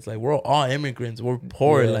immigrant kids. Like we're all immigrants. We're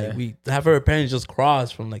poor. Yeah. Like we have our parents just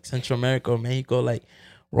crossed from like Central America or Mexico. Like.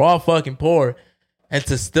 We're all fucking poor. And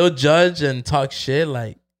to still judge and talk shit,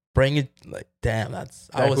 like, bring it, like, damn, that's...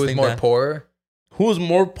 Like, I was who's more poor? Who's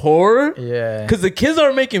more poor? Yeah. Because the kids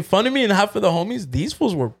are making fun of me and half of the homies, these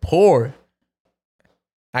fools were poor.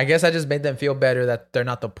 I guess I just made them feel better that they're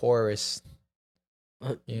not the poorest.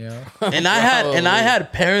 You know? And I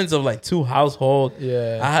had parents of, like, 2 households.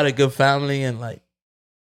 Yeah. I had a good family and, like...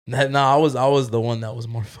 I was the one that was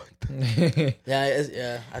more fucked up.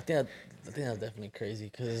 Yeah, I think that's definitely crazy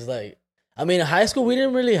because it's like, I mean, in high school, we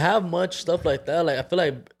didn't really have much stuff like that. Like, I feel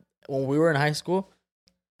like when we were in high school,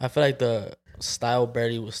 I feel like the style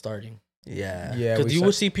barely was starting. Yeah. Because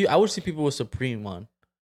I would see people with Supreme on.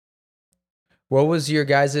 What was your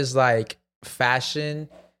guys' like fashion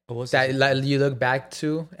that like, you look back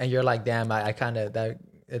to and you're like, damn, I kind of that.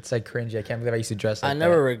 It's like cringy. I can't believe I used to dress like that. I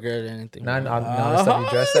never regretted anything. None of the stuff you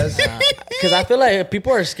dressed as? Because I feel like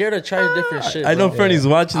people are scared to try different shit. I know Fernie's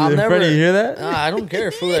watching this. Fernie, you hear that? I don't care.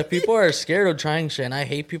 Fool. Like, people are scared of trying shit. And I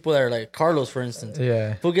hate people that are like Carlos, for instance.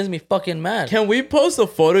 Yeah. Fool gets me fucking mad. Can we post a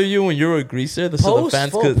photo of you when you were a greaser? So the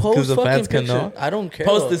fans can know. I don't care.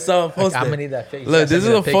 Post this up. Post it. I'm going to need that face. Look, this is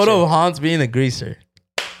a photo of Hans being a greaser.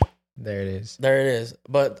 There it is.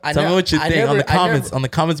 But tell me what you think on the comments. On the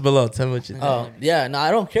comments below, tell me what you think. Oh yeah, no,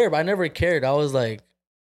 I don't care. But I never cared. I was like,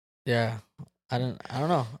 yeah, I don't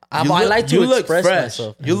know. I like to express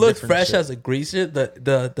myself. You look fresh as a greaser.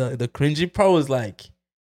 The cringy part was like,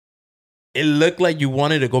 it looked like you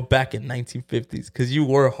wanted to go back in 1950s because you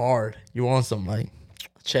were hard. You were on some like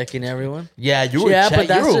checking everyone. Yeah, you were. But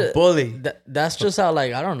you were a bully. That's just how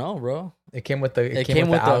like I don't know, bro. It came with the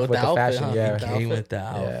fashion. Huh? Yeah, it came with the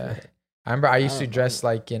outfit. Yeah. I remember I used to dress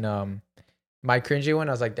like in my cringy one.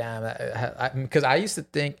 I was like, damn, because I used to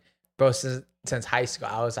think, bro, since high school,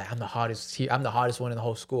 I was like, I'm the hottest one in the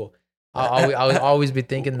whole school. I would always be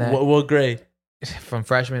thinking that. What grade? From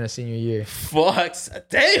freshman to senior year. Fucks,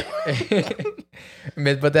 damn.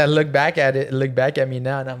 But then look back at me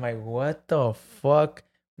now, and I'm like, what the fuck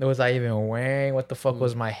was I even wearing? What the fuck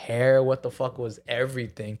was my hair? What the fuck was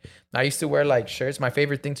everything? I used to wear like shirts. My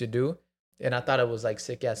favorite thing to do, and I thought it was like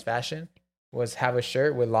sick ass fashion, was have a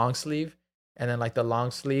shirt with long sleeve, and then like the long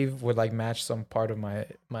sleeve would like match some part of my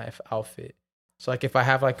outfit. So like if I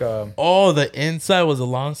have like a the inside was a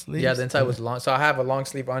long sleeve. Yeah, the inside was long. So I have a long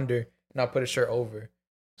sleeve under. And I'll put a shirt over.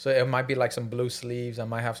 So it might be like some blue sleeves. I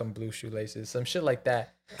might have some blue shoelaces. Some shit like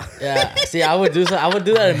that. Yeah. See, I would do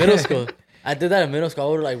that in middle school. I did that in middle school. I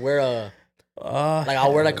would like wear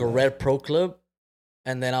I'll wear like a red Pro Club.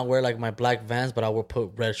 And then I'll wear like my black Vans, but I will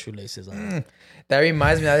put red shoelaces on. That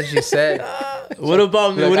reminds me of what you said. What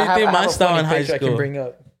about me? What do you think my style in high school? I can bring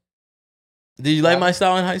up. Did you like my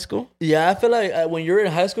style in high school? Yeah, I feel like when you were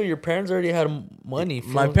in high school, your parents already had money.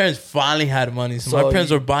 My parents finally had money. So my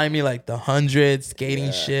parents were buying me like the 100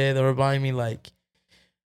 skating shit. They were buying me like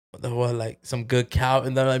some good cow.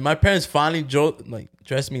 And then like my parents finally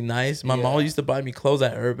dressed me nice. My mom used to buy me clothes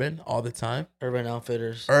at Urban all the time. Urban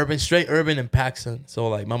Outfitters. Straight Urban and Paxson. So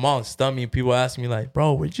like my mom stunned me. People ask me like,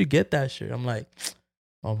 bro, where'd you get that shirt? I'm like,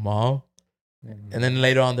 oh, mom. And then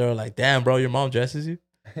later on they were like, damn, bro, your mom dresses you?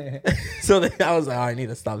 So I was like, I need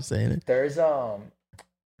to stop saying it. There's I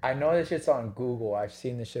know this shit's on Google. I've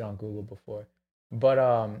seen this shit on Google before.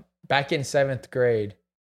 But back in 7th grade,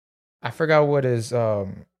 I forgot what is I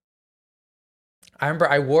remember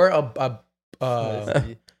I wore a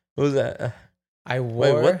what was that? I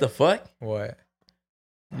wore. Wait, what the fuck? What?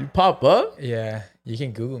 You pop up? Yeah, you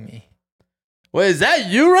can Google me. Wait, is that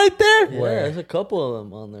you right there? Yeah, there's a couple of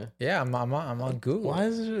them on there. Yeah, I'm on Google. Why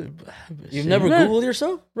is it? You've never Googled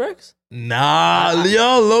yourself, Rex? Nah,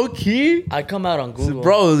 yo, low key. I come out on Google.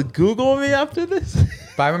 Bro, Google me after this.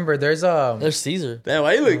 But I remember there's Caesar. Damn,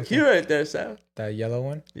 why you look cute right there, Sam? That yellow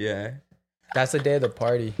one? Yeah. That's the day of the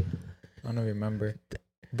party. I don't remember.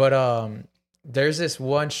 But there's this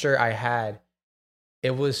one shirt I had.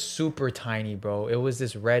 It was super tiny, bro. It was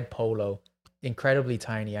this red polo. Incredibly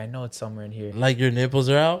tiny. I know it's somewhere in here. Like your nipples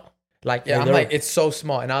are out? Like, yeah, I'm like, it's so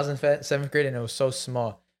small. And I was in 7th grade and it was so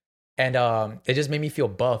small. And it just made me feel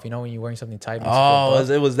buff. You know, when you're wearing something tight.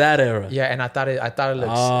 It was that era. Yeah, and I thought it looked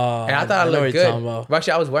and I thought it looked good. Well,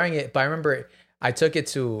 actually, I was wearing it, but I remember I took it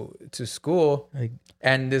to school,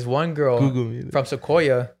 and this one girl from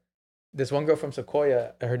Sequoia,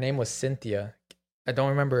 her name was Cynthia. I don't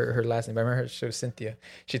remember her last name, but I remember she was Cynthia.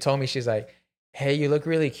 She told me, she's like, hey, you look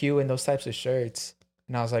really cute in those types of shirts.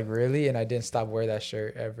 And I was like, really? And I didn't stop wearing that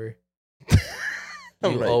shirt ever.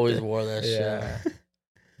 You always wore that shit.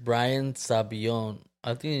 Brian Sabion.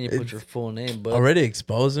 I think you put your full name, but already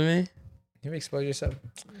exposing me. You expose yourself.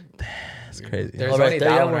 That's crazy. There's only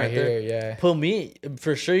that one right here. Yeah. Put me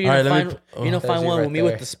for sure. You find one with me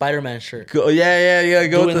with the Spider-Man shirt. Go, yeah.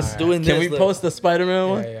 Go doing this. Can we post the Spider-Man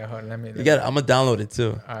one? Yeah. Hold on, let me. I'm gonna download it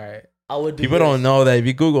too. All right. I would. People don't know that if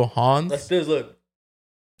you Google Hans. Let's do this. Look.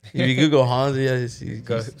 If you Google Hans,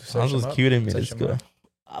 Hans was cute in me. Let's go.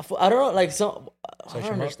 I don't know, like some. I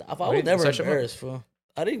don't understand. I was never embarrassed, fool.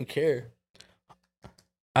 I didn't care.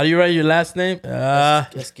 How do you write your last name?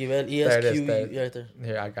 Esquivel. ESQ. Right there.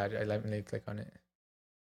 Here, I got it. Let me click on it.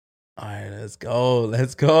 All right, let's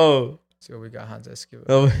go. See what we got, Hans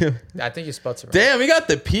Esquivel. I think you spelled it wrong. Damn, we got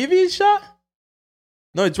the PV shot?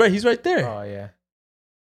 No, it's right. He's right there. Oh, yeah.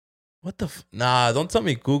 What the Nah, don't tell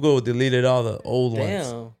me Google deleted all the old ones.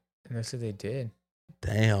 Damn. Unless they did.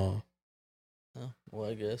 Damn. Oh, well,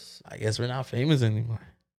 I guess we're not famous anymore.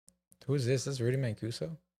 Who's this? This is Rudy Mancuso?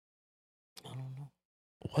 I don't know.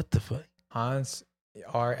 What the fuck? Hans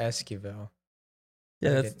R. Esquivel.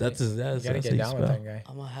 Yeah, that's his. You gotta get down with that guy.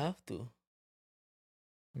 I'm gonna have to.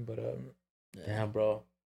 But damn, bro,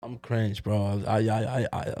 I'm cringe, bro. I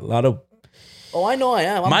a lot of. Oh, I know I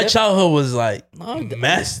am. My childhood was like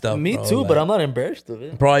messed up. Me bro. too, like, but I'm not embarrassed of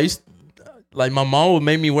it. Bro, I used like my mom would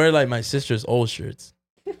make me wear like my sister's old shirts.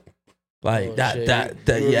 Like that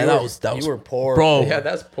was you were poor, bro. Yeah,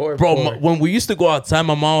 that's poor, bro. When we used to go outside,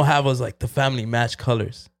 my mom would have us like the family match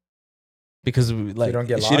colors because we like we don't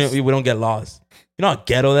get lost. You know how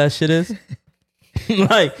ghetto that shit is.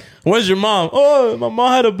 Like, where's your mom? Oh, my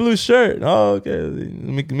mom had a blue shirt. Oh, okay.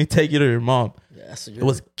 Let me take you to your mom. Yeah, it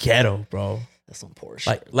was ghetto, bro. That's some poor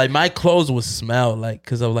shit. Like my clothes would smell like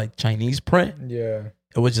because of like Chinese print. Yeah,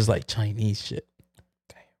 it was just like Chinese shit.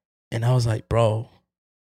 Damn. And I was like, bro,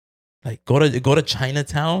 like go to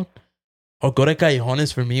Chinatown or go to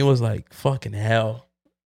Callejones for me was like fucking hell.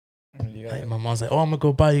 Yeah. Like my mom's like, oh, I'm gonna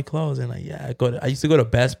go buy you clothes, and like, yeah, I used to go to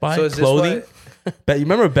Best Buy clothing. But you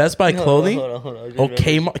remember Best Buy clothing? Hold on. Oh,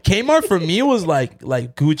 Kmart for me was like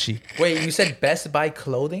Gucci. Wait, you said Best Buy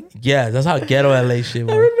clothing? Yeah, that's how ghetto LA shit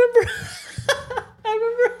was. I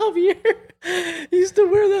remember Javier used to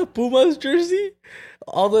wear that Pumas jersey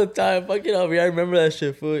all the time. Fucking Javier, I remember that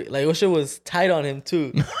shit, fool. Like, that shit was tight on him,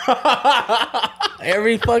 too.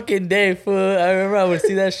 Every fucking day, fool. I remember I would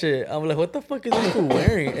see that shit. I'm like, what the fuck is this fool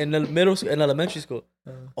wearing? In the middle school, in elementary school.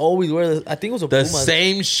 Always wear this. I think it was a the Pumas.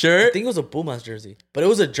 Same shirt? I think it was a Pumas jersey. But it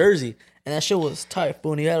was a jersey. And that shit was tight,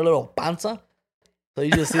 fool. And he had a little panza. So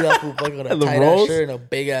you just see that fool fucking a tight-ass shirt and a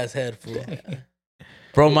big-ass head, fool.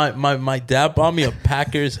 Bro, my dad bought me a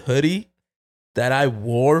Packers hoodie that I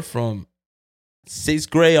wore from 6th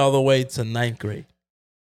grade all the way to 9th grade.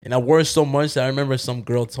 And I wore it so much that I remember some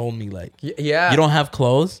girl told me, like, yeah, you don't have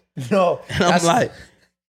clothes? No. And I'm like,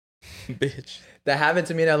 bitch. That happened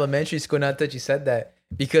to me in elementary school, not that you said that.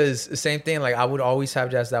 Because the same thing, like, I would always have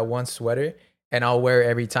just that one sweater, and I'll wear it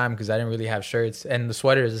every time because I didn't really have shirts. And the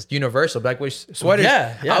sweater is universal. Like, which sweaters?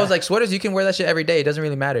 Yeah. I was like, sweaters, you can wear that shit every day. It doesn't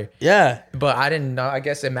really matter. Yeah. But I didn't know. I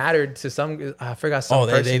guess it mattered to some. I forgot some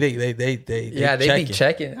person. They be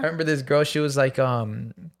checking. I remember this girl. She was like,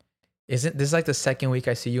 isn't this like the second week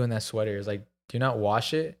I see you in that sweater? It's like, do you not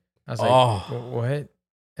wash it? I was like, what?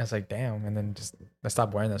 I was like, damn. And then I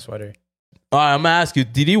stopped wearing that sweater. All right, I'm gonna ask you,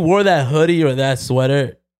 did you wear that hoodie or that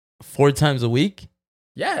sweater 4 times a week?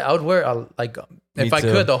 Yeah, I would wear if I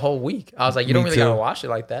could the whole week. I was like, you don't really gotta wash it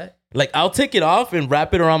like that. Like, I'll take it off and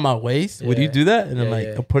wrap it around my waist. Yeah. Would you do that? And then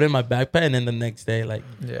I'll put it in my backpack, and then the next day, like,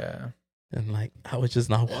 and like, I would just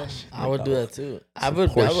not wash. I would do that too. I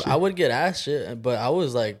would get ass shit, but I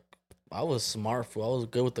was smart, fool. I was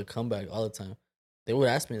good with the comeback all the time. They would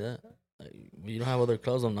ask me that. Like, you don't have other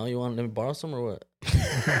clothes on now? You want to let me borrow some or what?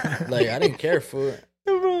 Like, I didn't care, fool.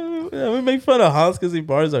 We make fun of Hans because he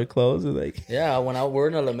borrows our clothes. And like, yeah, when I were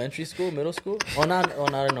in elementary school, middle school, not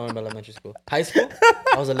in elementary school, high school,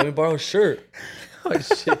 I was like, let me borrow a shirt. Oh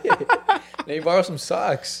shit! Let me borrow some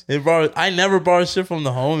socks. I never borrowed shit from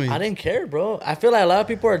the homies. I didn't care, bro. I feel like a lot of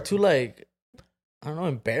people are too like, I don't know,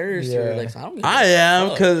 embarrassed or like. I am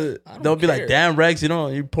because they'll be like, damn Rex, you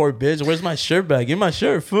poor bitch. Where's my shirt bag? Give me my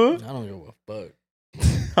shirt, fool. I don't give a fuck.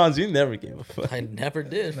 Hans, you never gave a fuck. I never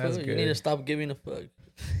did. You need to stop giving a fuck.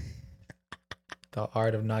 The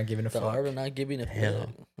art of not giving a fuck. The art of not giving a fuck.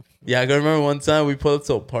 Yeah, I can remember one time we pulled up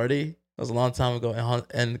to a party. That was a long time ago.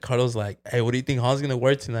 And Carlos like, hey, what do you think Hans going to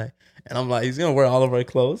wear tonight? And I'm like, he's going to wear all of our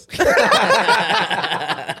clothes.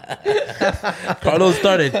 Carlos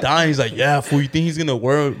started dying. He's like, yeah, fool, you think he's going to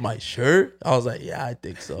wear my shirt? I was like, yeah, I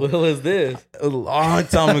think so. What was this? A long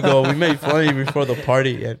time ago. We made fun of you before the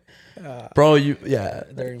party. And bro,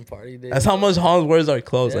 during party day. That's how much Hans wears our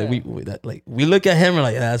clothes. Yeah. Like we look at him and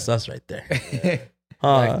like, that's us right there.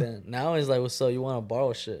 Back then. Now it's like, what's up? You want to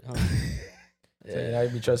borrow shit? Huh? Yeah, so now you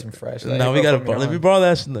be dressing fresh. Like, now we gotta let me borrow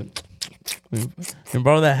that shit. Let me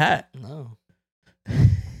borrow that hat. No,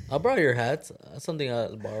 I'll borrow your hats. That's something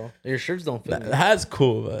I'll borrow. Your shirts don't fit. The hat's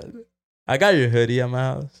cool, but I got your hoodie at my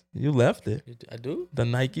house. You left it. I do. The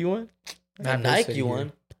Nike one. The Nike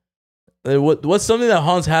one. What's something that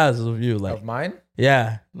Hans has of you? Like of mine?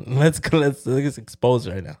 Yeah. Let's expose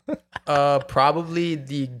right now. Probably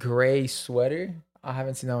the gray sweater. I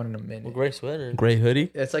haven't seen that one in a minute. Well, gray sweater. Gray hoodie.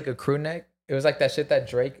 It's like a crew neck. It was like that shit that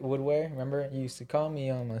Drake would wear. Remember? You used to call me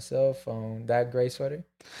on my cell phone. That gray sweater.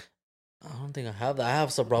 I don't think I have that. I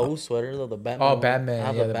have some Raul sweater though. The Batman. Oh, Batman. I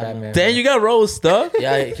have the Batman. Damn, you got Raul stuff.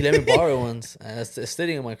 Yeah, he let me borrow ones. It's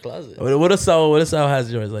sitting in my closet. What Asal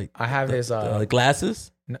has yours? Like I have his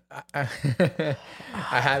glasses. I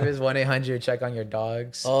have his 1-800 check on your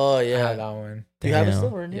dogs. Oh yeah, I have that one. Do you have it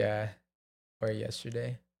still? Yeah, or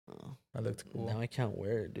yesterday. Oh, I looked cool. Now I can't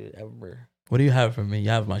wear it, dude. Ever. What do you have for me? You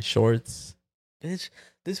have my shorts. bitch.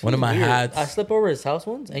 This One of my weird. hats. I slept over his house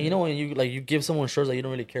once, and you know when you give someone shorts that you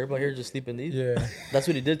don't really care about, here, just sleep in these. Yeah. That's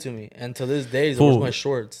what he did to me. And to this day, he's like, where's my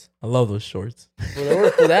shorts? I love those shorts.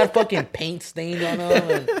 They had fucking paint stains on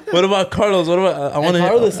them. And What about Carlos? What about I want to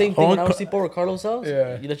Carlos the same thing. When I would sleep over at Carlos' house,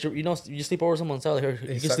 Yeah. you sleep over someone's house. Like,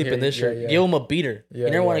 here, you can sleep in this yeah, shirt. yeah. Give him a beater. Yeah,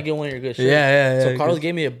 you never want to yeah. get one of your good shirts. Yeah. So Carlos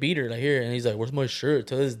gave me a beater, like here, and he's like, "Where's my shirt?"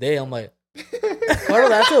 To this day, I'm like,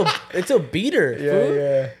 "Carlos, it's a beater." Fool.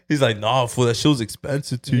 Yeah. He's like, nah, fool, that shoe's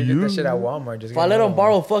expensive to You you. get that shit at Walmart. Just If I let him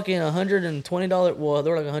borrow fucking $120, well, they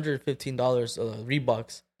were like $115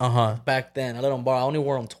 Reeboks back then. I let him borrow. I only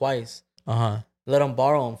wore them twice. Let him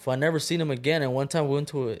borrow them. I never seen him again. And one time we went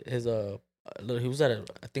to his he was at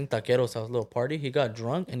I think Taquero's house, little party. He got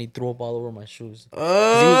drunk and he threw up all over my shoes. He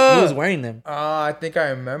was wearing them. I think I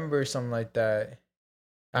remember something like that.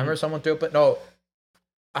 I remember someone threw up. No,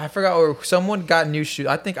 I forgot. Or someone got new shoes.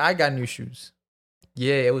 I think I got new shoes.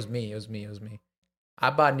 Yeah, it was me. I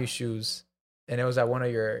bought new shoes, and it was at one of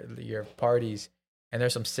your parties. And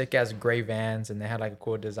there's some sick ass gray Vans, and they had like a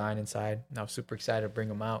cool design inside. And I was super excited to bring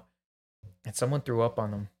them out. And someone threw up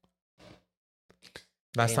on them.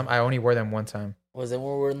 Last time I only wore them one time. Was it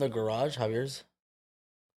when we were in the garage, Javier's?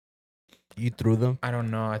 You threw them? I don't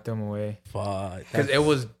know. I threw them away. Fuck. Because it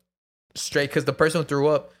was straight. Because the person who threw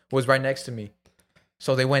up was right next to me.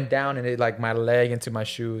 So they went down and it like my leg into my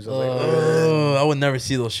shoes. I was like, oh, I would never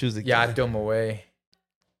see those shoes again. yeah, I threw them away.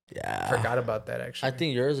 Yeah. Forgot about that actually. I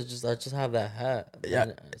think yours is I just have that hat. Yeah.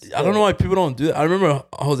 I don't know why people don't do that. I remember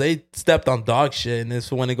Jose stepped on dog shit and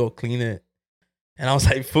this went to go clean it. And I was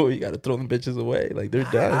like, fool, you got to throw them bitches away. Like, they're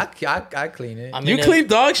done. I clean it. I mean, you clean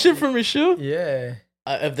dog shit from your shoe? Yeah.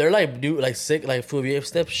 If they're like new, like sick, like fool, if you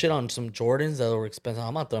step shit on some Jordans that were expensive,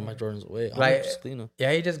 I'm not throwing my Jordans away. I'm Like, just clean them.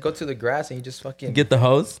 Yeah, you just go to the grass and you just fucking Get the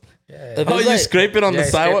hose? Yeah. If Oh, it's you like- scrape it on the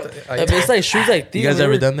sidewalk? If it's like shoes like these, You guys they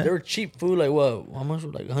ever were- done that? They were cheap food, like what? How much?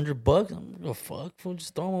 Like $100? I'm gonna fuck, fool,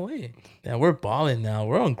 just throw them away. Yeah, we're balling now.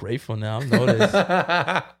 We're ungrateful now. I've noticed.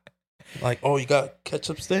 Like, oh, you got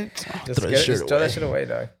ketchup sticks? Just throw that shit away,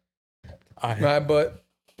 dog. All right. Right, but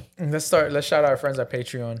let's shout out our friends at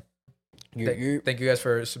Patreon. Thank you guys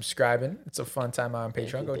for subscribing. It's a fun time out on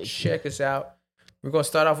Patreon. Go check us out. We're gonna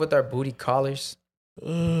start off with our booty collars.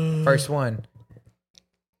 First one.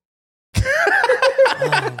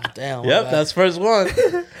 Oh, damn. Yep, that's first one.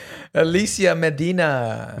 Alicia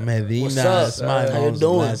Medina. What's up? That's my How you mom's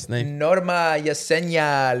doing? last name. Norma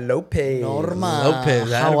Yesenia Lopez. Norma, Lopez,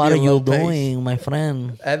 that'd how be are a you Lopez. doing, my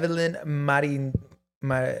friend? Evelyn I'm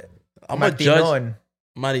a judge.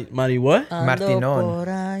 Martinon. Mari what?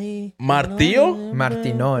 Martinon. Martillo?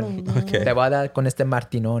 Martinon. Okay. Te voy a dar con este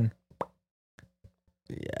Martinon.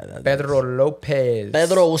 Yeah, that's Pedro Lopez.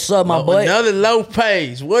 Pedro, what's up, my boy? Another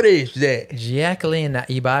Lopez. What is that? Jacqueline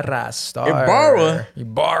Ibarra. Star. Ibarra?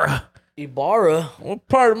 Ibarra What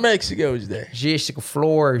part of Mexico is that? Jessica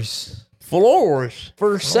Flores. Flores.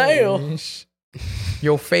 for sale.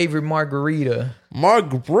 Your favorite margarita.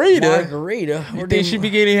 Margarita. Margarita. You think she be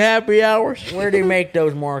getting happy hours? Where they make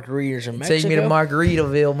those margaritas in Mexico? Take me to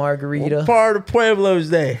Margaritaville, Margarita. What part of Pueblo is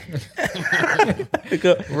that?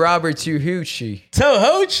 Robert Tuhuchi.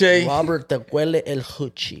 Tohoche. Robert Tequele El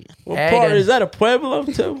Huchi. What part is that? A Pueblo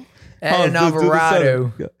too? Eden do the Alvarado.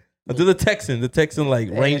 Southern. Do the Texan like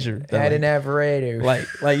Ranger. Eden Alvarado. Like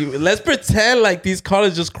let's pretend like these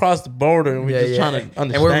colleges just crossed the border and we're just trying to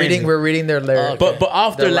understand. And we're reading their lyrics. But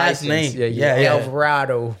off their last license. name. Yeah.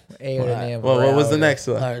 Alvarado. Well, what was the next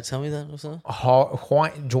one? All right, tell me that. What's up?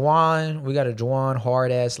 Juan. We got a Juan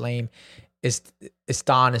hard ass name.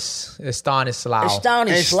 Stanislaw.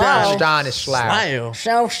 Stanislaw.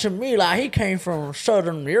 Sounds to me like he came from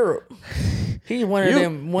Southern Europe. He's one of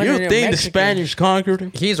them. You think the Mexicans. Spanish conquered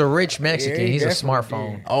him? He's a rich Mexican. Yeah, he he's a definitely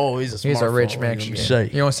smartphone. Oh, he's a smartphone. He's a rich Let me Mexican. say.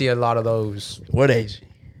 You don't see a lot of those. What age?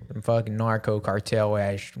 Fucking narco cartel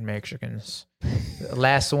ass Mexicans.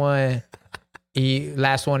 Last one.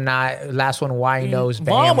 Last one. Winos.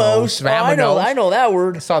 Vamos. I know that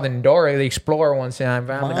word. I saw the Dora the Explorer one time.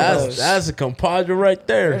 That's a compadre right That's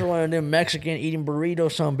there. one of them Mexican eating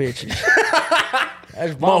burritos, some bitches.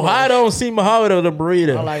 That's vamos. Mojado don't see Mojado the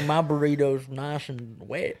burrito. I like my burritos nice and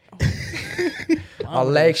wet.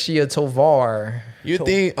 Alexia Tovar. You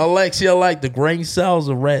think Alexia like the green sauce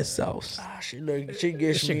or red sauce? She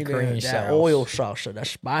gives me green that sauce. oil sauce, that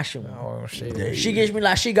spicy one. Oh shit. She gives me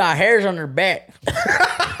like she got hairs on her back.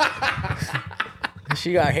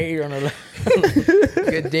 She got hair on her.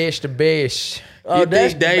 Good dish to bish. You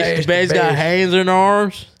think Dash the Bass got hands in her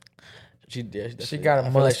arms? She did. She got a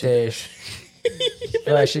mustache.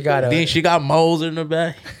 Like she got Then a. she got moles in her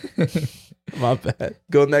back. My bad.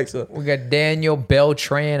 Go next one. We got Daniel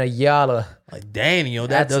Beltran Ayala. Like Daniel,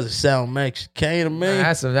 that doesn't sound Mexican to me.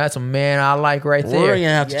 That's a man I like right there. We're gonna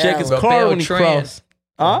have to check his car when he crosses.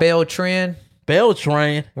 Beltran.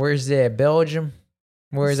 Beltran. Where's that? Belgium?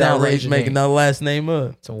 Where's that? Sounds like he's making that last name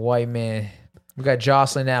up. It's a white man. We got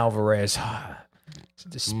Jocelyn Alvarez.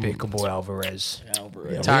 Despicable Alvarez.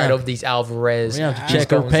 Alvarez. Tired of these Alvarez. We have to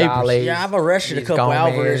check her papers. Yeah, I've arrested a couple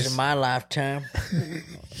Alvarez in my lifetime.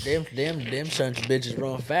 them sons of bitches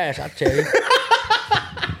run fast, I tell you.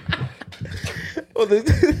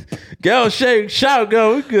 Go shake, shout,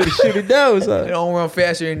 go. We could shoot it down. They don't run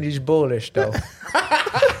faster than these bullets, though.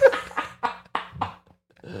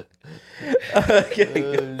 Okay.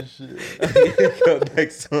 Go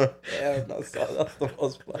next one. Yeah, that's the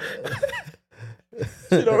most fun.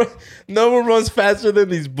 No one runs faster than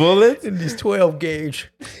these bullets. In these 12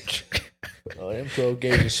 gauge. Oh, them 12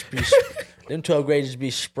 gauges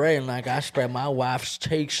be spraying like I sprayed my wife's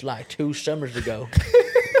cheeks like 2 summers ago.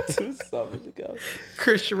 2 summers ago.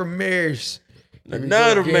 Christian Ramirez.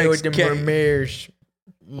 Another Mexican.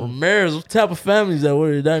 Ramirez, what type of family is that?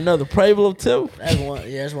 What is that? Another Pueblo too?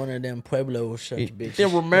 That's one of them Pueblo such bitches.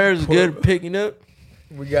 Think Ramirez is good at picking up?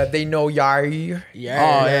 We got They Know Yair.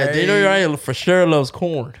 They know Yair for sure loves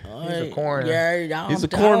corn. He's a corner. Yeah, he's a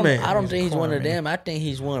corn man. I don't think he's one of them. I think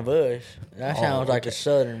he's one of us. That sounds like a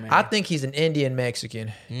Southern man. I think he's an Indian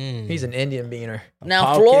Mexican. He's an Indian beaner.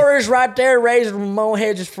 Now Flores right there, raising Ramon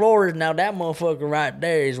Hedges Flores. Now that motherfucker right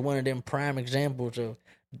there is one of them prime examples of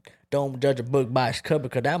don't judge a book by its cover,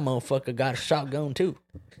 because that motherfucker got a shotgun too.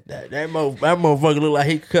 That motherfucker look like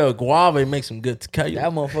he could cut guava and make some good tequila.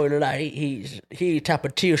 That motherfucker look like he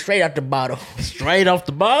Tapatio straight out the bottle. Straight off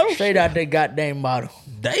the bottle? Straight out that goddamn bottle.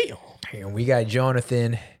 Damn. And we got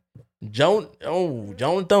Jonathan.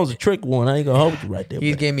 Jonathan's a trick one. I ain't gonna hold you right there.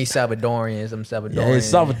 He's giving me Salvadorians. I'm Salvadorian. Yeah, it's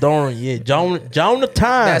Salvadorian. Yeah, Jonathan.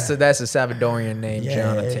 That's a Salvadorian name,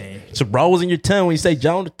 Jonathan. So rolls in your tongue when you say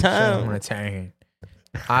Jonathan. Jonathan.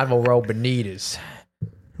 Alvaro Benitez.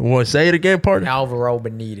 Want to say it again, partner? Alvaro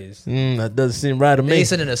Benitez. That doesn't seem right to me.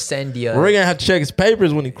 He's an Ascendia. We're gonna have to check his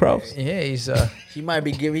papers when he crosses. Yeah, he's he might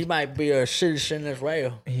be a citizen as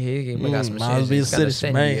well. He got some might be a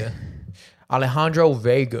citizen, man. Alejandro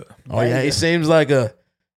Vega. Oh yeah, he seems like a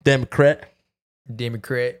Democrat.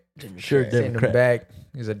 Sure, Democrat. In the back.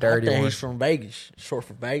 He's a dirty one. He's from Vegas. Short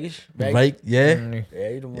for Vegas. Yeah,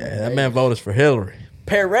 that man voted for Hillary.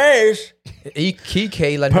 Perez. Perez.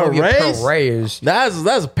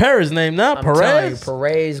 That's a Perez name, not Perez.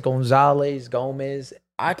 Perez, Gonzalez, Gomez.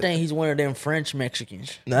 I think he's one of them French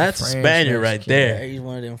Mexicans. No, that's a Spaniard right there. Yeah, he's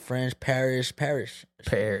one of them French. Paris French.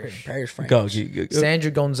 Go.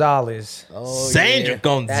 Sandra Gonzalez. Sandra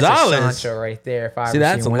Gonzalez. That's a Sancho right there. See,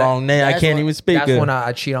 that's a long name. I can't even speak. That's one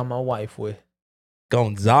I cheat on my wife with.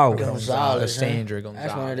 Gonzalez. Sandra Gonzalez.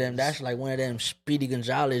 That's one of them. That's like one of them Speedy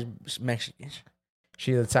Gonzalez Mexicans.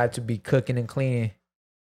 She the type to be cooking and cleaning,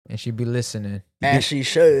 and she be listening. As she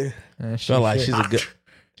should. Felt like she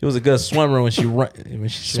was a good swimmer when she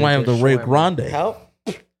swam the Rio Grande.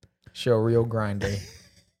 She a Rio Grande.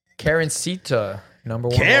 Karen Sita, number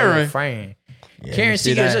one fan. Yeah, Karen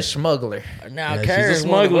Sita is a smuggler. Now Karen's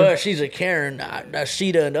one of us. She's a Karen.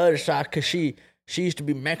 Sita on the other side because she used to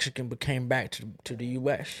be Mexican but came back to the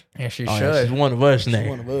U.S. And she should. Yeah, she's one of us now. She's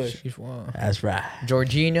one of us. She's one. That's right.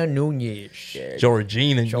 Georgina Nunez. Yeah.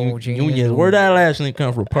 Georgina Nunez. Where that last name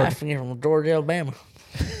come from? From Georgia, Alabama.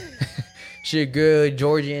 She a good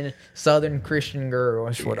Georgian Southern Christian girl.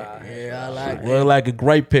 That's what I like. Look like a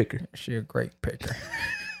great picker. She a great picker.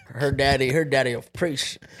 Her daddy a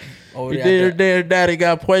priest. Her daddy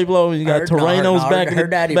got Pueblo and you got Terrenos back in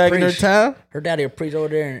her town. Her daddy a priest over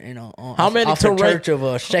there how many church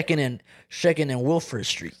of Second and Wilfred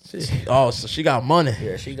Street. Oh, so she got money.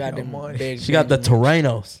 Yeah, she got them money. Big. She got the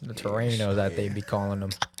Terrenos. The Terrenos that they be calling them.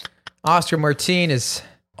 Oscar Martinez.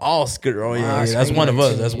 Oscar, that's one of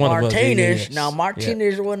us. That's one of us. Martinez. Now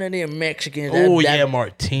Martinez is one of them Mexicans.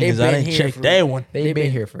 Martinez. I didn't check that one. They've been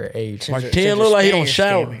here for age. Martinez look like he don't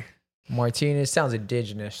shower. Martinez sounds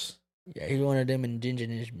indigenous. Yeah, he's one of them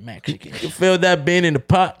indigenous Mexicans. You feel that being in the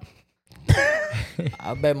pot?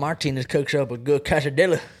 I bet Martinez cooks up a good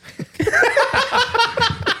quesadilla.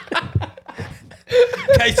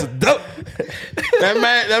 Quesadilla. That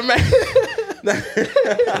man.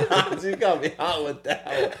 You got me hot with that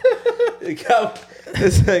one.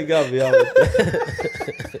 This ain't got me hot with that.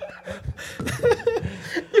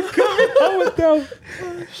 You got me hot with that one.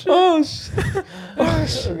 Oh, shit.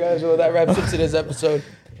 Guys, well, that wraps up today's episode.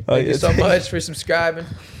 Thank you so much for subscribing.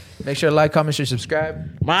 Make sure to like, comment, share,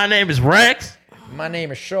 subscribe. My name is Rex. My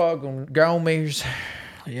name is Shaw Gomez.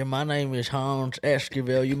 Yeah, my name is Hans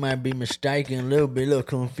Esquivel. You might be mistaken, a little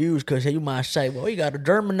confused, because you might say, well, you got a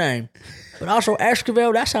German name. But also,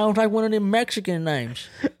 Esquivel, that sounds like one of them Mexican names.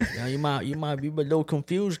 You might be a little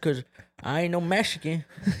confused, because I ain't no Mexican.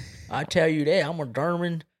 I tell you that. I'm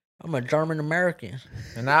a German American.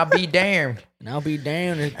 And I'll be damned. And I'll be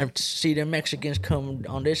damned if see the Mexicans come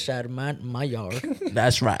on this side of my yard.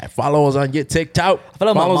 That's right. Follow us on your TikTok. I feel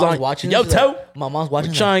like Follow us on watching YouTube. My mom's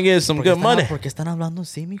watching. We're trying to get some good money. Porque están hablando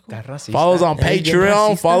así, mijo. Follow us on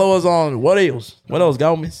Patreon. Follow us on what else? What else,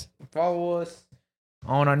 Gomez? Follow us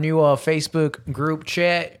on our new Facebook group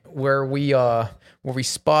chat where we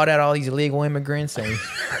spot out all these illegal immigrants and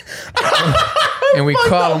and we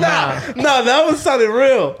call them out. No, that was sounding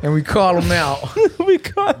real. And we call them out. we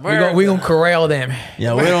gonna corral them.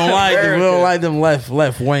 Yeah, we don't like them. We don't like them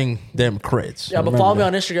left wing them crits. Yeah, but follow me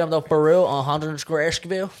on Instagram though, for real, on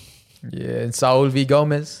 100_Esquivel. Yeah, and Saul V.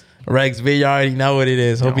 Gomez. Rex V, you already know what it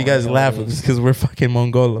is. Hope you guys laugh because we're fucking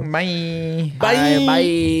Mongolo. Bye.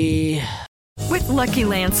 Bye. With Lucky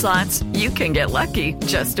Land Slots, you can get lucky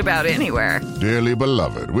just about anywhere. Dearly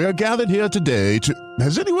beloved, we are gathered here today to...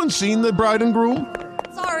 Has anyone seen the bride and groom?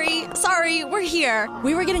 Sorry, we're here.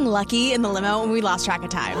 We were getting lucky in the limo and we lost track of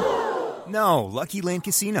time. No, Lucky Land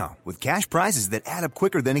Casino, with cash prizes that add up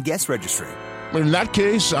quicker than a guest registry. In that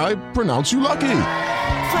case, I pronounce you lucky.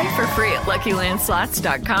 Play for free at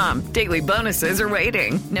LuckyLandSlots.com. Daily bonuses are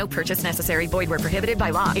waiting. No purchase necessary. Void where prohibited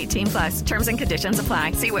by law. 18+. Terms and conditions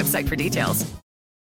apply. See website for details.